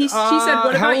 It doesn't... She said,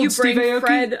 what about you bring Steve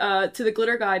Fred to the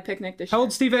Glitter Guy picnic this year? How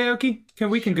old Steve Aoki?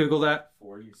 We can Google that.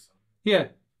 40s. Yeah.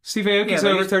 Steve Aoki's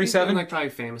over 37. Like probably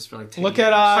famous for like 10 Look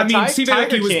years. at Steve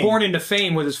Aoki was born into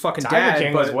fame with his fucking Tiger dad.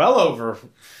 King was well over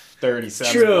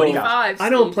 37. True. 45. I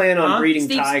don't plan on breeding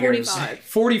Steve's tigers.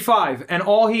 45. And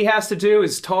all he has to do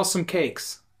is toss some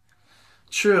cakes.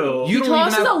 True. He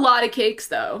tosses a lot of cakes,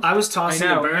 though. I was tossing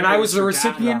burgers. And I was the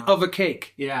recipient of a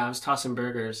cake. Yeah, I was tossing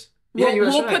burgers.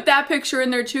 We'll put that picture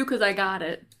in there, too, because I got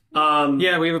it.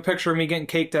 Yeah, we have a picture of me getting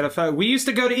caked at a fest. We used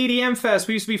to go to EDM Fest.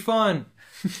 We used to be fun.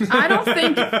 I don't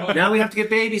think... Now we have to get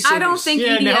babysitters. I don't think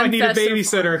EDM now I need a Fest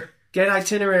babysitter. Get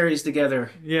itineraries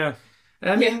together. Yeah.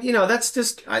 I mean, that's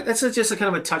just a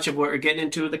kind of a touch of what we're getting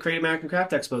into the Great American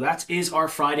Craft Expo. That is our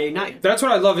Friday night. That's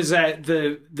what I love is that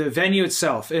the venue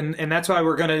itself, and that's why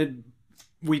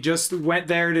we just went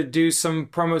there to do some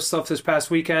promo stuff this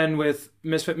past weekend with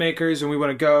Misfit Makers, and we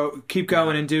want to keep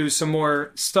going and do some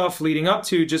more stuff leading up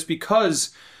to, just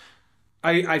because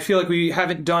I feel like we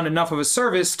haven't done enough of a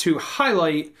service to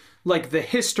highlight like the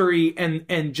history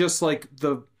and just like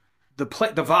the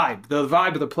vibe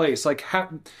of the place, like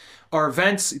our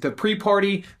events, the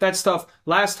pre-party, that stuff.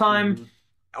 Last time,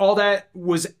 all that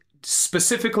was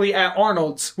specifically at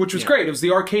Arnold's, which was great. It was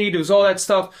the arcade, it was all that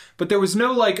stuff, but there was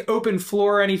no like open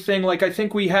floor or anything. Like I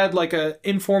think we had like a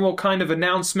informal kind of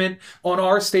announcement on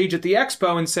our stage at the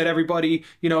expo and said, everybody,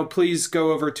 please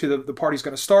go over to the party's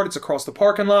going to start. It's across the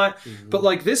parking lot. But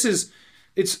like it's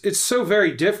so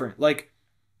very different. Like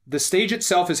the stage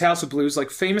itself is House of Blues. Like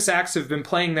famous acts have been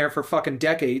playing there for fucking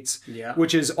decades,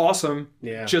 which is awesome.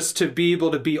 Yeah. Just to be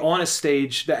able to be on a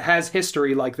stage that has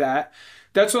history like that.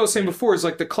 That's what I was saying before, is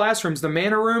like the classrooms, the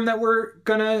Manor Room that we're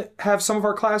going to have some of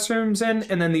our classrooms in,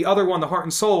 and then the other one, the Heart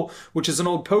and Soul, which is an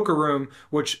old poker room,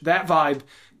 which that vibe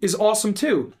is awesome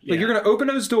too. Like you're going to open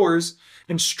those doors,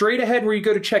 and straight ahead where you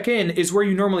go to check in is where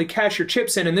you normally cash your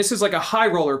chips in, and this is like a high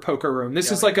roller poker room. This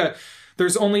is like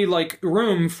there's only like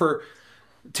room for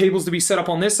tables to be set up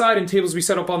on this side and tables to be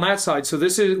set up on that side. So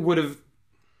this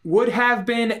would have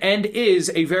been and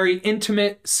is a very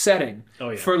intimate setting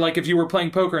for like if you were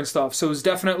playing poker and stuff. So it was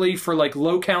definitely for like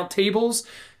low count tables,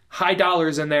 high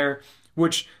dollars in there,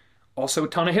 which also a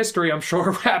ton of history I'm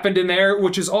sure happened in there,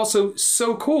 which is also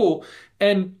so cool.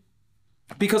 And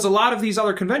because a lot of these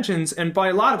other conventions, and by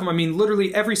a lot of them I mean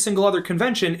literally every single other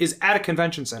convention, is at a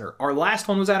convention center. Our last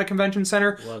one was at a convention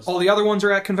center. All the other ones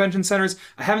are at convention centers.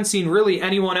 I haven't seen really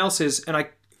anyone else's, and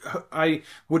I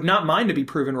would not mind to be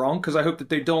proven wrong, because I hope that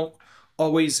they don't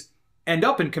always end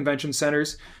up in convention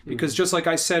centers, because just like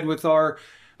I said with our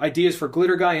ideas for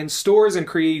Glitter Guy in stores and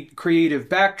creative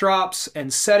backdrops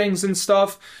and settings and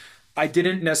stuff, I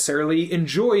didn't necessarily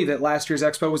enjoy that last year's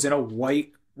expo was in a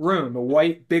white room, a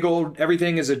white big old,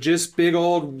 everything is a just big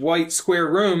old white square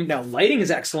room. Now lighting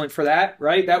is excellent for that,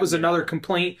 right? That was another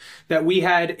complaint that we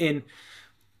had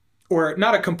or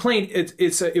not a complaint,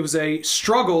 it was a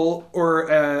struggle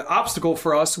or obstacle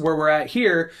for us where we're at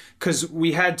here, because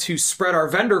we had to spread our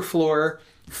vendor floor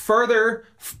further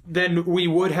than we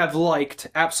would have liked,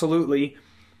 absolutely,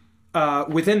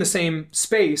 within the same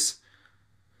space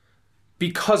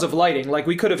because of lighting. Like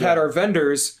we could have had our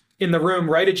vendors in the room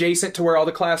right adjacent to where all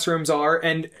the classrooms are,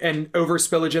 and over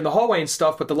spillage in the hallway and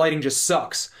stuff, but the lighting just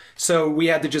sucks. So we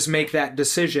had to just make that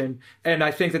decision. And I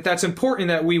think that that's important,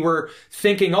 that we were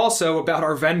thinking also about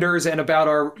our vendors and about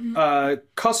our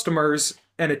customers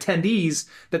and attendees,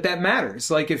 that matters.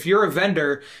 Like, if you're a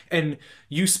vendor and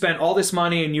you spent all this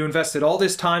money and you invested all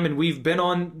this time, and we've been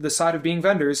on the side of being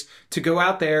vendors to go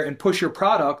out there and push your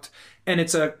product, and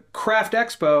it's a craft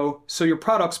expo, so your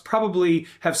products probably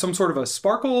have some sort of a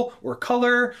sparkle or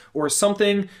color or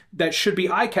something that should be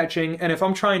eye-catching. And if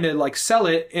I'm trying to like sell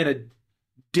it in a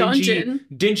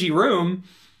dingy room,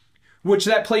 which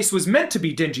that place was meant to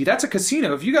be dingy. That's a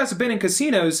casino. If you guys have been in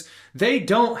casinos, they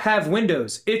don't have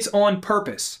windows. It's on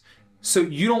purpose. So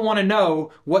you don't want to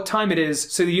know what time it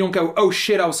is, so that you don't go, oh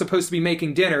shit, I was supposed to be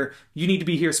making dinner. You need to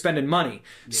be here spending money.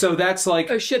 Yeah. So that's like,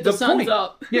 oh shit, the sun's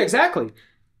up. Yeah, exactly.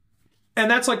 And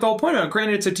that's like the whole point of it.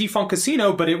 Granted, it's a defunct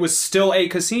casino, but it was still a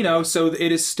casino, so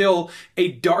it is still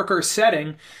a darker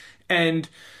setting. And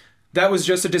that was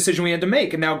just a decision we had to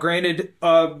make. And now, granted,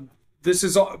 this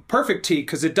is perfect tea,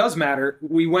 because it does matter.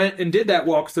 We went and did that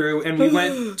walkthrough, and we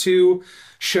went to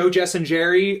show Jess and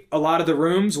Jerry a lot of the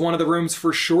rooms. One of the rooms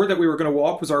for sure that we were going to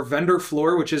walk was our vendor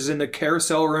floor, which is in the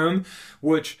carousel room,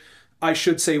 which I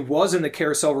should say was in the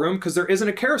carousel room, because there isn't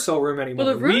a carousel room anymore.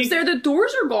 Well, the room's there, the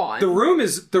doors are gone. The room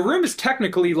is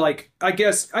technically, like, I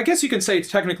guess you can say it's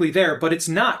technically there, but it's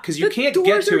not, because you can't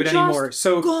get to it anymore.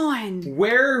 So gone.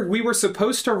 Where we were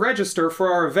supposed to register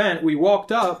for our event, we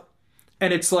walked up,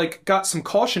 and it's like got some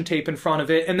caution tape in front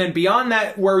of it. And then beyond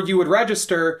that, where you would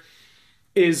register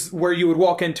is where you would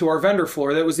walk into our vendor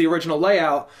floor. That was the original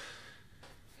layout.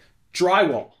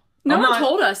 Drywall. No one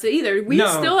told us either. We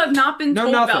still have not been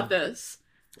told about this.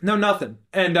 No, nothing.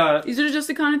 And these are just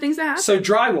the kind of things that happen. So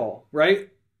drywall, right?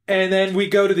 And then we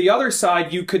go to the other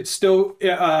side. You could still,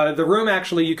 the room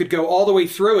actually, you could go all the way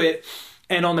through it.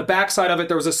 And on the back side of it,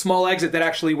 there was a small exit that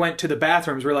actually went to the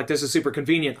bathrooms. We're like, this is super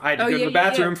convenient. I had to go to the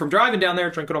bathroom from driving down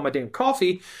there, drinking all my damn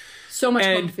coffee. So much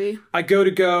coffee. I go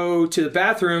to the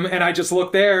bathroom, and I just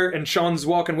look there, and Sean's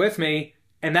walking with me,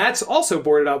 and that's also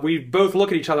boarded up. We both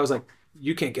look at each other. I was like,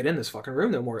 you can't get in this fucking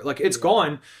room no more. Like, it's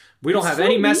gone. We don't have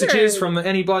any messages from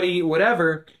anybody,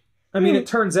 whatever. I mean, it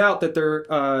turns out that they're,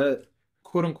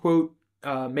 quote unquote,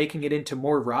 making it into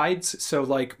more rides. So,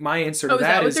 like, my answer to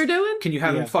that is, what they're doing? Can you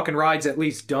have them fucking rides at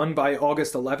least done by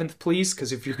August 11th, please?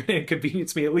 Because if you're going to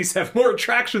inconvenience me, at least have more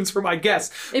attractions for my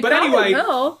guests. But anyway,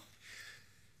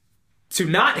 to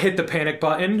not hit the panic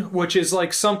button, which is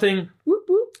like something,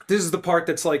 this is the part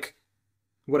that's like,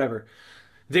 whatever.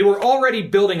 They were already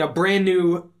building a brand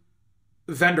new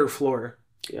vendor floor.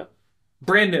 Yeah.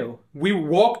 Brand new. We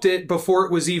walked it before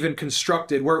it was even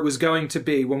constructed, where it was going to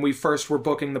be when we first were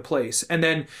booking the place. And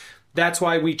then that's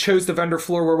why we chose the vendor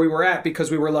floor where we were at, because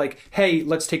we were like, hey,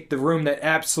 let's take the room that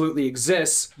absolutely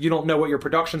exists. You don't know what your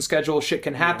production schedule, shit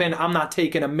can happen. I'm not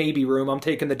taking a maybe room. I'm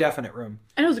taking the definite room.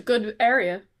 And it was a good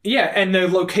area. Yeah, and the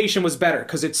location was better,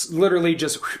 because it's literally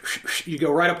just, you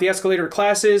go right up the escalator to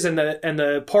classes and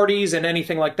the parties and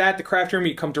anything like that. The craft room,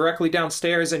 you come directly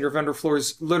downstairs, and your vendor floor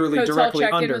is literally directly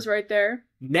under. Hotel check-in was right there.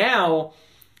 Now,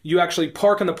 you actually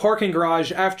park in the parking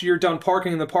garage. After you're done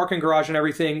parking in the parking garage and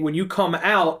everything, when you come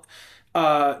out,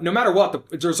 no matter what,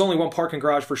 there's only one parking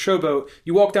garage for Showboat.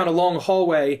 You walk down a long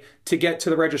hallway to get to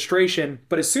the registration,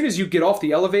 but as soon as you get off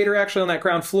the elevator, actually on that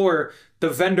ground floor, the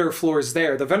vendor floor is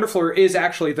there. The vendor floor is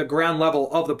actually the ground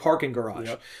level of the parking garage.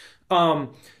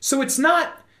 Yep. So it's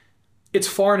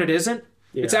far and it isn't.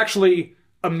 Yeah. It's actually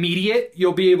immediate.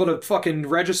 You'll be able to fucking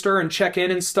register and check in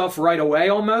and stuff right away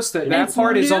almost. That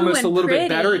part is almost a little bit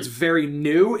better. It's very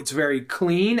new. It's very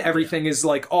clean. Everything is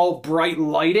like all bright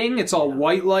lighting. It's all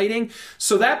white lighting.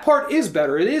 So that part is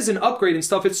better. It is an upgrade and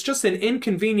stuff. It's just an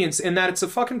inconvenience in that it's a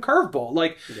fucking curveball.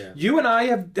 Like, you and I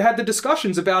have had the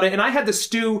discussions about it, and I had to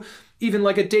stew even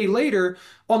like a day later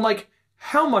on like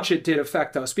how much it did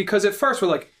affect us. Because at first we're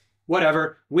like,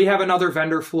 whatever, we have another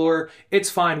vendor floor, it's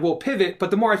fine, we'll pivot.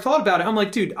 But the more I thought about it, I'm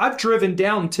like, dude, I've driven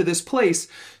down to this place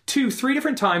 2-3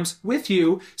 different times with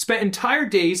you, spent entire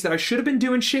days that I should have been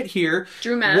doing shit here,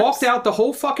 drew maps, walked out the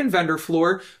whole fucking vendor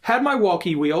floor, had my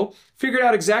walkie wheel, figured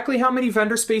out exactly how many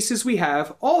vendor spaces we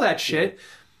have, all that shit.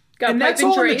 And that's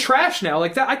all in the trash now.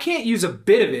 Like that, I can't use a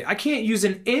bit of it. I can't use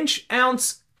an inch,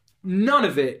 ounce, none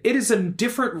of it. It is a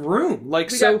different room. Like,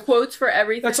 we got quotes for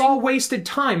everything. That's all wasted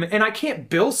time, and I can't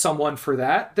bill someone for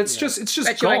that. That's just, it's just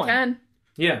Bet gone. You I can.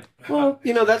 Yeah. Well,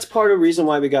 that's part of the reason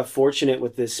why we got fortunate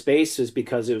with this space, is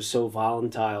because it was so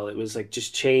volatile. It was like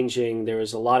just changing. There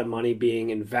was a lot of money being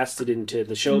invested into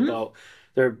the Showboat.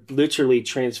 they're literally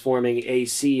transforming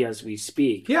AC as we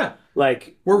speak. Yeah.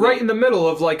 Like we're right in the middle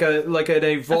of like an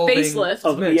evolving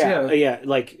facelift.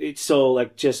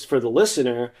 Like just for the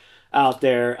listener out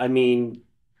there, I mean,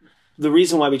 the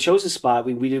reason why we chose the spot,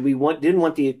 didn't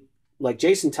want the, like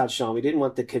Jason touched on, we didn't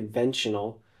want the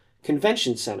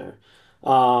convention center.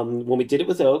 When we did it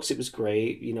with Oaks, it was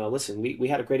great. You know, listen, we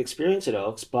had a great experience at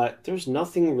Oaks, but there's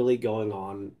nothing really going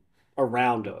on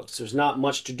around Oaks. There's not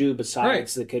much to do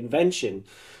besides the convention.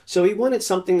 So he wanted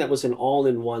something that was an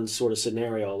all-in-one sort of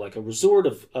scenario, like a resort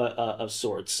of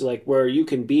sorts, like where you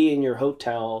can be in your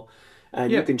hotel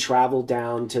and you can travel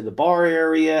down to the bar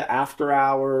area after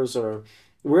hours or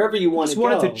wherever you want to go.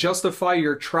 Just wanted to justify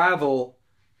your travel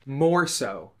more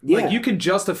so. Yeah. Like you can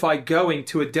justify going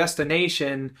to a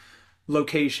destination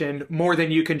location more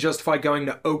than you can justify going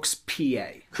to Oaks, PA.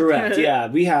 Correct. Yeah,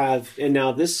 we have, and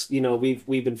now this, you know, we've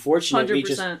been fortunate.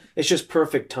 100%. It's just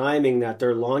perfect timing that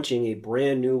they're launching a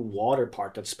brand new water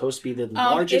park that's supposed to be the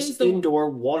largest indoor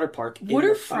water park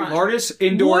waterfront. Largest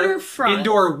indoor waterfront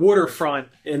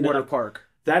water park.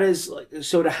 That is like,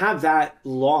 so to have that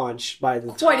launch by the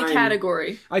quite a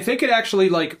category. I think it actually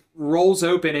like rolls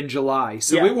open in July,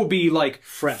 so it will be like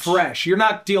fresh. You're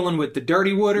not dealing with the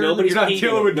dirty water. Nobody's You're not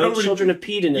dealing with no children have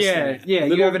peed in this thing.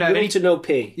 You haven't had any to no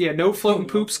pee. Yeah, no floating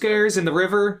poop scares in the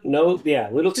river. Little to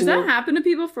no. Does that happen to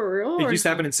people for real? It used to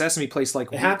happen in Sesame Place.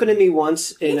 Like it happened to me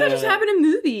once. I think that just happened in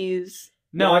movies.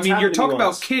 No, I mean you're talking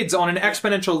about kids on an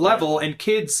exponential level, and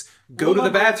kids go to the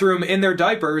bathroom in their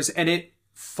diapers, and it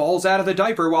falls out of the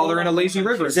diaper while they're in a lazy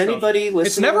river. Is anybody listening?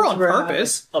 It's never on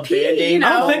purpose. A Band-Aid.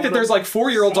 I don't think that there's like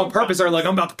 4-year-olds on purpose that are like,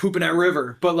 I'm about to poop in that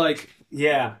river. But like,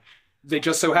 they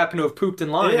just so happen to have pooped in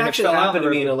line. It and actually it fell happened out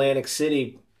to me in Atlantic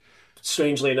City.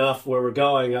 Strangely enough, where we're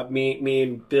going, me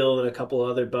and Bill and a couple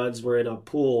other buds were in a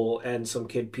pool and some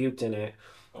kid puked in it.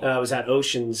 I was at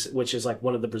Oceans, which is like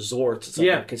one of the resorts. It's like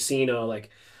a casino.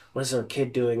 Like, what is our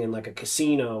kid doing in like a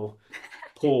casino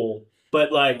pool?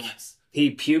 But like...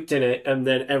 He puked in it, and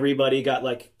then everybody got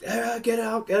like, get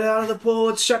out of the pool,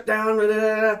 it's shut down.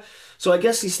 So I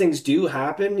guess these things do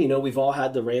happen. You know, we've all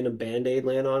had the random Band-Aid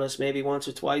land on us maybe once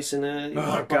or twice in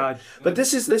a God. But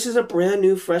this is a brand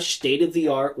new, fresh,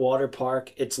 state-of-the-art water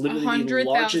park. It's literally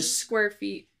 100,000 square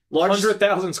feet.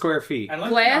 100,000 square feet.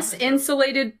 Glass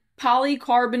insulated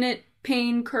polycarbonate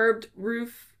pane curbed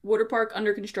roof water park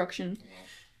under construction.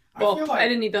 Well, I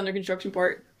didn't need the under construction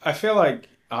part. I feel like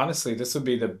honestly, this would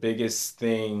be the biggest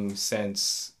thing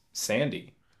since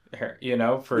Sandy, you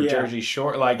know, for Jersey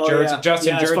Shore, like Jersey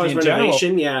in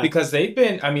general, because they've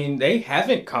been, I mean, they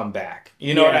haven't come back,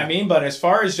 you know what I mean? But as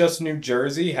far as just New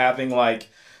Jersey having like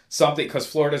something, because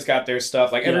Florida's got their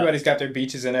stuff, like everybody's got their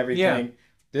beaches and everything.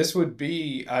 This would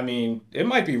be, I mean, it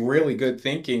might be really good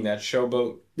thinking that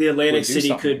Showboat. The Atlantic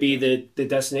City could be the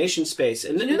destination space.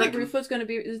 And you know the roof was going to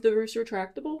be, is the roof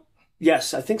retractable?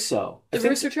 Yes, I think so. The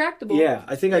roof's retractable. Yeah,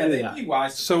 I think I knew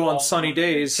that. So on sunny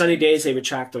days, they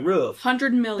retract the roof.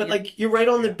 100 million. But like you're right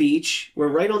on the beach. We're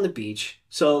right on the beach.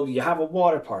 So you have a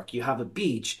water park, you have a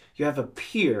beach, you have a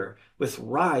pier with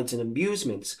rides and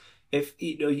amusements. If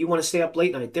you want to stay up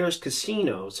late night, there's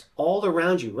casinos all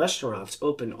around you, restaurants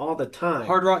open all the time.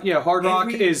 Hard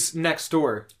Rock is next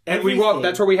door. And we walked.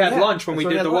 That's where we had lunch when we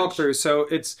did the walkthrough. So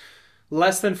it's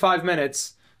less than 5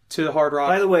 minutes to the Hard Rock.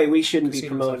 By the way, we shouldn't be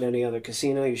promoting any other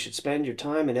casino. You should spend your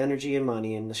time and energy and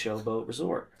money in the Showboat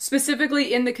Resort.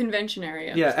 Specifically in the convention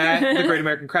area. Yeah, at the Great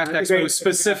American Craft Expo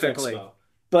specifically.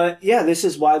 But yeah, this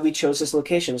is why we chose this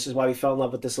location. This is why we fell in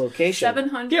love with this location.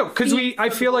 700. Yeah, because I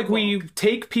feel like we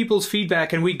take people's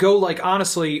feedback and we go like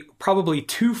honestly probably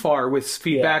too far with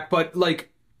feedback, but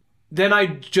like then I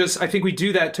think we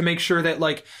do that to make sure that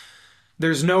like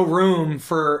there's no room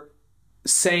for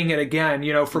saying it again,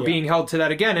 you know, for being held to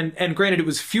that again. And granted, it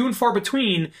was few and far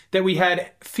between that we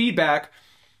had feedback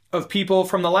of people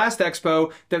from the last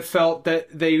expo that felt that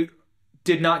they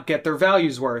did not get their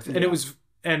values worth. And it was,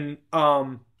 and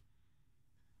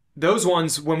those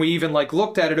ones, when we even like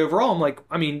looked at it overall, I'm like,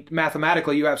 I mean,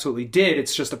 mathematically you absolutely did.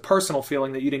 It's just a personal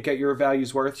feeling that you didn't get your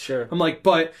values worth. Sure. I'm like,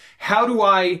 but how do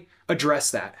I address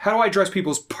that? How do I address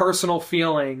people's personal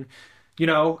feeling? You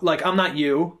know, like I'm not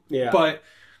you, but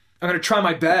I'm going to try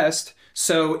my best.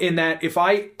 So in that, if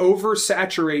I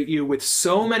oversaturate you with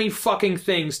so many fucking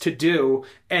things to do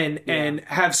and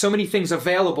have so many things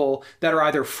available that are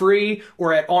either free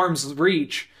or at arm's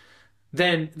reach,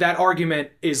 then that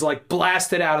argument is like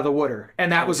blasted out of the water.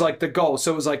 And that was like the goal.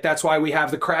 So it was like, that's why we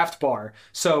have the craft bar.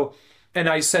 So, and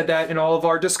I said that in all of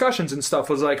our discussions and stuff,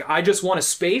 was like, I just want a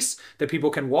space that people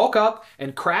can walk up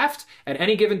and craft at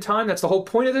any given time. That's the whole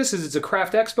point of this, is it's a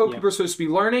craft expo. People are supposed to be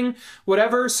learning,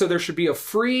 whatever. So there should be a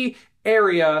free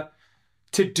area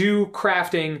to do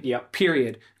crafting, Yep.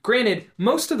 period. Granted,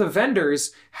 most of the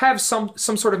vendors have some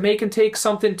sort of make and take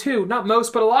something too. Not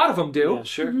most, but a lot of them do. Yeah,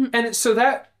 sure. And so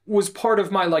that was part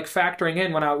of my like factoring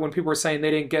in when people were saying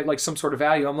they didn't get like some sort of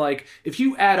value. I'm like, if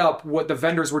you add up what the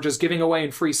vendors were just giving away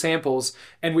in free samples,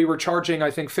 and we were charging,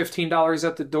 I think, $15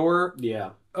 at the door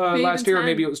Yeah. last year, or 10.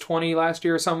 maybe it was 20 last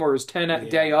year or something, or it was 10 at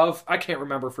day of. I can't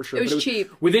remember for sure. It was but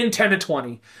cheap. Within 10 to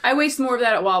 20. I waste more of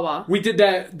that at Wawa. We did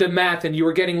the math, and you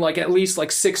were getting like at least like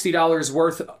 $60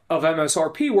 worth of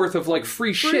MSRP worth of like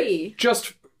free shit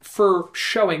just for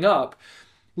showing up.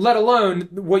 Let alone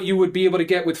what you would be able to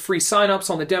get with free signups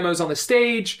on the demos on the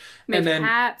stage. Make and then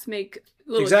hats, make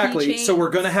little exactly. keychains. So we're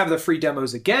going to have the free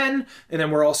demos again, and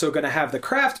then we're also going to have the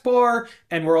craft bar,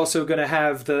 and we're also going to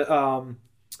have the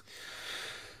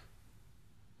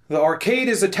arcade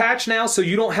is attached now, so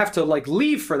you don't have to like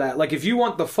leave for that. Like if you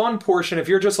want the fun portion, if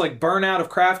you're just like burnt out of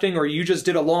crafting, or you just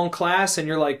did a long class and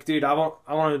you're like, dude, I want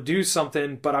to do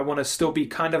something, but I want to still be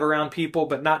kind of around people,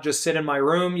 but not just sit in my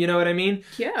room. You know what I mean?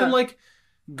 Yeah. Then like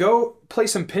go play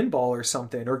some pinball or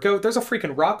something, or go. There's a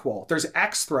freaking rock wall. There's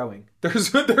axe throwing.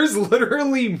 There's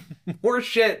literally more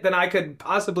shit than I could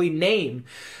possibly name.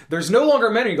 There's no longer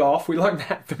mini golf. We learned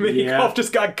that the mini golf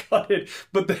just got gutted,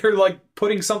 but they're like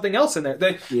putting something else in there.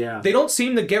 They don't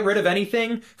seem to get rid of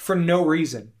anything for no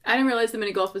reason. I didn't realize the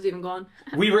mini golf was even gone.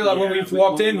 We realized when we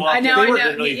walked in. I know.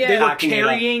 They were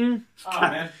carrying.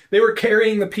 They were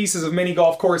carrying the pieces of mini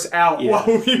golf course out while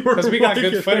we were. Because we got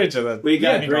good footage of it. We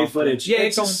got great footage. Yeah,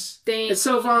 it's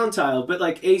so volatile, but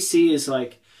like AC is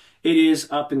like, it is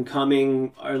up and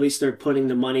coming, or at least they're putting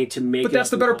the money to make it. But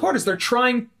that's the better part, is they're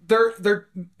trying. They're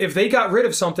if they got rid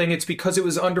of something, it's because it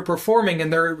was underperforming,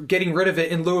 and they're getting rid of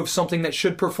it in lieu of something that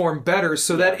should perform better.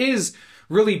 So that is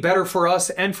really better for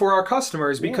us and for our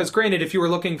customers, because granted, if you were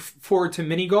looking forward to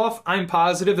mini golf, I'm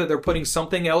positive that they're putting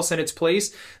something else in its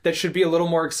place that should be a little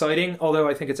more exciting, although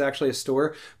I think it's actually a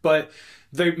store. But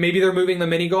maybe they're moving the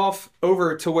mini golf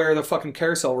over to where the fucking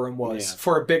carousel room was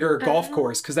for a bigger golf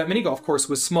course, because that mini golf course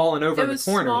was small and over in the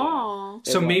corner. Small.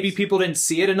 So maybe people didn't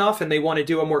see it enough, and they want to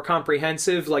do a more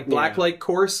comprehensive, like blacklight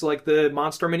course, like the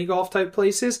Monster mini golf type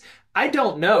places. I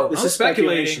don't know. This I'm is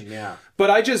speculating. Yeah. But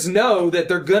I just know that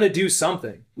they're going to do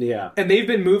something. Yeah. And they've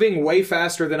been moving way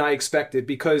faster than I expected,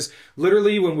 because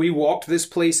literally when we walked this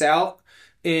place out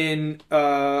in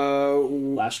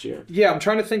last year. Yeah, I'm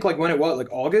trying to think like when it was.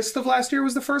 Like August of last year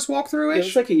was the first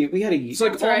walkthrough-ish. It was like we had a year. It's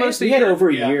like almost a year. We had over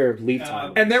a year lead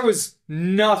time. And there was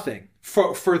nothing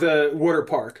for the water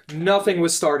park. Nothing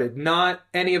was started. Not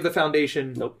any of the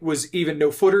foundation was even,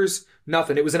 no footers,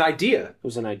 nothing. It was an idea. It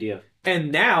was an idea.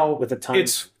 And now with a time,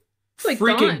 it's like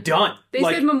freaking done. They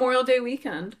said Memorial Day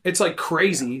weekend. It's like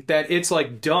crazy that it's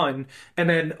like done. And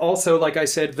then also, like I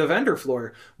said, the vendor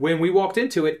floor, when we walked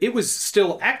into it, it was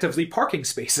still actively parking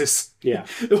spaces. Yeah.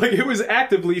 Like it was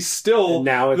actively still and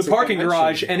now it's the parking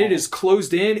garage, and it is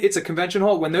closed in. It's a convention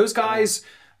hall. When those guys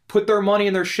put their money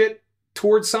and their shit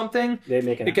towards something,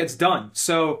 it gets done.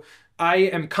 So I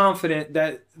am confident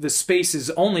that the space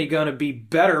is only going to be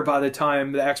better by the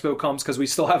time the expo comes, because we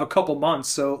still have a couple months.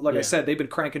 So like I said, they've been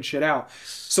cranking shit out.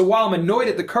 So while I'm annoyed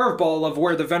at the curveball of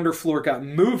where the vendor floor got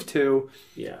moved to,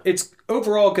 it's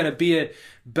overall going to be a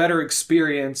better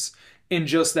experience in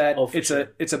just that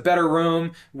it's a better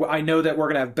room. I know that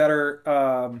we're going to have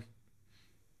better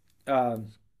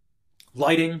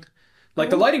lighting. Like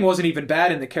the lighting wasn't even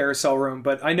bad in the carousel room,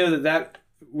 but I know that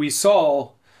we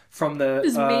saw from the It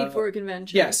was made for a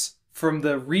convention. Yes, from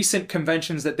the recent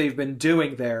conventions that they've been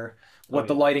doing there, what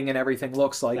the lighting and everything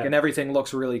looks like, and everything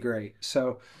looks really great.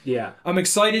 So I'm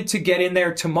excited to get in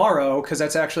there tomorrow, because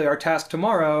that's actually our task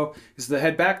tomorrow, is to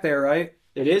head back there, right?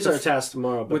 It is our task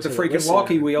tomorrow. But with the freaking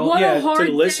walkie wheel. What a hard to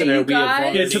the listener,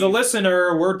 day, to the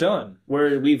listener, we're done.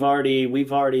 We've already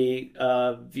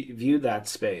viewed that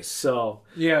space. So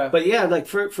but like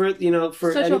for such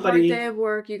anybody, a hard day of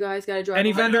work. You guys got to drive.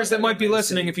 Any vendors that might be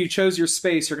listening, if you chose your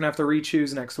space, you're gonna have to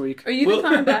re-choose next week. Are you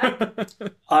coming back?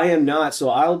 I am not. So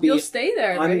I'll be. You'll stay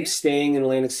there. I'm staying in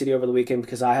Atlantic City over the weekend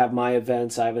because I have my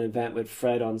events. I have an event with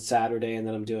Fred on Saturday, and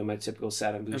then I'm doing my typical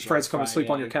set in Boujee. And Fred's coming to sleep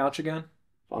on your couch again.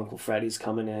 Uncle Freddie's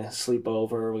coming to sleep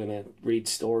over. We're gonna read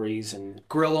stories and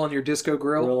grill on your disco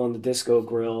grill. Grill on the disco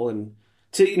grill, and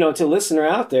to listener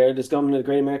out there that's going to the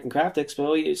Great American Craft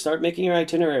Expo, you start making your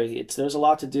itinerary. There's a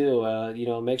lot to do.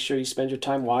 Make sure you spend your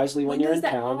time wisely when you're in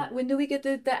town. When do we get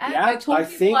the app? Yeah, I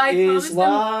think is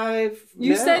live.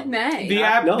 You now. said May. The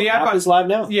app is live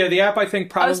now. Yeah, the app I think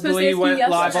probably went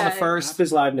live on the 1st. The app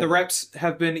is live now. The reps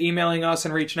have been emailing us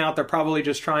and reaching out. They're probably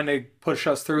just trying to push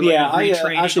us through. I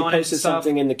actually posted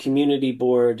something in the community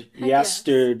board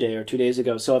yesterday or 2 days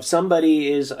ago. So if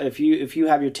somebody is, if you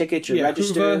have your ticket, you're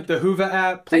registered. The Hoover app.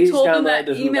 app. I told them download that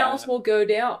the Hoover emails app. will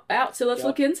go out, so let's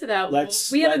look into that.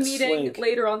 We have a meeting link.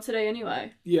 later on today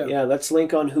anyway. Yeah, let's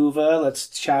link on Hoover. Let's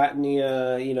chat and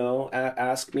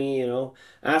ask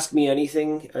me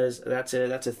anything. As that's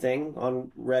a thing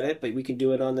on Reddit, but we can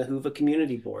do it on the Hoover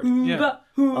community board. Yeah.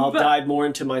 I'll dive more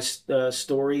into my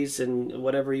stories and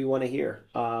whatever you want to hear.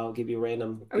 I'll give you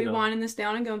random. Are we winding this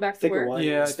down and going back to work?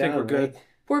 Yeah, I think we're good. Right?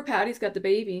 Poor Patty's got the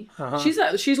baby. Uh-huh. She's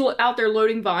out there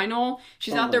loading vinyl.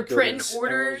 She's out there printing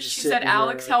orders. She said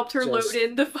Alex helped her load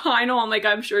in the vinyl.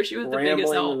 I'm sure she was the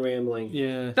biggest help. Rambling.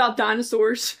 Yeah. About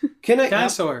dinosaurs.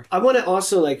 Dinosaur. I want to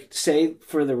also say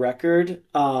for the record,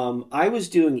 I was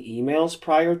doing emails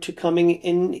prior to coming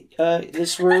in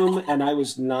this room, and I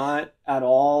was not at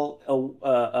all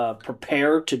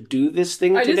prepared to do this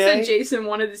thing today. I just said Jason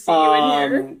wanted to see you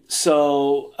in here.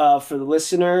 So for the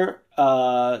listener,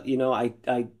 I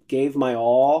gave my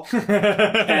all,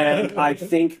 and I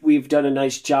think we've done a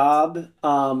nice job.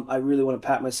 I really want to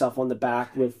pat myself on the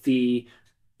back with the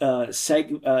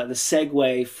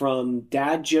segue from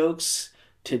dad jokes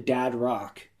to dad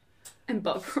rock. And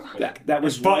butt rock. That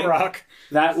was butt rock.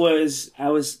 That's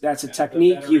a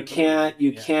technique you cannot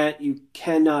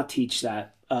teach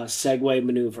that segue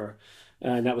maneuver,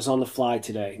 and that was on the fly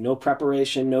today. No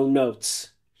preparation, no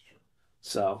notes.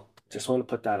 So just want to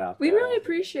put that out. We there. really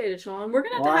appreciate it, Sean. We're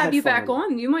gonna have to have you back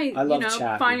on. You might,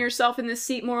 find yourself in this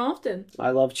seat more often.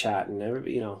 I love chatting.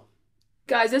 Everybody,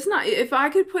 Guys, it's not. If I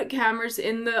could put cameras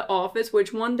in the office,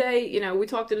 which one day, we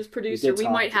talked to this producer, we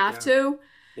might have to.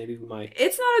 Maybe we might.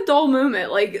 It's not a dull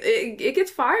moment. Like it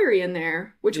gets fiery in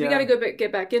there, which we got to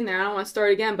get back in there. I don't want to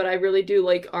start again, but I really do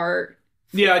like our.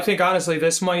 Yeah, I think honestly,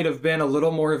 this might have been a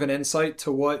little more of an insight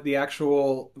to what the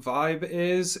actual vibe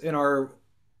is in our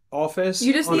office.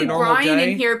 You just need Brian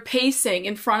in here pacing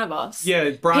in front of us. Yeah,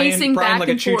 Brian like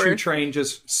a choo-choo train,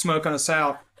 just smoking us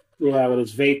out. Yeah, with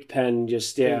his vape pen,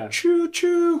 just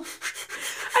choo-choo.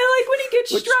 I like when he gets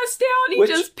stressed out. He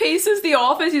just paces the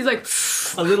office. He's like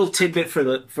a little tidbit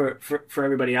for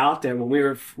everybody out there.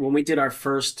 When we did our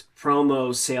first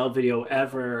promo sale video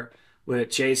ever with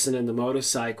Jason and the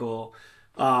motorcycle,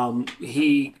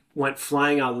 he went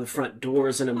flying out of the front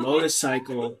doors in a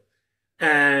motorcycle.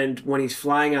 And when he's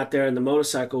flying out there in the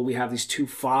motorcycle, we have these two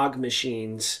fog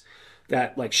machines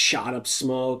that shot up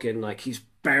smoke, and he's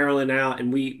barreling out,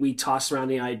 and we toss around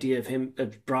the idea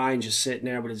of Brian just sitting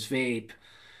there with his vape,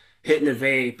 hitting the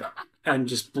vape, and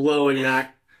just blowing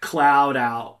that cloud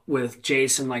out with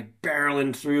Jason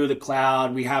barreling through the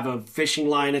cloud. We have a fishing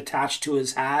line attached to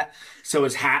his hat, so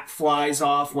his hat flies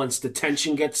off once the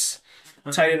tension gets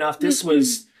tight enough. This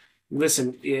was.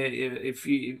 Listen,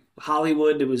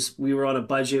 Hollywood, we were on a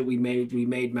budget. We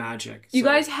made magic. You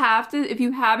guys have to, if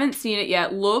you haven't seen it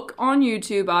yet, look on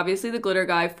YouTube, obviously the Glitter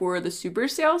Guy, for the Super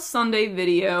Sale Sunday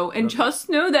video, and just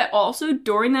know that also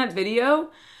during that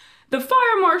video, the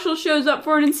fire marshal shows up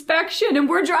for an inspection, and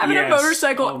we're driving our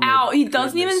motorcycle out. He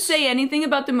doesn't even say anything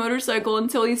about the motorcycle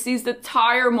until he sees the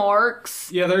tire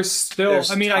marks. Yeah, there's still.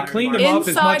 I cleaned them up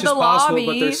as much as possible,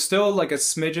 but there's still a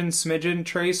smidgen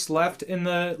trace left in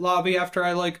the lobby after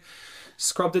I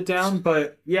scrubbed it down.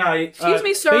 But yeah, excuse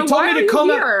me, sir. Why are you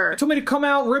here? They told me to come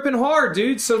out ripping hard,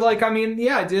 dude. So I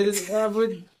did it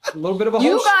with a little bit of a.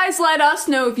 You guys let us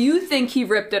know if you think he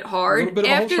ripped it hard.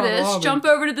 After this, jump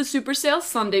over to the Super Sale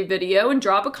Sunday video and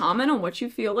drop a comment on what you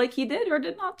feel like he did or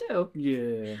did not do.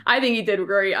 Yeah, I think he did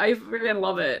great. I freaking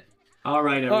love it. All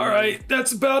right, everybody. All right,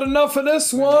 that's about enough of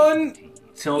this one.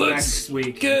 Till next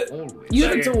week. You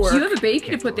have a baby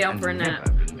to put down for a nap.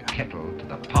 Kettle to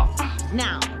the pot.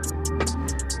 Now,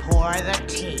 pour the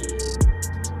tea.